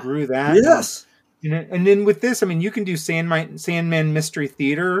kind of grew that. Yes. And then with this, I mean, you can do Sandman Mystery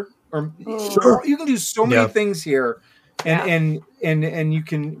Theater, or you can do so many things here, and you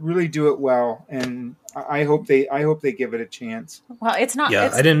can really do it well. And I hope they give it a chance. Well, it's not.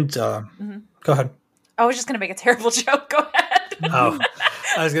 Yeah, I didn't. Go ahead. I was just going to make a terrible joke. Go ahead. Oh,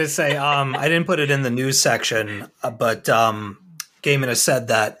 I was going to say, I didn't put it in the news section, but Gaiman has said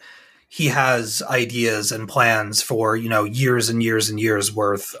that he has ideas and plans for, years and years and years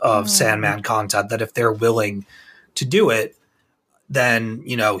worth of Sandman content, that if they're willing to do it, then,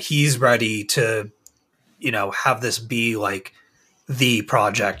 he's ready to, have this be like the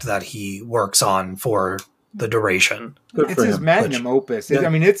project that he works on for the duration. It's his magnum opus. Yeah. I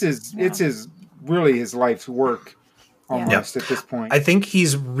mean, it's his really his life's work. Almost at this point. I think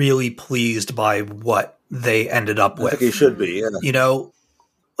he's really pleased by what they ended up with. I think he should be,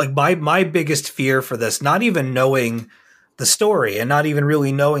 like my biggest fear for this, not even knowing the story and not even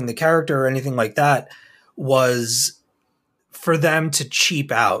really knowing the character or anything like that, was for them to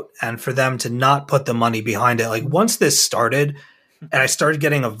cheap out and for them to not put the money behind it. Like once this started and I started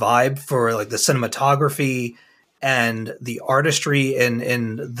getting a vibe for like the cinematography and the artistry in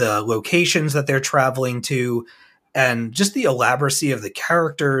the locations that they're traveling to, and just the elaboracy of the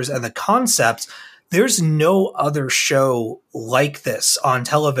characters and the concepts, there's no other show like this on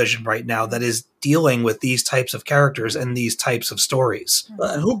television right now that is dealing with these types of characters and these types of stories.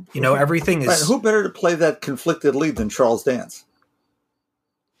 Everything is... Who better to play that conflicted lead than Charles Dance?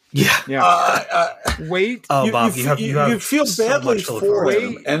 Yeah. Wait. Oh, Bob, you feel so badly for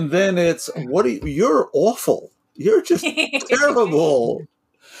him, and then it's, you're awful. You're just terrible.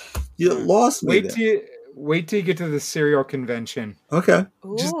 You lost me. Wait till you get to the serial convention. Okay.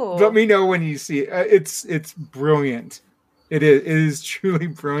 Just let me know when you see it. It's brilliant. It is truly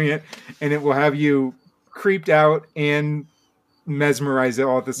brilliant, and it will have you creeped out and mesmerized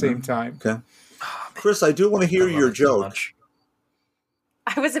all at the same time. Okay. Chris, I do want to hear your joke.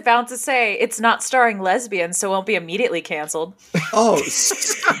 I was about to say it's not starring lesbians, so it won't be immediately canceled. Oh,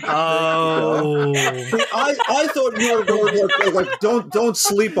 I thought you were going like don't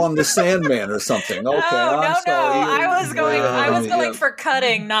sleep on the Sandman or something. Okay, no. I was going for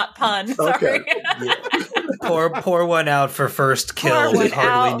cutting, not pun. Sorry. Okay. Pour one out for First Kill. Pour We one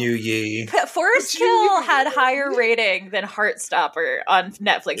hardly out. knew ye. First Kill had higher rating than Heartstopper on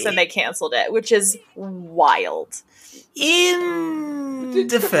Netflix, and they canceled it, which is wild. In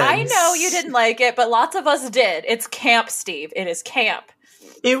defense, I know you didn't like it, but lots of us did. It's camp, Steve. It is camp.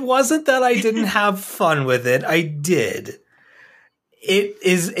 It wasn't that I didn't have fun with it. I did.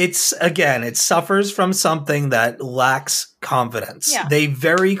 It suffers from something that lacks confidence. Yeah. They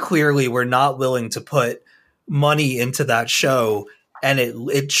very clearly were not willing to put money into that show, and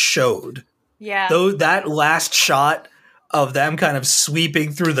it showed. Yeah. Though that last shot of them kind of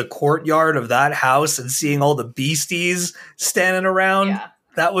sweeping through the courtyard of that house and seeing all the beasties standing around, Yeah.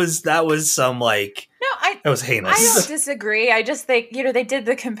 that was some like that was heinous. I don't disagree. I just think, they did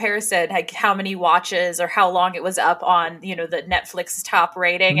the comparison, like how many watches or how long it was up on, the Netflix top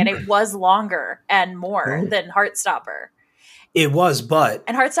rating, and it was longer and more than Heartstopper. It was, but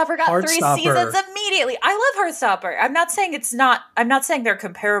And Heartstopper got 3 seasons immediately. I love Heartstopper. I'm not saying they're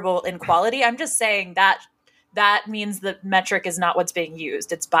comparable in quality. I'm just saying that means the metric is not what's being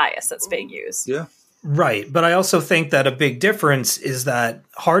used. It's bias that's being used. Yeah. right. But I also think that a big difference is that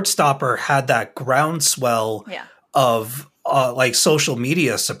Heartstopper had that groundswell of like social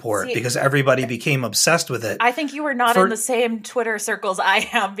media support because everybody became obsessed with it. I think you were not in the same Twitter circles I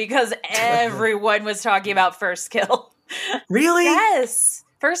am because everyone was talking about First Kill. Really? Yes.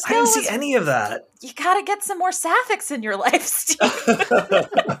 First I Kill didn't see any of that. You gotta get some more sapphics in your life, Steve.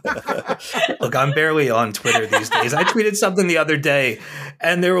 Look, I'm barely on Twitter these days. I tweeted something the other day,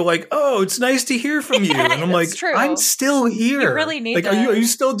 and they were like, "Oh, it's nice to hear from you." And I'm like, That's true. "I'm still here. You really need like, to- are you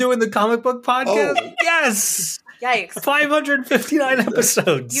still doing the comic book podcast?" Oh. Yes. Yikes. 559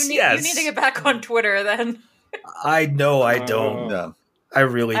 episodes. You need to get back on Twitter then. I know I don't. No. I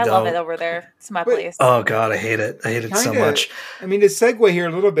really I don't. love it over there. It's my place. Oh God, I hate it. I hate it so much. I mean, to segue here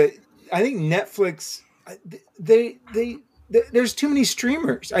a little bit, I think Netflix, there's too many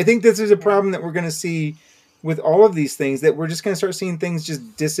streamers. I think this is a problem that we're going to see with all of these things, that we're just going to start seeing things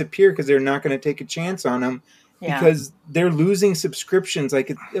just disappear because they're not going to take a chance on them because they're losing subscriptions.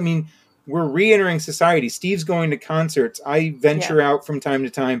 We're re-entering society. Steve's going to concerts. I venture out from time to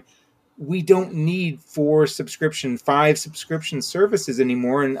time. We don't need 5 subscription services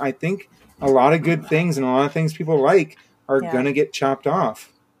anymore. And I think a lot of good things and a lot of things people like are going to get chopped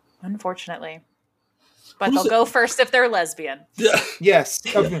off. Unfortunately. But they'll go first if they're lesbian. Yes.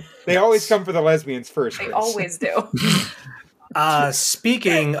 They always come for the lesbians first. They Chris. always do.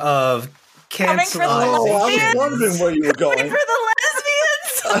 Speaking of Coming for the Oh, I was lesbians. wondering where you were Coming going. for the lesbians.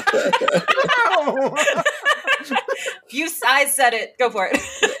 I said it. Go for it.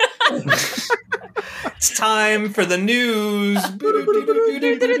 It's time for the news.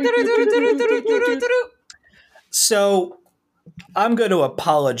 So I'm going to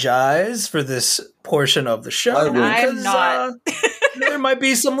apologize for this portion of the show. I will. I'm not. There might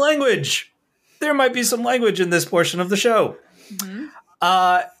be some language. There might be some language in this portion of the show. Mm-hmm.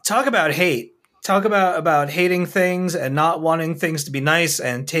 Talk about hate. Talk about hating things and not wanting things to be nice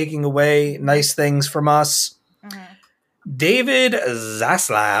and taking away nice things from us. Mm-hmm. David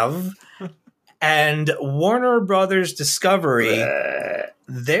Zaslav and Warner Brothers Discovery,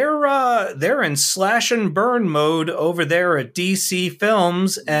 they're in slash and burn mode over there at DC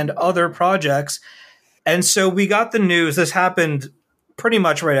Films and other projects. And so we got the news. This happened pretty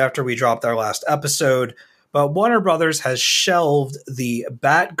much right after we dropped our last episode. But Warner Brothers has shelved the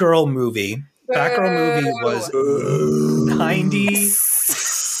Batgirl movie. Batgirl movie was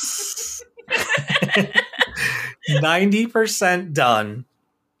 90% done.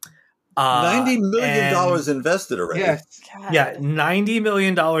 $90 million invested already. Yes. Yeah, $90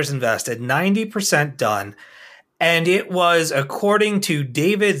 million invested, 90% done. And it was, according to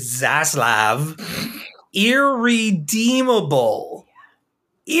David Zaslav, irredeemable.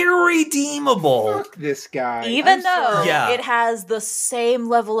 Fuck this guy. Even I'm though sorry. Yeah. it has the same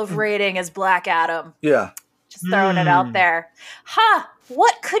level of rating as Black Adam. Yeah. Just throwing it out there.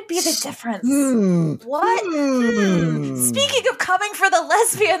 What could be the difference? What? Speaking of coming for the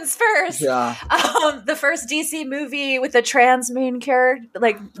lesbians first, Yeah. the first DC movie with a trans main character,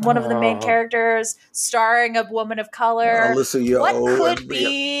 like one of the main characters, starring a woman of color. Alyssa Yeoh. What could and-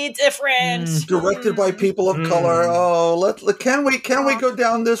 be different? Directed by people of color. Oh, can we go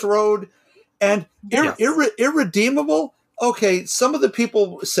down this road? And irredeemable? Okay, some of the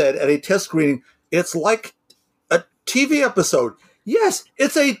people said at a test screening, it's like a TV episode. Yes,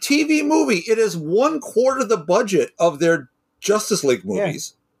 it's a TV movie. It is 1/4 the budget of their Justice League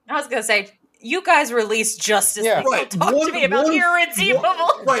movies. I was going to say, you guys released Justice Yeah. League. Right. Talk to me about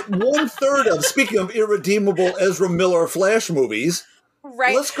irredeemable. Right, 1/3 of, speaking of irredeemable Ezra Miller Flash movies,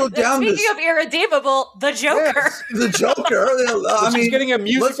 Right. let's go down Speaking this. of irredeemable, the Joker. Yes. The Joker. I She's mean, getting a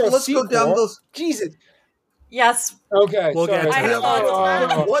musical let's go sequel. down those. Jesus. Yes. Okay. We'll get sorry. to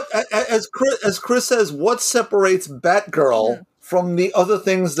that. What as Chris says, what separates Batgirl from the other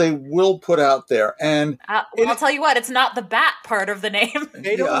things they will put out there? And I'll tell you what, it's not the Bat part of the name.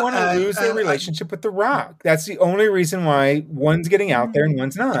 They don't Yeah, want to and- lose their and- relationship with The Rock. That's the only reason why one's getting out there and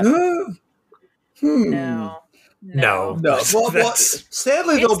one's not. No. No. No, well, That's-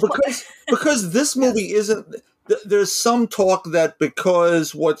 sadly though, because this movie isn't. There's some talk that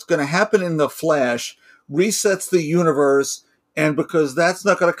because what's going to happen in the Flash resets the universe, and because that's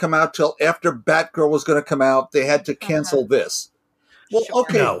not going to come out till after Batgirl was going to come out, they had to cancel this. Well, Sure.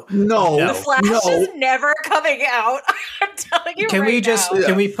 okay, No. no, The Flash is never coming out. I'm telling you Can right we just now.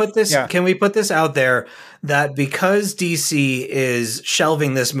 can we put this Yeah. can we put this out there that because DC is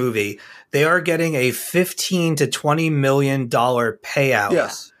shelving this movie, they are getting a $15 to $20 million payout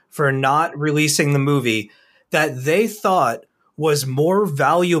Yes. for not releasing the movie that they thought was more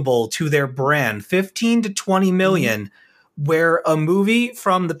valuable to their brand, 15 to 20 million, where a movie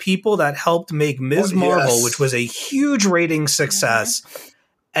from the people that helped make Ms. Oh, Marvel, yes. which was a huge rating success,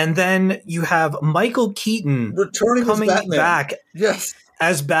 and then you have Michael Keaton Returning as coming Batman. back Yes.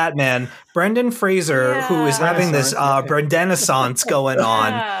 as Batman, Brendan Fraser, who is Yeah. having this Renaissance going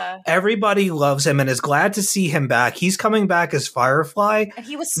on. Yeah. Everybody loves him and is glad to see him back. He's coming back as Firefly, And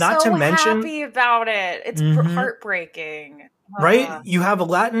he was Not so to mention- happy about it. It's Mhm. heartbreaking. right? You have a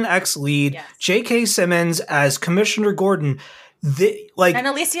Latinx lead, Yes. J.K. Simmons as Commissioner Gordon. And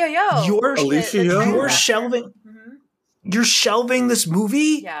Alicia Yo. You're- Alicia Yo. you're shelving, Mhm. you're shelving this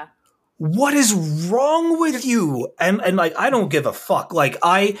movie. Yeah. What is wrong with you? And like, I don't give a fuck. Like,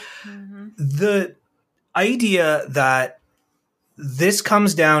 Mhm. the idea that this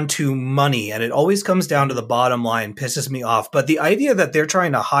comes down to money, and it always comes down to the bottom line, pisses me off. But the idea that they're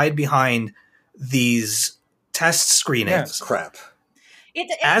trying to hide behind these test screenings, Crap.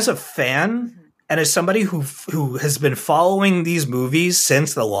 as a fan and as somebody who has been following these movies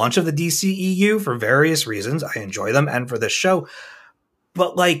since the launch of the DCEU for various reasons, I enjoy them, and for this show.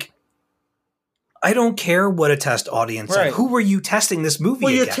 But like, I don't care what a test audience. Right. Like, who were you testing this movie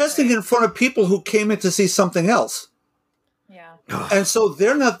Well, you're against? testing in front of people who came in to see something else. Yeah. And so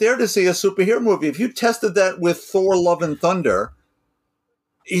they're not there to see a superhero movie. If you tested that with Thor: Love and Thunder,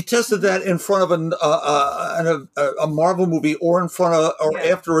 you tested that in front of a Marvel movie or in front of or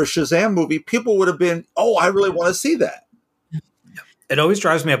Yeah. after a Shazam movie, people would have been, "Oh, I really want to see that." It always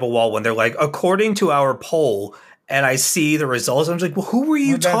drives me up a wall when they're like, according to our poll, and I see the results. I'm just like, well, who were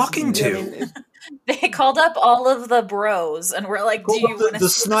you Well, that's- talking to? I mean, They called up all of the bros and we're like, do you want the to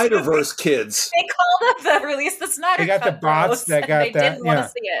see this movie? Snyderverse kids. They called up the release the Snyder They got the Cut bots bros, that and got they that, didn't want yeah. to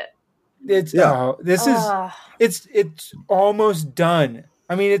see it. It's Yeah. this Ugh. is it's almost done.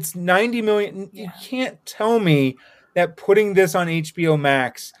 I mean, it's 90 million. You Yeah. can't tell me that putting this on HBO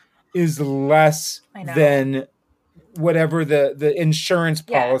Max is less I know. than whatever the insurance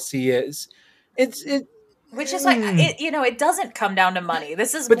Yeah. policy is. Which is like, Mm. it doesn't come down to money.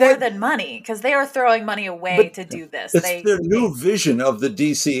 This is But more that- than money because they are throwing money away But to do this. It's They their new vision of the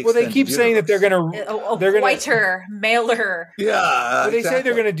DC. well, they extended keep saying that they're universe. gonna a they're gonna whiter mailer. Yeah, But they say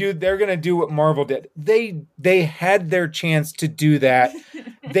they're exactly. they're gonna do what Marvel did. They had their chance to do that.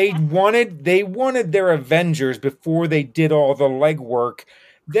 they wanted their Avengers before they did all the legwork.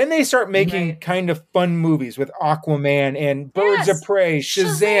 Then they start making Right. kind of fun movies with Aquaman and Birds Yes. of Prey,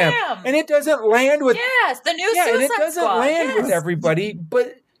 Shazam, Shazam. and it doesn't land with Yes, the new and it Suicide doesn't Squad. land with Yes. everybody.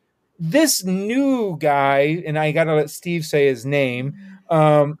 But this new guy, and I gotta let Steve say his name.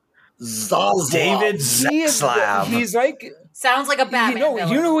 Zaslav. David He is, Zaslav. he's like Sounds like a Batman villain.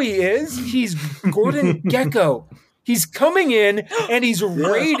 you know who he is? He's Gordon Gekko. He's coming in and he's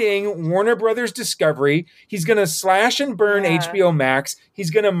raiding Warner Brothers Discovery. He's going to slash and burn Yeah. HBO Max. He's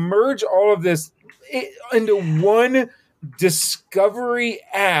going to merge all of this into one Discovery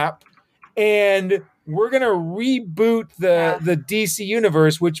app, and we're going to reboot the DC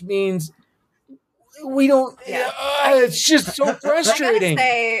universe, which means we don't. Yeah. It's just so I gotta frustrating.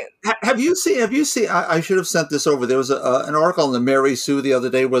 say, Have you seen? I should have sent this over. There was an article on the Mary Sue the other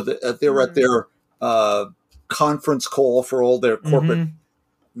day where they were at their conference call for all their corporate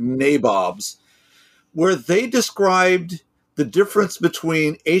nabobs, where they described the difference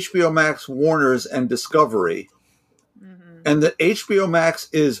between HBO Max, Warner's, and Discovery, and that HBO Max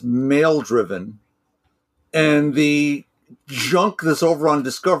is male driven, and the junk that's over on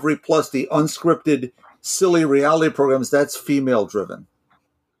Discovery Plus, the unscripted, silly reality programs, that's female driven.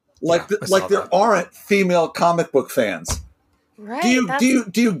 Like Yeah, I saw there that. aren't female comic book fans. right? Do you that's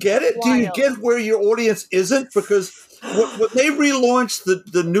get it? Do you wild. get where your audience isn't? Because when they relaunched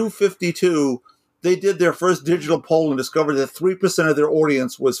the new 52, they did their first digital poll and discovered that 3% of their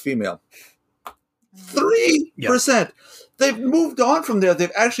audience was female. 3%. They've moved on from there.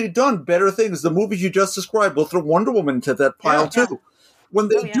 They've actually done better things. The movies you just described, we'll throw Wonder Woman into that pile too. When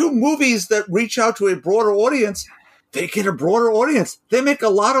they do movies that reach out to a broader audience, they get a broader audience. They make a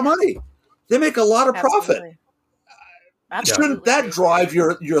lot of money. They make a lot of profit. Shouldn't that drive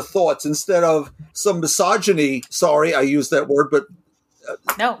your thoughts instead of some misogyny? Sorry, I used that word, but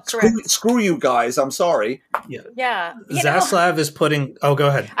no, correct. Screw you guys. I'm sorry. Yeah. Zaslav is putting. Oh, go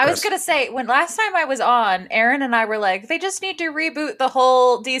ahead. I was going to say, when last time I was on, Aaron and I were like, they just need to reboot the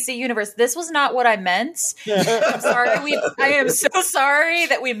whole DC universe. This was not what I meant. I'm sorry. I am so sorry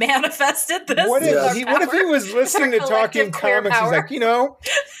that we manifested this. What if he was listening to Talking Comics? He's like,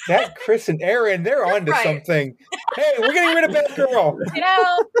 that Chris and Aaron, they're onto something. Hey, we're getting rid of Batgirl.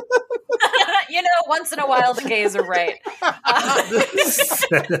 Once in a while the gays are right.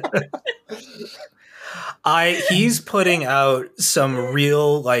 He's putting out some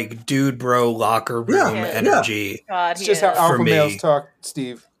real dude bro locker room energy. God, it's just how alpha males talk,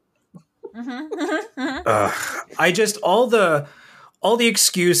 Steve. I just all the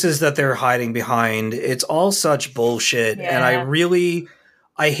excuses that they're hiding behind, it's all such bullshit. And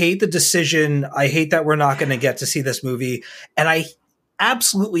I hate the decision. I hate that we're not going to get to see this movie. And I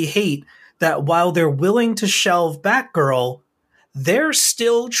absolutely hate that while they're willing to shelve Batgirl, they're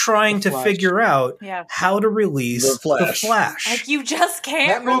still trying to figure out how to release the Flash. Like, you just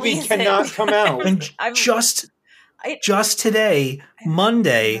can't. That movie cannot come out. And just today,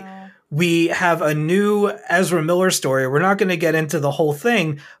 Monday, we have a new Ezra Miller story. We're not going to get into the whole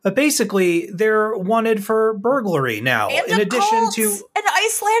thing, but basically, they're wanted for burglary now. And in addition to an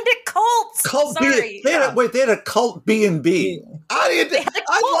Icelandic cult. Sorry. They had a cult B&B. I'd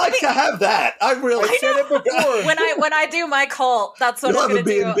like to have that. I said it before. When I do my cult, that's what I'm going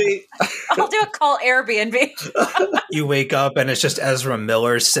to do. I'll do a cult Airbnb. You wake up and it's just Ezra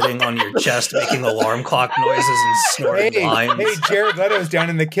Miller sitting on your chest making alarm clock noises and snorting lines. Hey, Jared Leto's down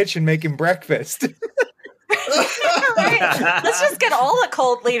in the kitchen making breakfast. Right? Let's just get all the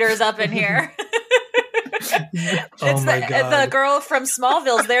cult leaders up in here. Oh my God. The girl from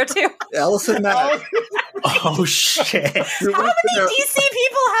Smallville's there too. Allison Mack. Oh shit. How many DC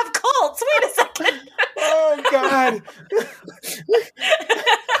people have cults? Wait a second. Oh God.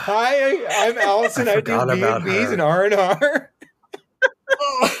 Hi, I'm Allison. I do B&Bs and R&R.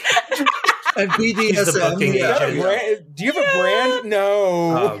 And BDSM. Do you have a brand?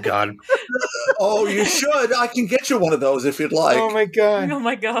 No. Oh God. Oh, you should. I can get you one of those if you'd like. Oh my God.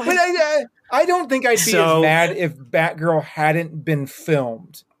 But I don't think I'd be as mad if Batgirl hadn't been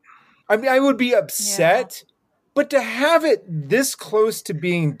filmed. I mean, I would be upset, but to have it this close to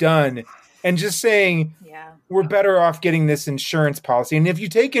being done and just saying, we're better off getting this insurance policy. And if you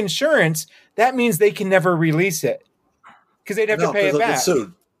take insurance, that means they can never release it because they'd have to pay it back.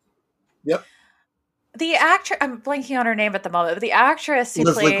 Sued. Yep. The actress, I'm blanking on her name at the moment, but the actress who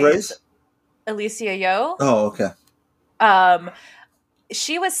Leslie plays Grace? Alicia Yeoh. Oh, okay.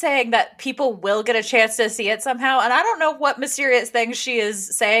 She was saying that people will get a chance to see it somehow, and I don't know what mysterious thing she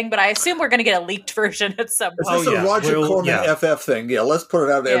is saying, but I assume we're going to get a leaked version at some point. Is this a Roger Corman FF thing? Yeah, let's put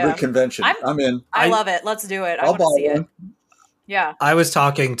it out at every convention. I'm in. I love it. Let's do it. I want to see it. Yeah. I was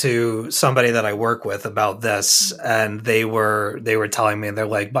talking to somebody that I work with about this, and they were telling me, they're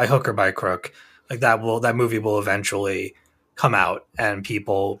like, by hook or by crook, like that movie will eventually come out, and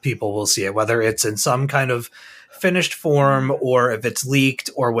people will see it, whether it's in some kind of finished form or if it's leaked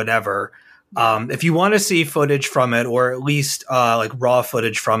or whatever. If you want to see footage from it, or at least raw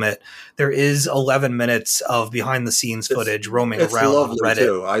footage from it, there is 11 minutes of behind the scenes footage roaming around on Reddit.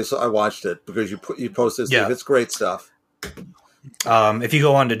 Too. I watched it because you posted it. It's great stuff. If you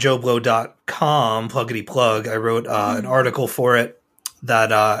go on to JoeBlow.com, pluggity plug, I wrote an article for it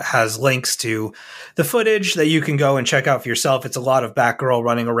that has links to the footage that you can go and check out for yourself. It's a lot of Batgirl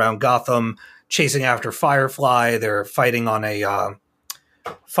running around Gotham, chasing after Firefly. They're fighting on a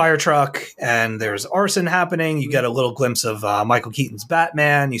fire truck, and there's arson happening. You get a little glimpse of Michael Keaton's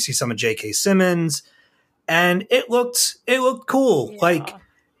Batman. You see some of J.K. Simmons, and it looked cool. Yeah.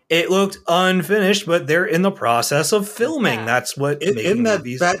 It looked unfinished, but they're in the process of filming. Yeah. That's what in that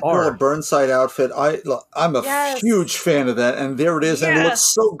Batgirl Burnside outfit. I'm a huge fan of that, and there it is, and it looks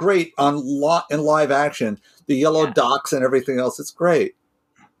so great in live action. The yellow docks and everything else. It's great.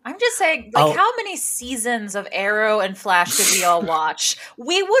 I'm just saying, how many seasons of Arrow and Flash did we all watch?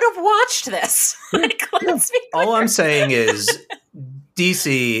 We would have watched this. Let's be clear. All I'm saying is,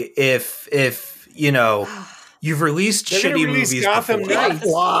 DC, if You've released They're gonna shitty release movies Gotham before. Knights.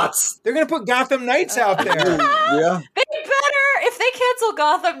 Lots. They're going to put Gotham Knights out there. Yeah. They better. If they cancel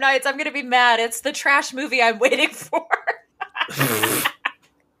Gotham Knights, I'm going to be mad. It's the trash movie I'm waiting for.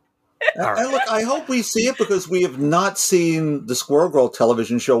 And look, I hope we see it because we have not seen the Squirrel Girl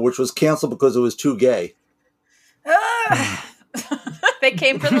television show, which was canceled because it was too gay. They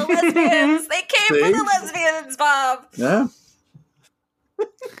came for the lesbians. They came for See? the lesbians, Bob. Yeah.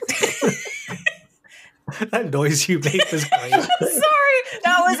 That noise you make was great. Sorry,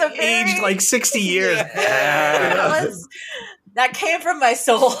 that was a very, Aged like 60 years. that came from my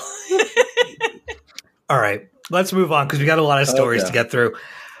soul. All right, let's move on because we got a lot of stories Okay. to get through.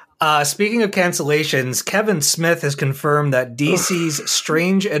 Speaking of cancellations, Kevin Smith has confirmed that DC's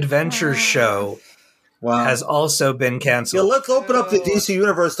Strange Adventures show Wow. has also been Yeah, canceled. let's open up the DC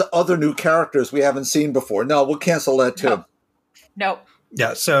universe to other new characters we haven't seen before. No, we'll cancel that too. Nope.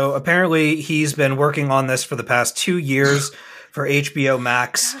 Yeah, so apparently he's been working on this for the past 2 years for HBO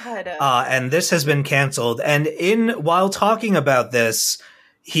Max, God. and this has been canceled. And while talking about this,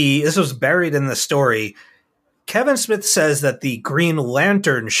 this was buried in the story. Kevin Smith says that the Green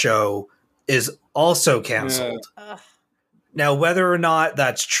Lantern show is also canceled. Ugh. Now, whether or not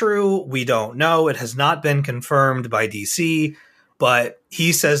that's true, we don't know. It has not been confirmed by DC, but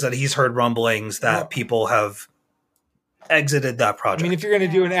he says that he's heard rumblings that people have exited that I project. mean, if you're going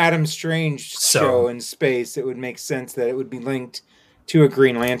to do an Adam Strange So- show in space, it would make sense that it would be linked to a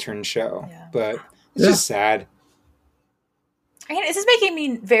Green Lantern show. Yeah. But it's just sad. I mean, this is making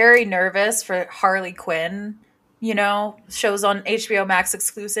me very nervous for Harley Quinn. You know, shows on HBO Max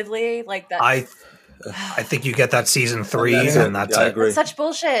exclusively like that. I think you get that season 3, That's and it. that's Yeah, I it. agree. It's such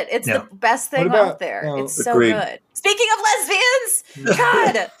bullshit. It's Yeah. the best thing What about- out there. well, It's so agreed. good. Speaking of lesbians,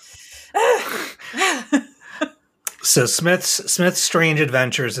 God. So Smith's Strange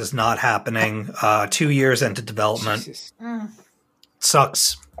Adventures is not happening. 2 years into development. Jesus.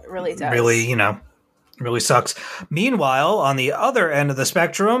 Sucks. It really does. Really sucks. Meanwhile, on the other end of the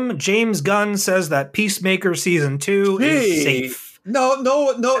spectrum, James Gunn says that Peacemaker Season 2 is Hey, safe.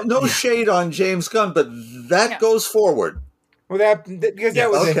 no shade on James Gunn, but that Yeah. goes forward. Well, because that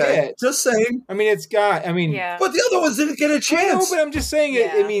was a Okay, hit. just saying. I mean, Yeah. But the other ones didn't get a I know, chance. but I'm just saying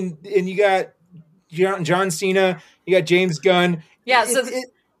it. Yeah. I mean, and you got John Cena, you got James Gunn. Yeah, so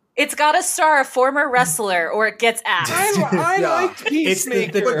it's got to star a former wrestler or it gets axed. I Yeah. liked It's the-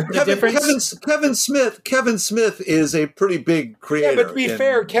 Peacemaker. the difference- Kevin Smith is a pretty big creator. Yeah, but to be in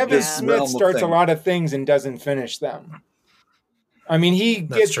fair, Kevin this Smith realm of starts a things. lot of things and doesn't finish them. I mean, he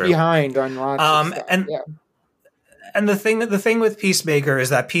That's gets true. behind on lots of stuff. and- yeah. And the thing with Peacemaker is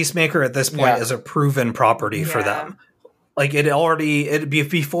that Peacemaker at this point Yeah. is a proven property for Yeah. them. Like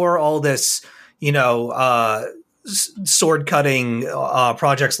before all this, sword cutting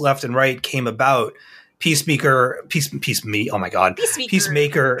projects left and right came about. Peacemaker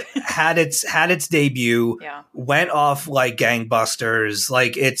had its debut, Yeah. went off like gangbusters.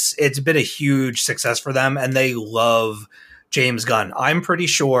 Like it's been a huge success for them, and they love James Gunn. I'm pretty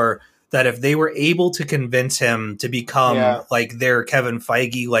sure that if they were able to convince him to become like their Kevin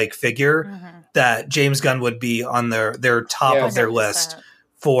Feige like figure, Mhm. that James Gunn would be on their top Yeah. of their list 100%.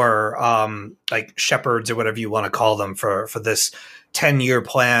 for like shepherds or whatever you want to call them for this 10-year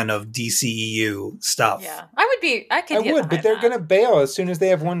plan of DCEU stuff. Yeah. I could I get would, but behind they're that. going to bail as soon as they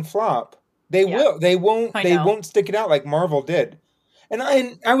have one flop. They Yeah. will. They won't. I They know. won't stick it out like Marvel did. And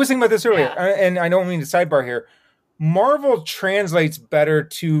I was thinking about this earlier, Yeah. and I don't mean to sidebar here. Marvel translates better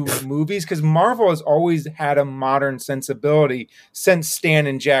to movies because Marvel has always had a modern sensibility since Stan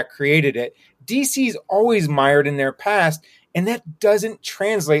and Jack created it. DC's always mired in their past, and that doesn't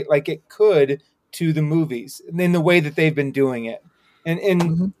translate like it could to the movies in the way that they've been doing it.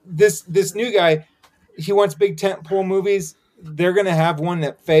 And this new guy, he wants big tentpole movies. They're going to have one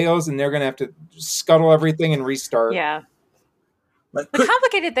that fails, and they're going to have to scuttle everything and restart. Yeah. But The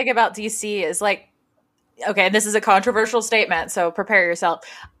complicated thing about DC is like, okay, and this is a controversial statement, so prepare yourself.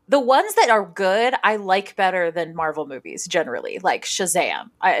 The ones that are good, I like better than Marvel movies generally, like Shazam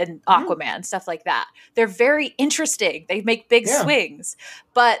and Aquaman, stuff like that. They're very interesting. They make big Yeah. swings,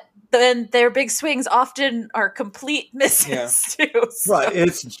 but then their big swings often are complete misses too. So- Right,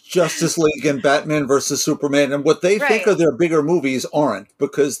 it's Justice League and Batman versus Superman, and what they think Right. are their bigger movies aren't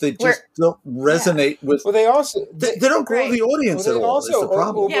because they just don't resonate with. Well, they also They don't grow Right. the audience Well, they at all. also Is the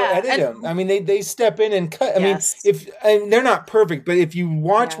problem? Yeah, over-edit and- them. I mean, they step in and cut. I Yes. mean, and they're not perfect, but if you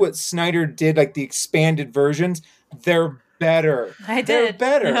watch Yeah. what Snyder did, like the expanded versions, they're better. I They're did.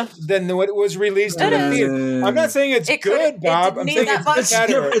 better Yeah. than what was released in It the is. theater. I'm not saying it's It couldn't- good, it Bob. didn't I'm need saying that it's much. It's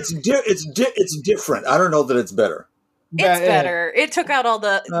better. it's different. I don't know that it's better. It's better. It took out all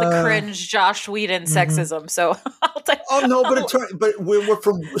the cringe Josh Whedon Mm-hmm. sexism. So I'll take. Oh no, but we were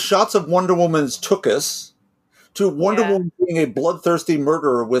from shots of Wonder Woman's took us to Wonder Woman being a bloodthirsty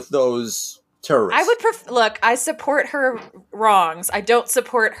murderer with those terrorists. I would look. I support her wrongs. I don't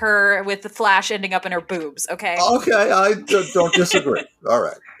support her with the Flash ending up in her boobs. Okay. Okay, I don't disagree. All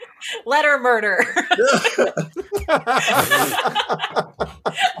right. Let her murder.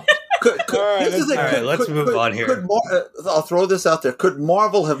 Let's move on here. I'll throw this out there. Could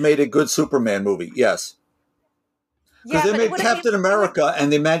Marvel have made a good Superman movie? Yes. Because they made Captain America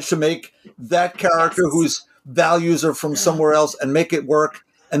and they managed to make that character whose values are from somewhere else and make it work.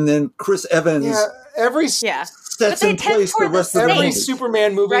 And then Chris Evans sets in place the rest of the every movie.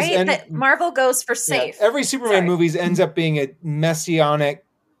 Superman movies right? and That Marvel goes for safe. every Superman movies ends up being a messianic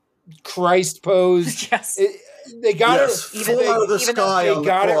Christ pose. Yes. They got it full out of the sky. They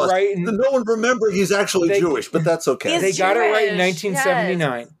got it right. And no one remembered he's actually Jewish, but that's okay. They got it right in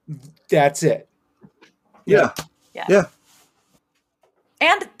 1979. That's it. Yeah.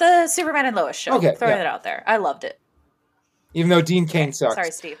 And the Superman and Lois show. Okay, Throwing it out there. I loved it. Even though Dean Cain sucks.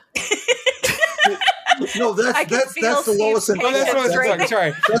 Sorry, Steve. No, that's the Lois and Clark.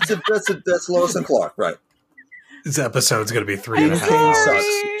 That's Lois and Clark, right? This episode's going to be 3.5 Dean Cain hours. sucks.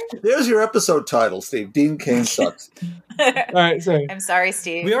 There's your episode title, Steve. Dean Cain sucks. All right, sorry. I'm sorry,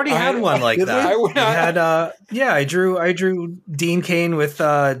 Steve. We already had one like that. we? We had I drew Dean Cain with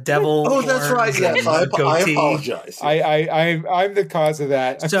devil. Oh, that's right. Yes, I apologize. I'm the cause of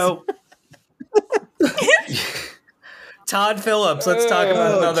that. So, Todd Phillips. Let's talk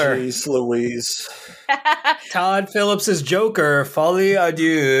about another. Jeez, Louise. Todd Phillips' Joker, Folie à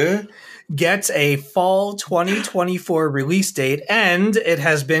Deux, gets a fall 2024 release date, and it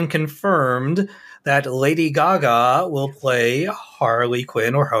has been confirmed that Lady Gaga will play Harley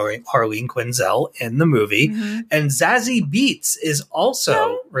Quinn or Harleen Quinzel in the movie. Mm-hmm. And Zazie Beetz is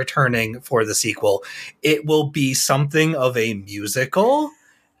also returning for the sequel. It will be something of a musical,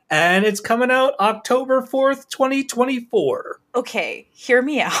 and it's coming out October 4th, 2024. Okay, hear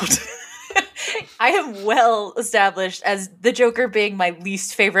me out. I am well established as the Joker being my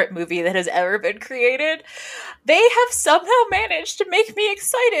least favorite movie that has ever been created. They have somehow managed to make me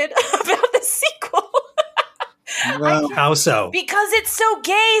excited about the sequel. Well, How so? Because it's so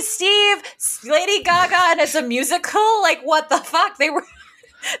gay, Steve. Lady Gaga and it's a musical. Like, what the fuck? They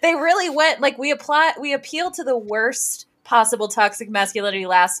really went like we appealed to the worst possible toxic masculinity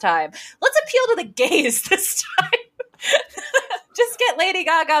last time. Let's appeal to the gays this time. Just get Lady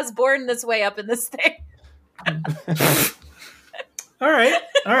Gaga's Born This Way up in this thing. All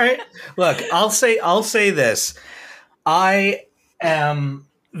right. Look, I'll say this. I'm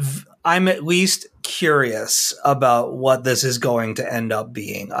at least curious about what this is going to end up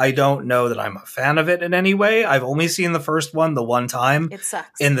being. I don't know that I'm a fan of it in any way. I've only seen the first one the one time. It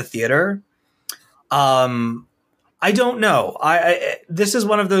sucks. In the theater. I don't know. This is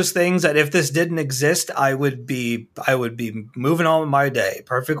one of those things that if this didn't exist, I would be moving on with my day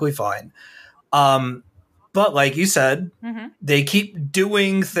perfectly fine. But like you said, they keep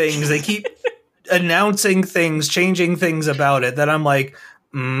doing things. They keep announcing things, changing things about it that I'm like,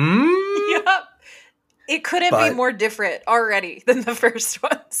 Yep. It couldn't be more different already than the first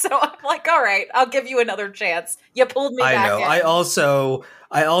one. So I'm like, all right, I'll give you another chance. You pulled me back I know. in.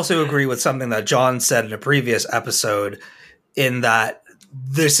 I also agree with something that John said in a previous episode, in that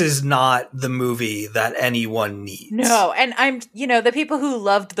this is not the movie that anyone needs. No, and the people who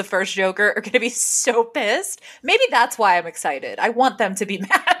loved the first Joker are going to be so pissed. Maybe that's why I'm excited. I want them to be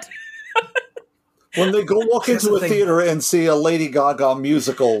mad. When they go walk into a theater and see a Lady Gaga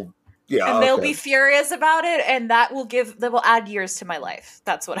musical, and they'll be furious about it, and that will add years to my life.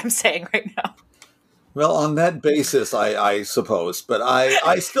 That's what I'm saying right now. Well, on that basis, I suppose. But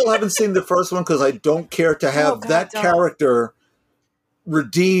I still haven't seen the first one because I don't care to have character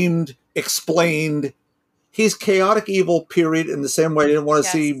redeemed, explained. He's chaotic evil, period, in the same way I didn't want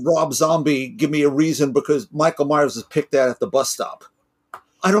to see Rob Zombie give me a reason because Michael Myers was picked at the bus stop.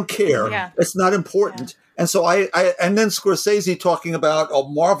 I don't care. Yeah. It's not important. Yeah. And so and then Scorsese talking about,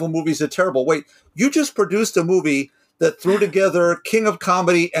 Marvel movies are terrible. Wait, you just produced a movie that threw together King of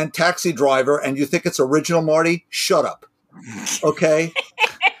Comedy and Taxi Driver, and you think it's original, Marty? Shut up. Okay?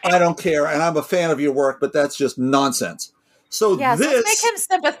 I don't care, and I'm a fan of your work, but that's just nonsense. So let's make him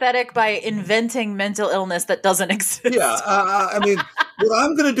sympathetic by inventing mental illness that doesn't exist. Yeah, I mean, what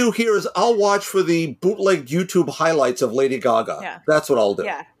I'm going to do here is I'll watch for the bootleg YouTube highlights of Lady Gaga. Yeah. That's what I'll do.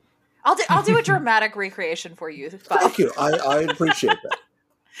 Yeah, I'll do a dramatic recreation for you. Thank you. I appreciate that.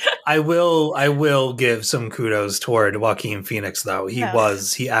 I will give some kudos toward Joaquin Phoenix though. He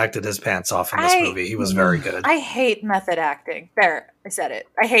acted his pants off in this movie. He was very good. I hate method acting. There, I said it.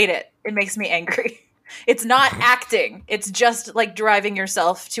 I hate it. It makes me angry. It's not acting. It's just like driving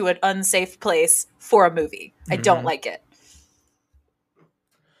yourself to an unsafe place for a movie. I don't like it.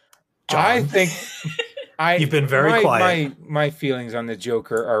 John, I think you've been very quiet. My feelings on the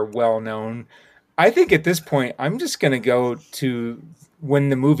Joker are well known. I think at this point, I'm just going to go to when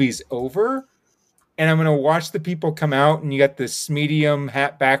the movie's over, and I'm going to watch the people come out, and you got this medium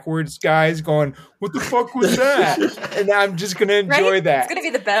hat backwards guys going, "What the fuck was that?" And I'm just going to enjoy that. It's going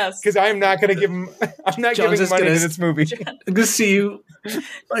to be the best. Because I'm not going to give them. I'm not giving money to this movie. I'm gonna see you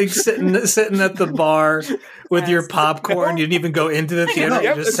like sitting at the bar with your popcorn. You didn't even go into the theater.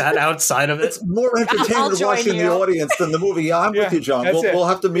 You just sat outside of it. It's more entertainment watching the audience than the movie. Yeah, I'm with you, John. We'll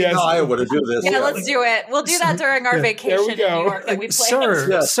have to meet in Iowa to do this. Yeah, let's do it. We'll do that during our vacation in New York that we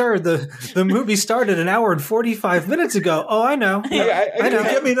planned. Sir, the movie started an hour and 45 minutes ago. Oh, I know. I know.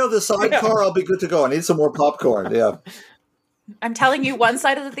 Get me another sidecar. I'll be good to go. I need some more popcorn. Yeah. I'm telling you, one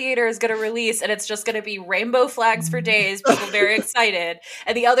side of the theater is going to release, and it's just going to be rainbow flags for days. People very excited,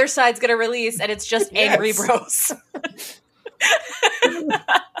 and the other side's going to release, and it's just angry bros.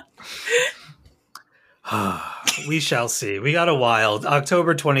 We shall see. We got a while.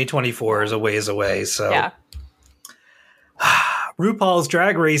 October 2024 is a ways away. So, yeah. RuPaul's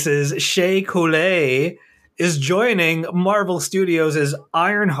Drag Race's Shea Coulee is joining Marvel Studios'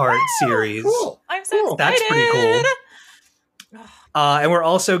 Ironheart series. Cool. I'm so excited. That's pretty cool. And we're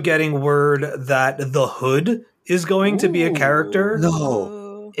also getting word that the Hood is going to be a character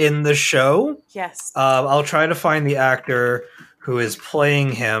in the show. Yes. I'll try to find the actor who is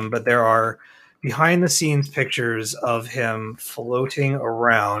playing him, but there are behind-the-scenes pictures of him floating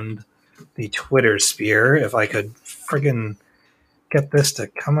around the Twitter sphere. If I could friggin' get this to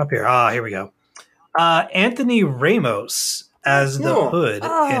come up here. Here we go. Anthony Ramos as the Hood in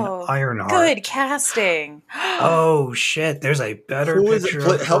Ironheart. Good casting. Oh shit! There's a better Who is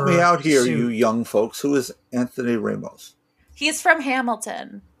picture. it? Help me out here, you young folks. Who is Anthony Ramos? He's from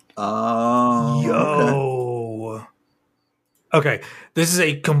Hamilton. Oh, Yo. Okay, this is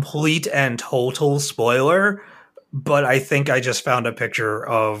a complete and total spoiler, but I think I just found a picture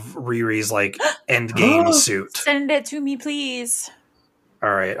of Riri's like endgame suit. Send it to me, please. All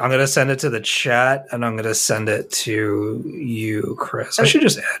right, I'm going to send it to the chat, and I'm going to send it to you, Chris. I should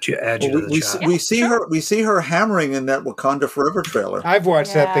just add you to the chat. We see her hammering in that Wakanda Forever trailer. I've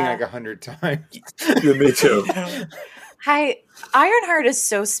watched that thing like 100 times. Yeah, me too. Hi, Ironheart is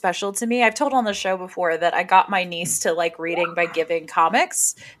so special to me. I've told on the show before that I got my niece to like reading by giving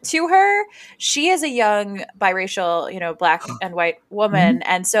comics to her. She is a young biracial, black and white woman.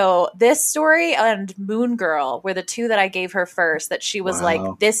 And so this story and Moon Girl were the two that I gave her first, that she was like,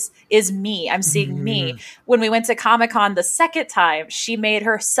 this is me. I'm seeing me. When we went to Comic-Con the second time, she made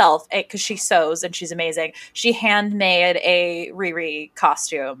herself, because she sews and she's amazing, she handmade a Riri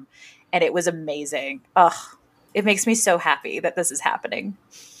costume and it was amazing. Ugh. It makes me so happy that this is happening.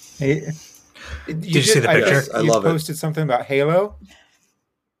 Hey, did you see the picture? Yes, I love it. You posted something about Halo?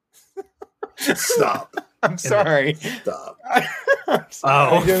 Stop. I'm sorry. Stop. I'm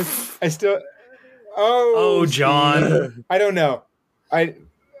sorry. I still. Oh, John. I don't know. I'll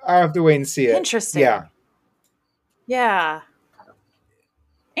have to wait and see it. Interesting. Yeah.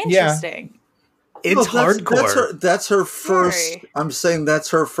 Interesting. It's hardcore. That's her first. Sorry. I'm saying that's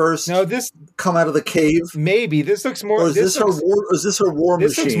her first. No, this come out of the cave. Maybe this looks more. Or is this her war this machine?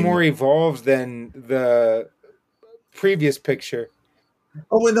 This looks more evolved than the previous picture.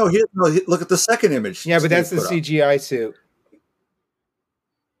 Oh wait, no! Look at the second image. Yeah, but that's the CGI suit.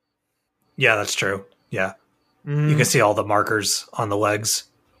 Yeah, that's true. Yeah, you can see all the markers on the legs.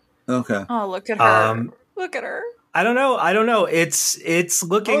 Okay. Oh, look at her! Look at her! I don't know. It's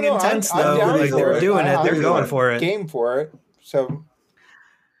looking intense though. Like they're doing it. They're going for it. Game for it. So.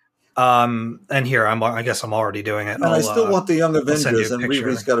 And here I guess I'm already doing it. And I still want the Young Avengers, and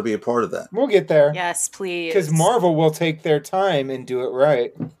Riri's got to be a part of that. We'll get there. Yes, please. Because Marvel will take their time and do it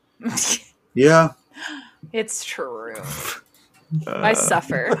right. Yeah. It's true. I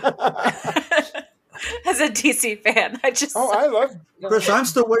suffer. As a DC fan, I love Chris. I'm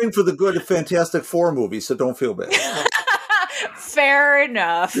still waiting for the good Fantastic Four movie, so don't feel bad. Fair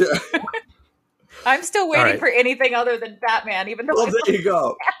enough. Yeah. I'm still waiting for anything other than Batman, even though. Well, there you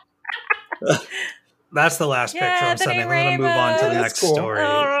go. That's the last picture I'm sending. We're going to move on to the next story.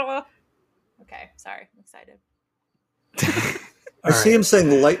 Okay, sorry, I'm excited. I see him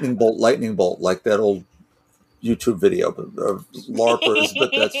saying lightning bolt, like that old YouTube video of LARPers, but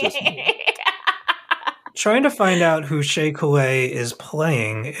that's just. trying to find out who Shea Coulee is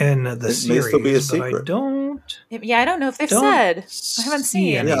playing in the May series, still be a but secret. I don't. Yeah, I don't know if they've Don't said. I haven't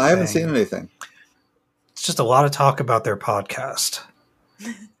see seen. Yeah, I haven't anything. seen anything. It's just a lot of talk about their podcast.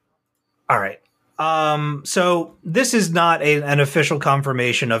 All right. So this is not an official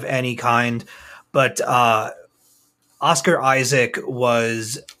confirmation of any kind, but Oscar Isaac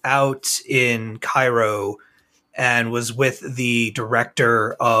was out in Cairo and was with the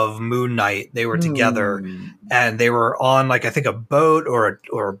director of Moon Knight. They were together and they were on like, I think a boat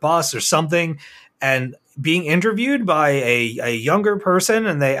or a bus or something, and being interviewed by a younger person,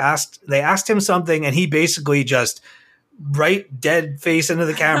 and they asked him something, and he basically just right dead face into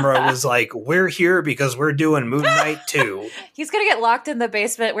the camera was like, "We're here because we're doing Moon Knight 2." He's gonna get locked in the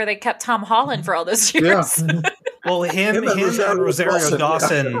basement where they kept Tom Holland for all those years. Yeah. Well, him and Rosario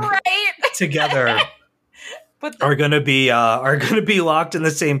Dawson Right. together But are gonna be locked in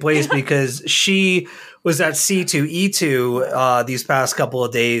the same place because she was at C2E2 these past couple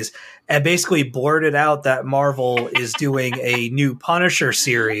of days and basically blurted out that Marvel is doing a new Punisher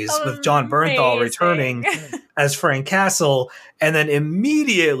series with John Bernthal returning as Frank Castle, and then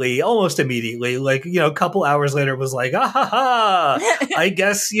almost immediately, like, you know, a couple hours later was like, I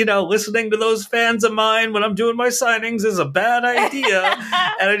guess, you know, listening to those fans of mine when I'm doing my signings is a bad idea.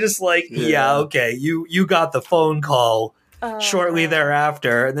 And I just like, yeah, okay, you got the phone call shortly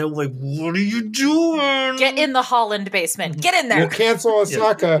thereafter, and they were like, "What are you doing? Get in the Holland basement. Get in there." We'll cancel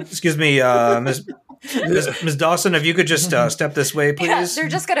Osaka. Excuse me, Ms. Dawson, if you could just step this way, please. Yeah, they're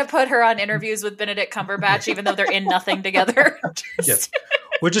just gonna put her on interviews with Benedict Cumberbatch, even though they're in nothing together. Yeah.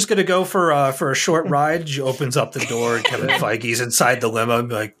 We're just gonna go for a short ride. She opens up the door, and Kevin Feige's inside the limo. And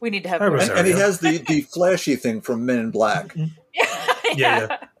be like, We need to have Hi, more. Rosario. And he has the flashy thing from Men in Black.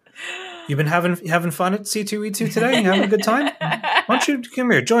 yeah. You've been having fun at C2E2 today? You having a good time? Why don't you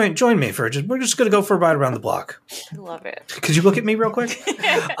come here? Join me for we're just gonna go for a ride around the block. I love it. Could you look at me real quick?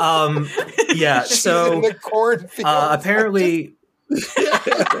 Yeah. So In the cornfield. apparently, It's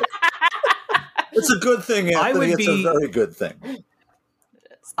a good thing, I would Anthony. It's be- a very good thing.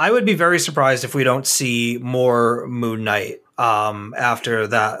 I would be very surprised if we don't see more Moon Knight after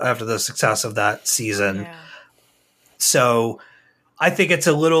the success of that season. Yeah. So I think it's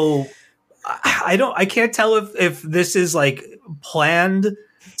a little. I can't tell if this is like planned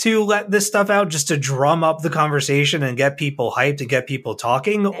to let this stuff out just to drum up the conversation and get people hyped and get people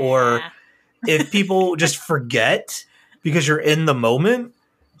talking, or Nah. if people just forget because you're in the moment.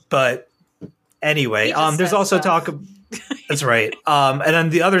 But anyway, He just there's said also stuff. talk. That's right. And then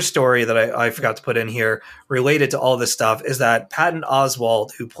the other story that I forgot to put in here related to all this stuff is that Patton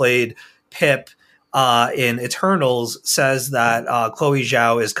Oswalt, who played Pip in Eternals, says that Chloe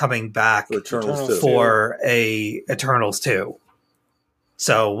Zhao is coming back For Eternals too. for a Eternals 2.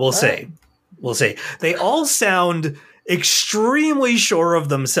 So we'll see. We'll see. They all sound extremely sure of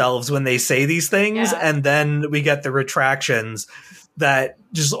themselves when they say these things, Yeah. and then we get the retractions that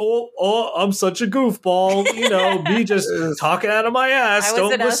just, I'm such a goofball, you know, me just talking out of my ass. I was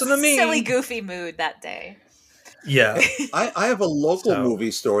Don't in listen a to me. silly, goofy mood that day. Yeah. I have a local So- movie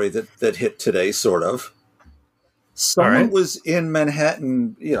story that hit today, sort of. Someone All right. was in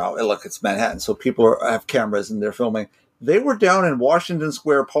Manhattan. You know, look, it's Manhattan, so people have cameras and they're filming. They were down in Washington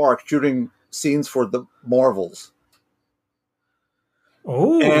Square Park shooting scenes for the Marvels.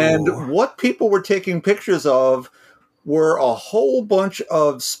 Oh. And what people were taking pictures of were a whole bunch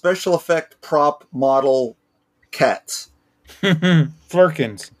of special effect prop model cats.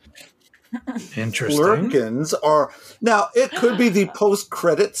 Flurkins. Interesting. Flurkins are now. It could be the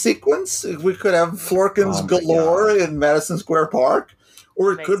post-credit sequence. We could have Flurkins Oh my galore in Madison Square Park,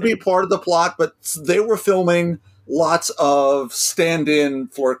 or it could be Amazing. part of the plot. But they were filming lots of stand-in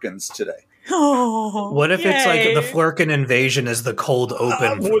Flurkins today. Oh, What if it's like the Flurkin invasion is the cold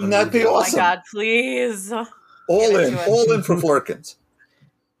open? for Wouldn't the that be movie? Oh my awesome? god, please. All Get in, into it. all in for Flurkins.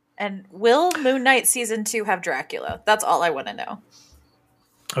 And will Moon Knight season 2 have Dracula? That's all I want to know.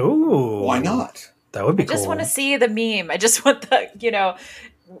 Oh, Why not? That would be I just cool. want to see the meme. I just want the,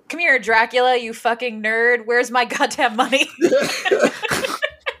 come here, Dracula, you fucking nerd. Where's my goddamn money?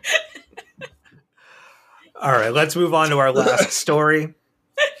 All right, let's move on to our last story.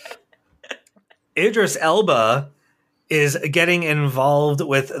 Idris Elba is getting involved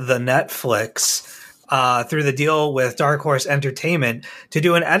with the Netflix through the deal with Dark Horse Entertainment to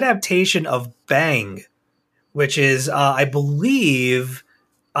do an adaptation of Bang, which is, I believe,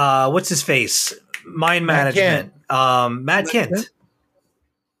 what's his face? Mind Matt Management. Matt Kint.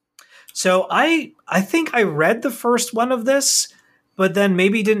 So I think I read the first one of this, but then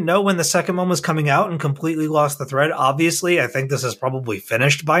maybe didn't know when the second one was coming out and completely lost the thread. Obviously, I think this is probably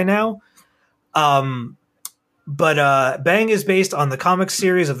finished by now. But Bang is based on the comic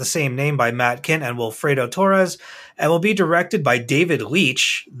series of the same name by Matt Kindt and Wilfredo Torres, and will be directed by David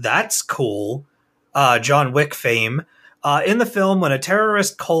Leitch. That's cool. John Wick fame. In the film, when a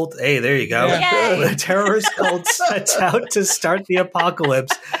terrorist cult, hey, there you go. Yay. When a terrorist cult sets out to start the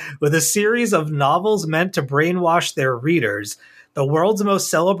apocalypse with a series of novels meant to brainwash their readers, the world's most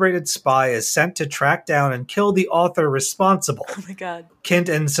celebrated spy is sent to track down and kill the author responsible. Oh my god. Kindt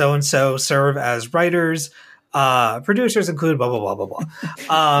and so-and-so serve as writers. Producers include blah, blah, blah, blah,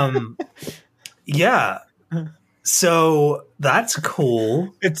 blah. Yeah. So that's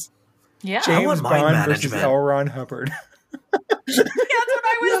cool. It's Yeah. I James want mind Bond versus management. L. Ron Hubbard. That's what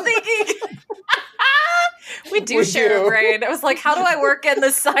I was thinking. We do We share do. a brain. I was like, how do I work in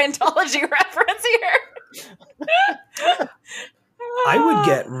this Scientology reference here? I would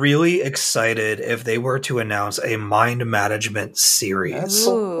get really excited if they were to announce a mind management series.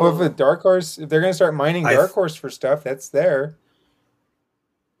 Ooh. Well, if the Dark Horse, if they're going to start mining I- Dark Horse for stuff, that's there.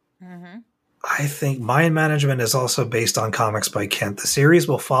 Mm-hmm. I think Mind Management is also based on comics by Kent. The series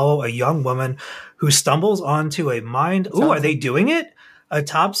will follow a young woman who stumbles onto a mind. Ooh, are they doing it? A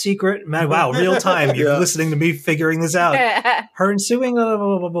top secret. Man, wow, real time. You're Yeah. listening to me figuring this out. Her ensuing blah,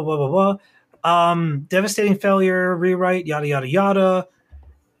 blah, blah, blah, blah, blah, blah. Devastating failure, rewrite, yada, yada, yada.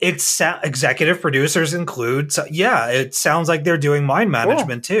 It's executive producers include. So, yeah, it sounds like they're doing mind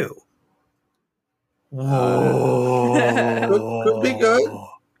management too. Whoa. Could be good.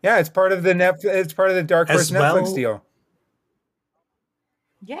 Yeah, it's part of the It's part of the Dark Horse As well- Netflix deal.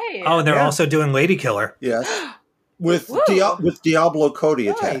 Yay. Oh, and they're Yeah. also doing Lady Killer. Yes. With Woo. with Diablo Cody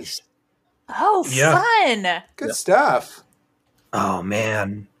attached. Oh, Yeah. fun. Good Yeah. stuff. Oh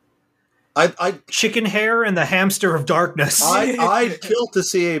man, I Chicken Hair and the Hamster of Darkness. I'd kill to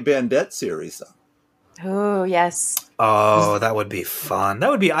see a Bandette series though. Oh, yes. Oh, that would be fun. That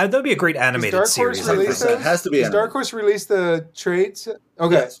would be a great Does animated Dark Horse series. I release think. It those? has to be Does animated. Dark Horse release the traits?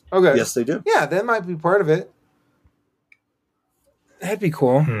 Okay. Yes. Okay. Yes, they do. Yeah, that might be part of it. That'd be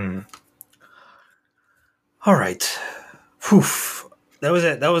cool. All right. Whew. That was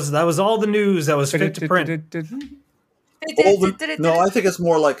it. That was all the news that was fit to print. No, I think it's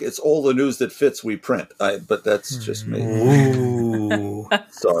more like it's all the news that fits we print. But that's just me. Ooh.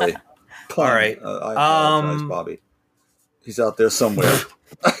 Sorry. All right. I apologize, Bobby. He's out there somewhere.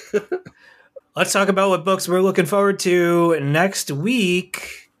 Let's talk about what books we're looking forward to next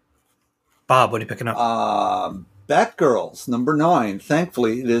week. Bob, what are you picking up? Batgirls, number 9.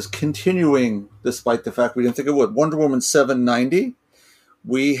 Thankfully, it is continuing, despite the fact we didn't think it would. Wonder Woman 790.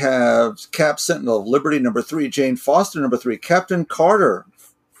 We have Cap Sentinel of Liberty, number 3. Jane Foster, number 3. Captain Carter,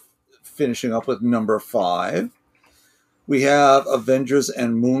 finishing up with number 5. We have Avengers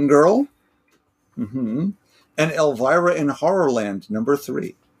and Moon Girl. And Elvira in Horrorland, number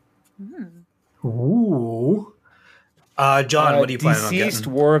 3. Ooh. John, what are you planning on Deceased,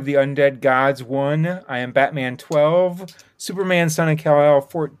 getting? War of the Undead Gods 1. I Am Batman 12. Superman Son of Kal-El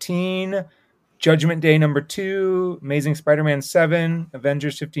 14. Judgment Day number 2. Amazing Spider-Man 7.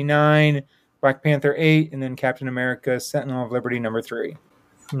 Avengers 59. Black Panther 8. And then Captain America Sentinel of Liberty number 3.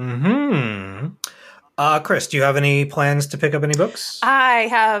 Chris, do you have any plans to pick up any books? I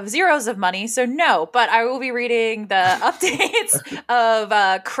have zeros of money, so no, but I will be reading the updates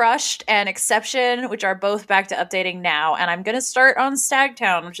of Crushed and Exception, which are both back to updating now. And I'm going to start on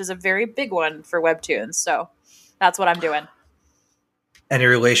Stagtown, which is a very big one for Webtoons. So that's what I'm doing. Any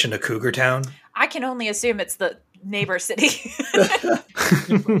relation to Cougar Town? I can only assume it's the neighbor city.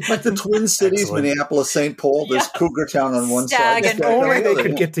 Like the Twin Cities, Excellent. Minneapolis, St. Paul. There's Cougar Town on one Stag side. and Stag on Only the they other.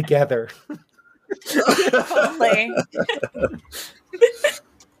 could get together. Only.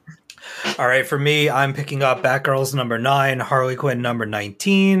 All right, for me, I'm picking up Batgirls number 9, Harley Quinn number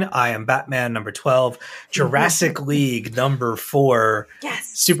 19, I Am Batman number 12, Jurassic League number 4,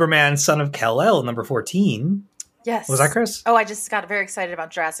 Yes. Superman Son of Kal-El number 14. Yes. Was that Chris? Oh, I just got very excited about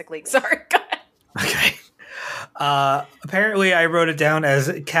Jurassic League. Sorry. Go ahead. Okay. Apparently, I wrote it down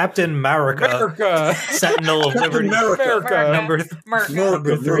as Captain America, America. Sentinel of Liberty. America. Number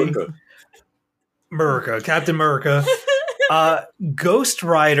America, 3. America. America, Captain America. Ghost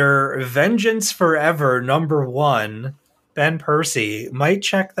Rider, Vengeance Forever, number 1. Ben Percy. Might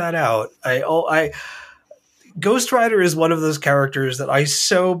check that out. Ghost Rider is one of those characters that I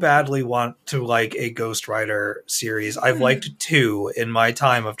so badly want to like a Ghost Rider series. I've liked 2 in my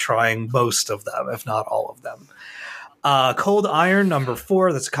time of trying most of them, if not all of them. Cold Iron, number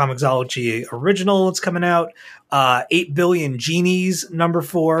 4. That's a Comixology original. It's coming out. 8 Billion Genies, number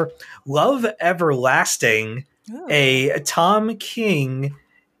 4. Love Everlasting, Ooh. a Tom King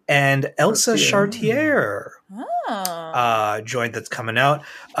and Elsa Chartier. Chartier. Joint that's coming out.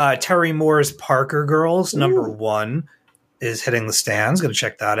 Terry Moore's Parker Girls, number 1, is hitting the stands. Going to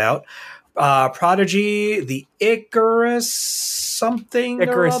check that out. Prodigy, the Icarus something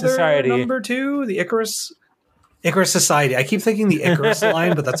Icarus or other, Society. number 2, the Icarus Society. I keep thinking the Icarus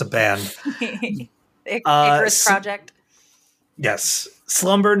line, but that's a band. Icarus Project. Yes.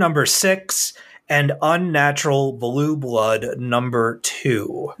 Slumber, number 6, and Unnatural Blue Blood, number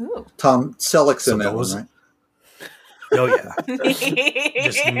 2. Ooh. Tom Selleck's in So that those- one, right? Oh yeah,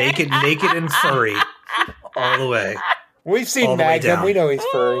 just naked and furry all the way. We've All seen the way Magnum. down. We know he's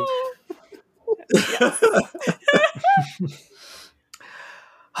furry.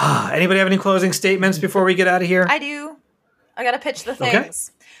 Anybody have any closing statements before we get out of here? I do. I gotta pitch the Okay.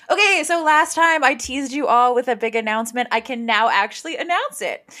 things. Okay, so last time I teased you all with a big announcement. I can now actually announce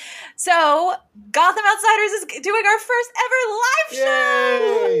it. So, Gotham Outsiders is doing our first ever live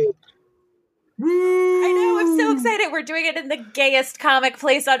show. Yay! I know, I'm so excited. We're doing it in the gayest comic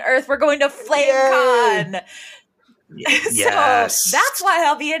place on earth. We're going to FlameCon. Yes. So that's why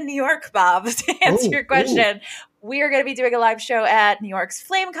I'll be in New York, Bob, to answer your question. We are going to be doing a live show at New York's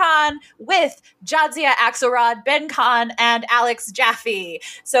FlameCon with Jadzia Axelrod, Ben Kahn, and Alex Jaffe.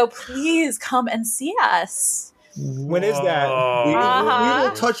 So please come and see us. When is that? We Uh-huh.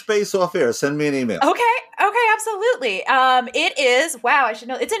 will touch base off air. Send me an email. Okay, absolutely. It is, wow, I should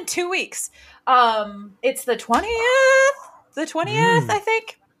know. It's in 2 weeks. It's the 20th, I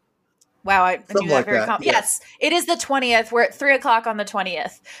think. Wow, I Something knew that like very that, Yes, it is the 20th. We're at 3:00 on the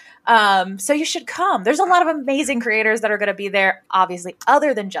 20th. So you should come. There's a lot of amazing creators that are going to be there, obviously,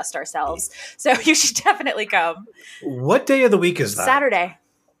 other than just ourselves. So you should definitely come. What day of the week is that? Saturday.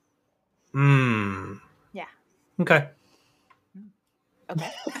 Yeah. Okay.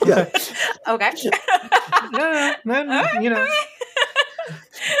 Okay. Yeah. Okay. You know,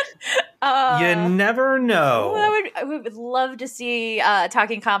 you never know. Well, I would love to see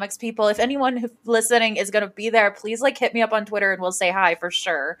Talking Comics people. If anyone who's listening is going to be there, please hit me up on Twitter and we'll say hi for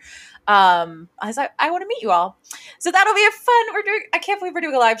sure. I want to meet you all. So that'll be a fun. I can't believe we're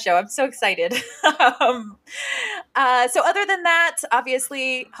doing a live show. I'm so excited. So other than that,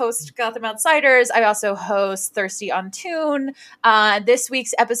 obviously host Gotham Outsiders. I also host Thirsty on Toon. This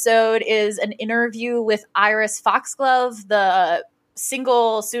week's episode is an interview with Iris Foxglove, the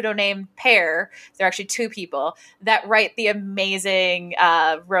single pseudonym pair. They're actually 2 people that write the amazing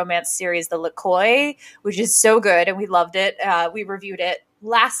romance series, The LaCoy, which is so good, and we loved it. We reviewed it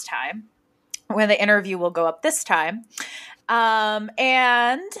last time, when the interview will go up this time.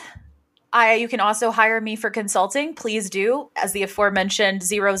 And you can also hire me for consulting. Please do, as the aforementioned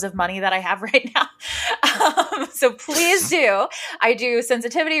zeros of money that I have right now. So please do. I do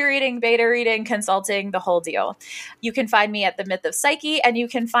sensitivity reading, beta reading, consulting, the whole deal. You can find me at The Myth of Psyche, and you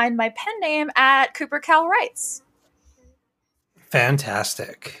can find my pen name at Cooper Cal Writes.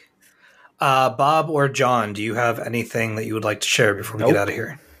 Fantastic. Bob or John, do you have anything that you would like to share before we get out of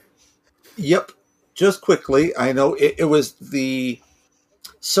here? Yep. Just quickly, I know it was the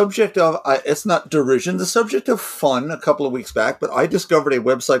subject of, it's not derision, the subject of fun a couple of weeks back, but I discovered a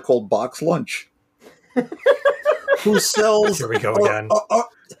website called Box Lunch. Who sells... Here we go again.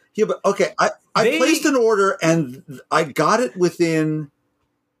 Yeah, but okay, I placed an order and I got it within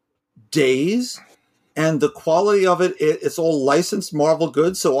days, and the quality of it's all licensed Marvel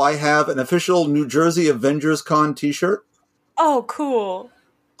goods, so I have an official New Jersey Avengers Con t-shirt. Oh, cool.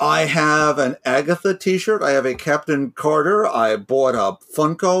 I have an Agatha t-shirt. I have a Captain Carter. I bought a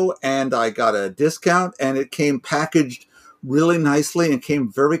Funko and I got a discount, and it came packaged really nicely and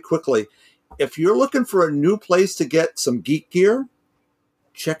came very quickly. If you're looking for a new place to get some geek gear,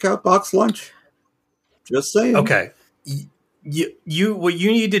 check out Box Lunch. Just saying. Okay. You what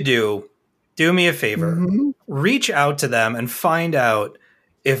you need to do me a favor. Mm-hmm. Reach out to them and find out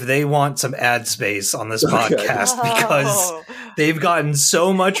if they want some ad space on this podcast, because they've gotten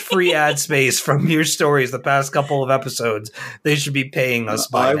so much free ad space from your stories the past couple of episodes. They should be paying us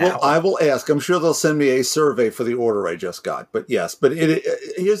by now. I will ask. I'm sure they'll send me a survey for the order I just got. But yes, but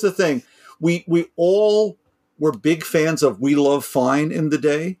here's the thing. We all were big fans of We Love Fine in the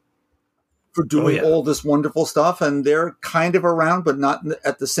day for doing all this wonderful stuff, and they're kind of around, but not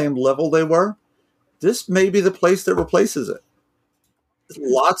at the same level they were. This may be the place that replaces it.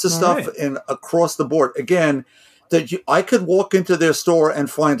 Lots of stuff across the board. Again, I could walk into their store and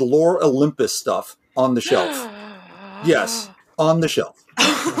find Lore Olympus stuff on the shelf. Yes, on the shelf.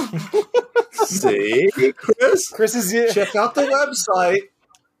 See, Chris is check out the website.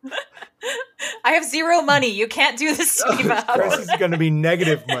 I have zero money. You can't do this to me, Bob. Chris is going to be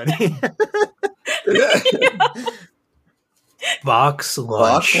negative money. Box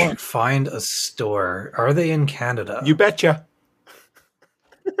lunch. Box lunch. Find a store. Are they in Canada? You betcha.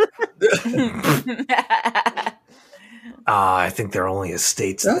 I think they're only a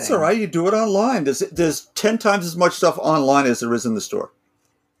States That's thing. all right. You do it online. There's 10 times as much stuff online as there is in the store.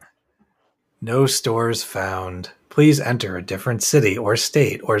 No stores found. Please enter a different city or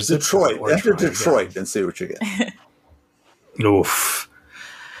state or zip code. Detroit. Or Enter try Detroit again. and see what you get. Oof.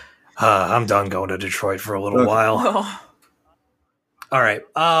 I'm done going to Detroit for a little Okay. while. Oh. All right.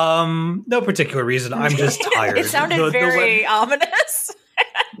 No particular reason. I'm just tired. It sounded The very ominous.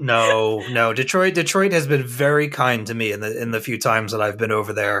 No. Detroit has been very kind to me in the few times that I've been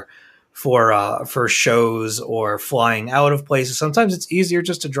over there for shows or flying out of places. Sometimes it's easier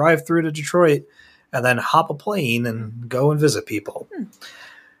just to drive through to Detroit and then hop a plane and go and visit people.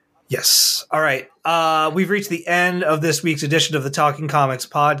 Yes. All right. We've reached the end of this week's edition of the Talking Comics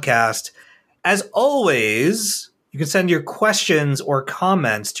podcast. As always, you can send your questions or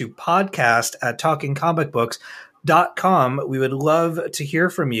comments to podcast@talkingcomicbooks.com. We would love to hear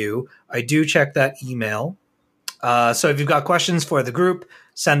from you. I do check that email. So if you've got questions for the group,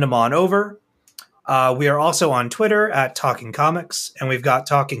 send them on over. We are also on Twitter @TalkingComics, and we've got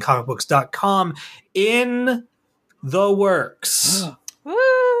talkingcomicbooks.com in the works. Woo!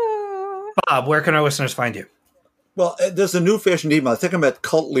 Bob, where can our listeners find you? Well, there's a new fashioned email. I think I'm at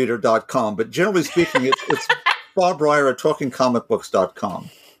cultleader.com, but generally speaking, it's Bob Breyer at talkingcomicbooks.com.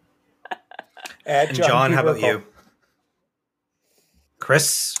 And John, how about you?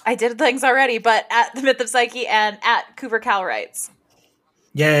 Chris? I did things already, but at the Myth of Psyche and at Cooper Calrights.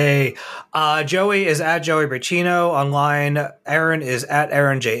 Yay. Joey is at Joey Braccino online. Aaron is at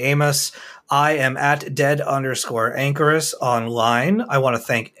Aaron J. Amos. I am at dead_Anchorus online. I want to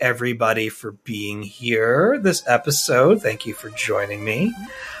thank everybody for being here this episode. Thank you for joining me.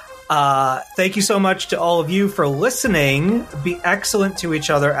 Thank you so much to all of you for listening. Be excellent to each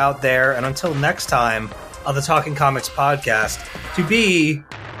other out there. And until next time on the Talking Comics podcast, to be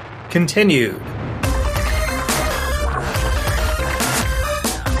continued.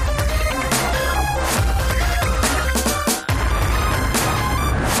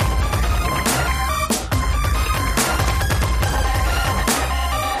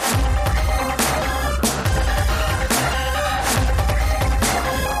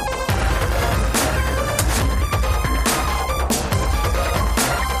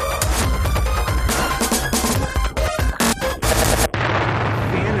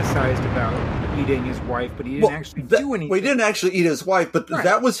 Fantasized about eating his wife, but he didn't actually do anything. Well, he didn't actually eat his wife, but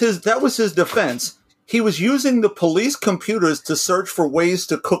that was his defense. He was using the police computers to search for ways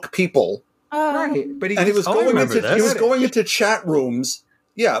to cook people. Right, but And he was going into chat rooms.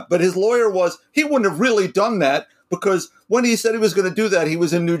 Yeah, but his lawyer he wouldn't have really done that because when he said he was going to do that, he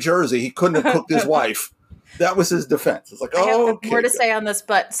was in New Jersey. He couldn't have cooked his wife. That was his defense. It's like, I have okay. more to say on this,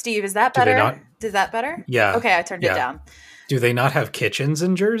 but Steve, is that Do they better? not? Is that better? Yeah. Okay, I turned it down. Do they not have kitchens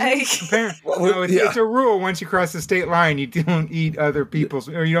in Jersey? Apparently, no, it's a rule. Once you cross the state line, you don't eat other people's,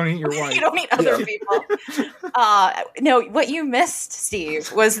 or you don't eat your wife. You don't eat other people. No, what you missed,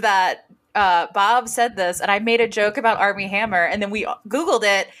 Steve, was that Bob said this, and I made a joke about Armie Hammer, and then we Googled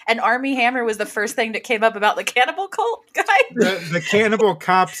it, and Armie Hammer was the first thing that came up about the cannibal cult guy. The cannibal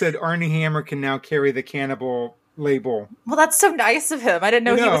cop said Armie Hammer can now carry the cannibal label. Well, that's so nice of him. I didn't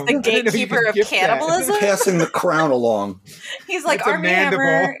know he was the gatekeeper of cannibalism. Passing the crown along. He's like, It's a Armie Hammer,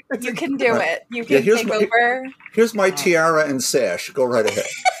 mandible. you can do it. You Yeah, can take over. Here's my tiara and sash. Go right ahead.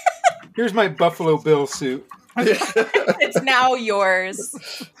 Here's my Buffalo Bill suit. It's now yours.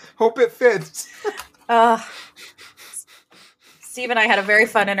 Hope it fits. Steve and I had a very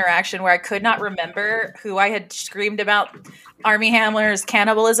fun interaction where I could not remember who I had screamed about Armie Hammer's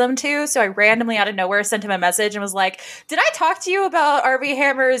cannibalism to. So I randomly out of nowhere sent him a message and was like, did I talk to you about Armie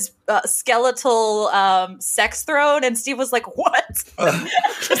Hammer's skeletal sex throne? And Steve was like, what?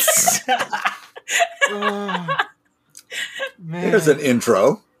 Oh, man. Here's an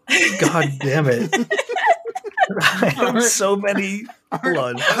intro. God damn it. I have so many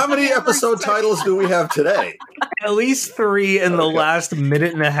blood. How many episode titles do we have today? At least 3 in the last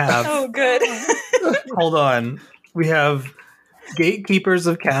minute and a half. Oh, good. Hold on. We have Gatekeepers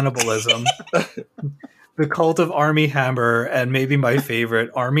of Cannibalism, The Cult of Armie Hammer, and maybe my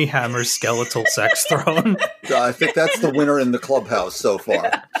favorite, Armie Hammer's Skeletal Sex Throne. I think that's the winner in the clubhouse so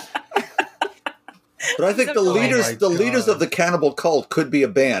far. But I think the leaders of the cannibal cult could be a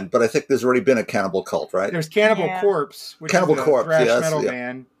band, but I think there's already been a cannibal cult, right? There's Cannibal Yeah. Corpse, which Cannibal is a Corpse, thrash yes, metal yeah.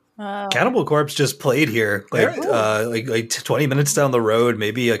 band. Cannibal Corpse just played here, like 20 minutes down the road,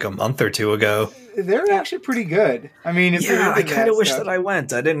 maybe like a month or two ago. They're actually pretty good. I mean, if Yeah, I kind of wish stuff. that I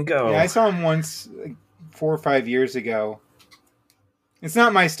went. I didn't go. Yeah, I saw them once, like 4 or 5 years ago. It's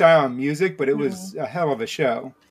not my style of music, but it was a hell of a show.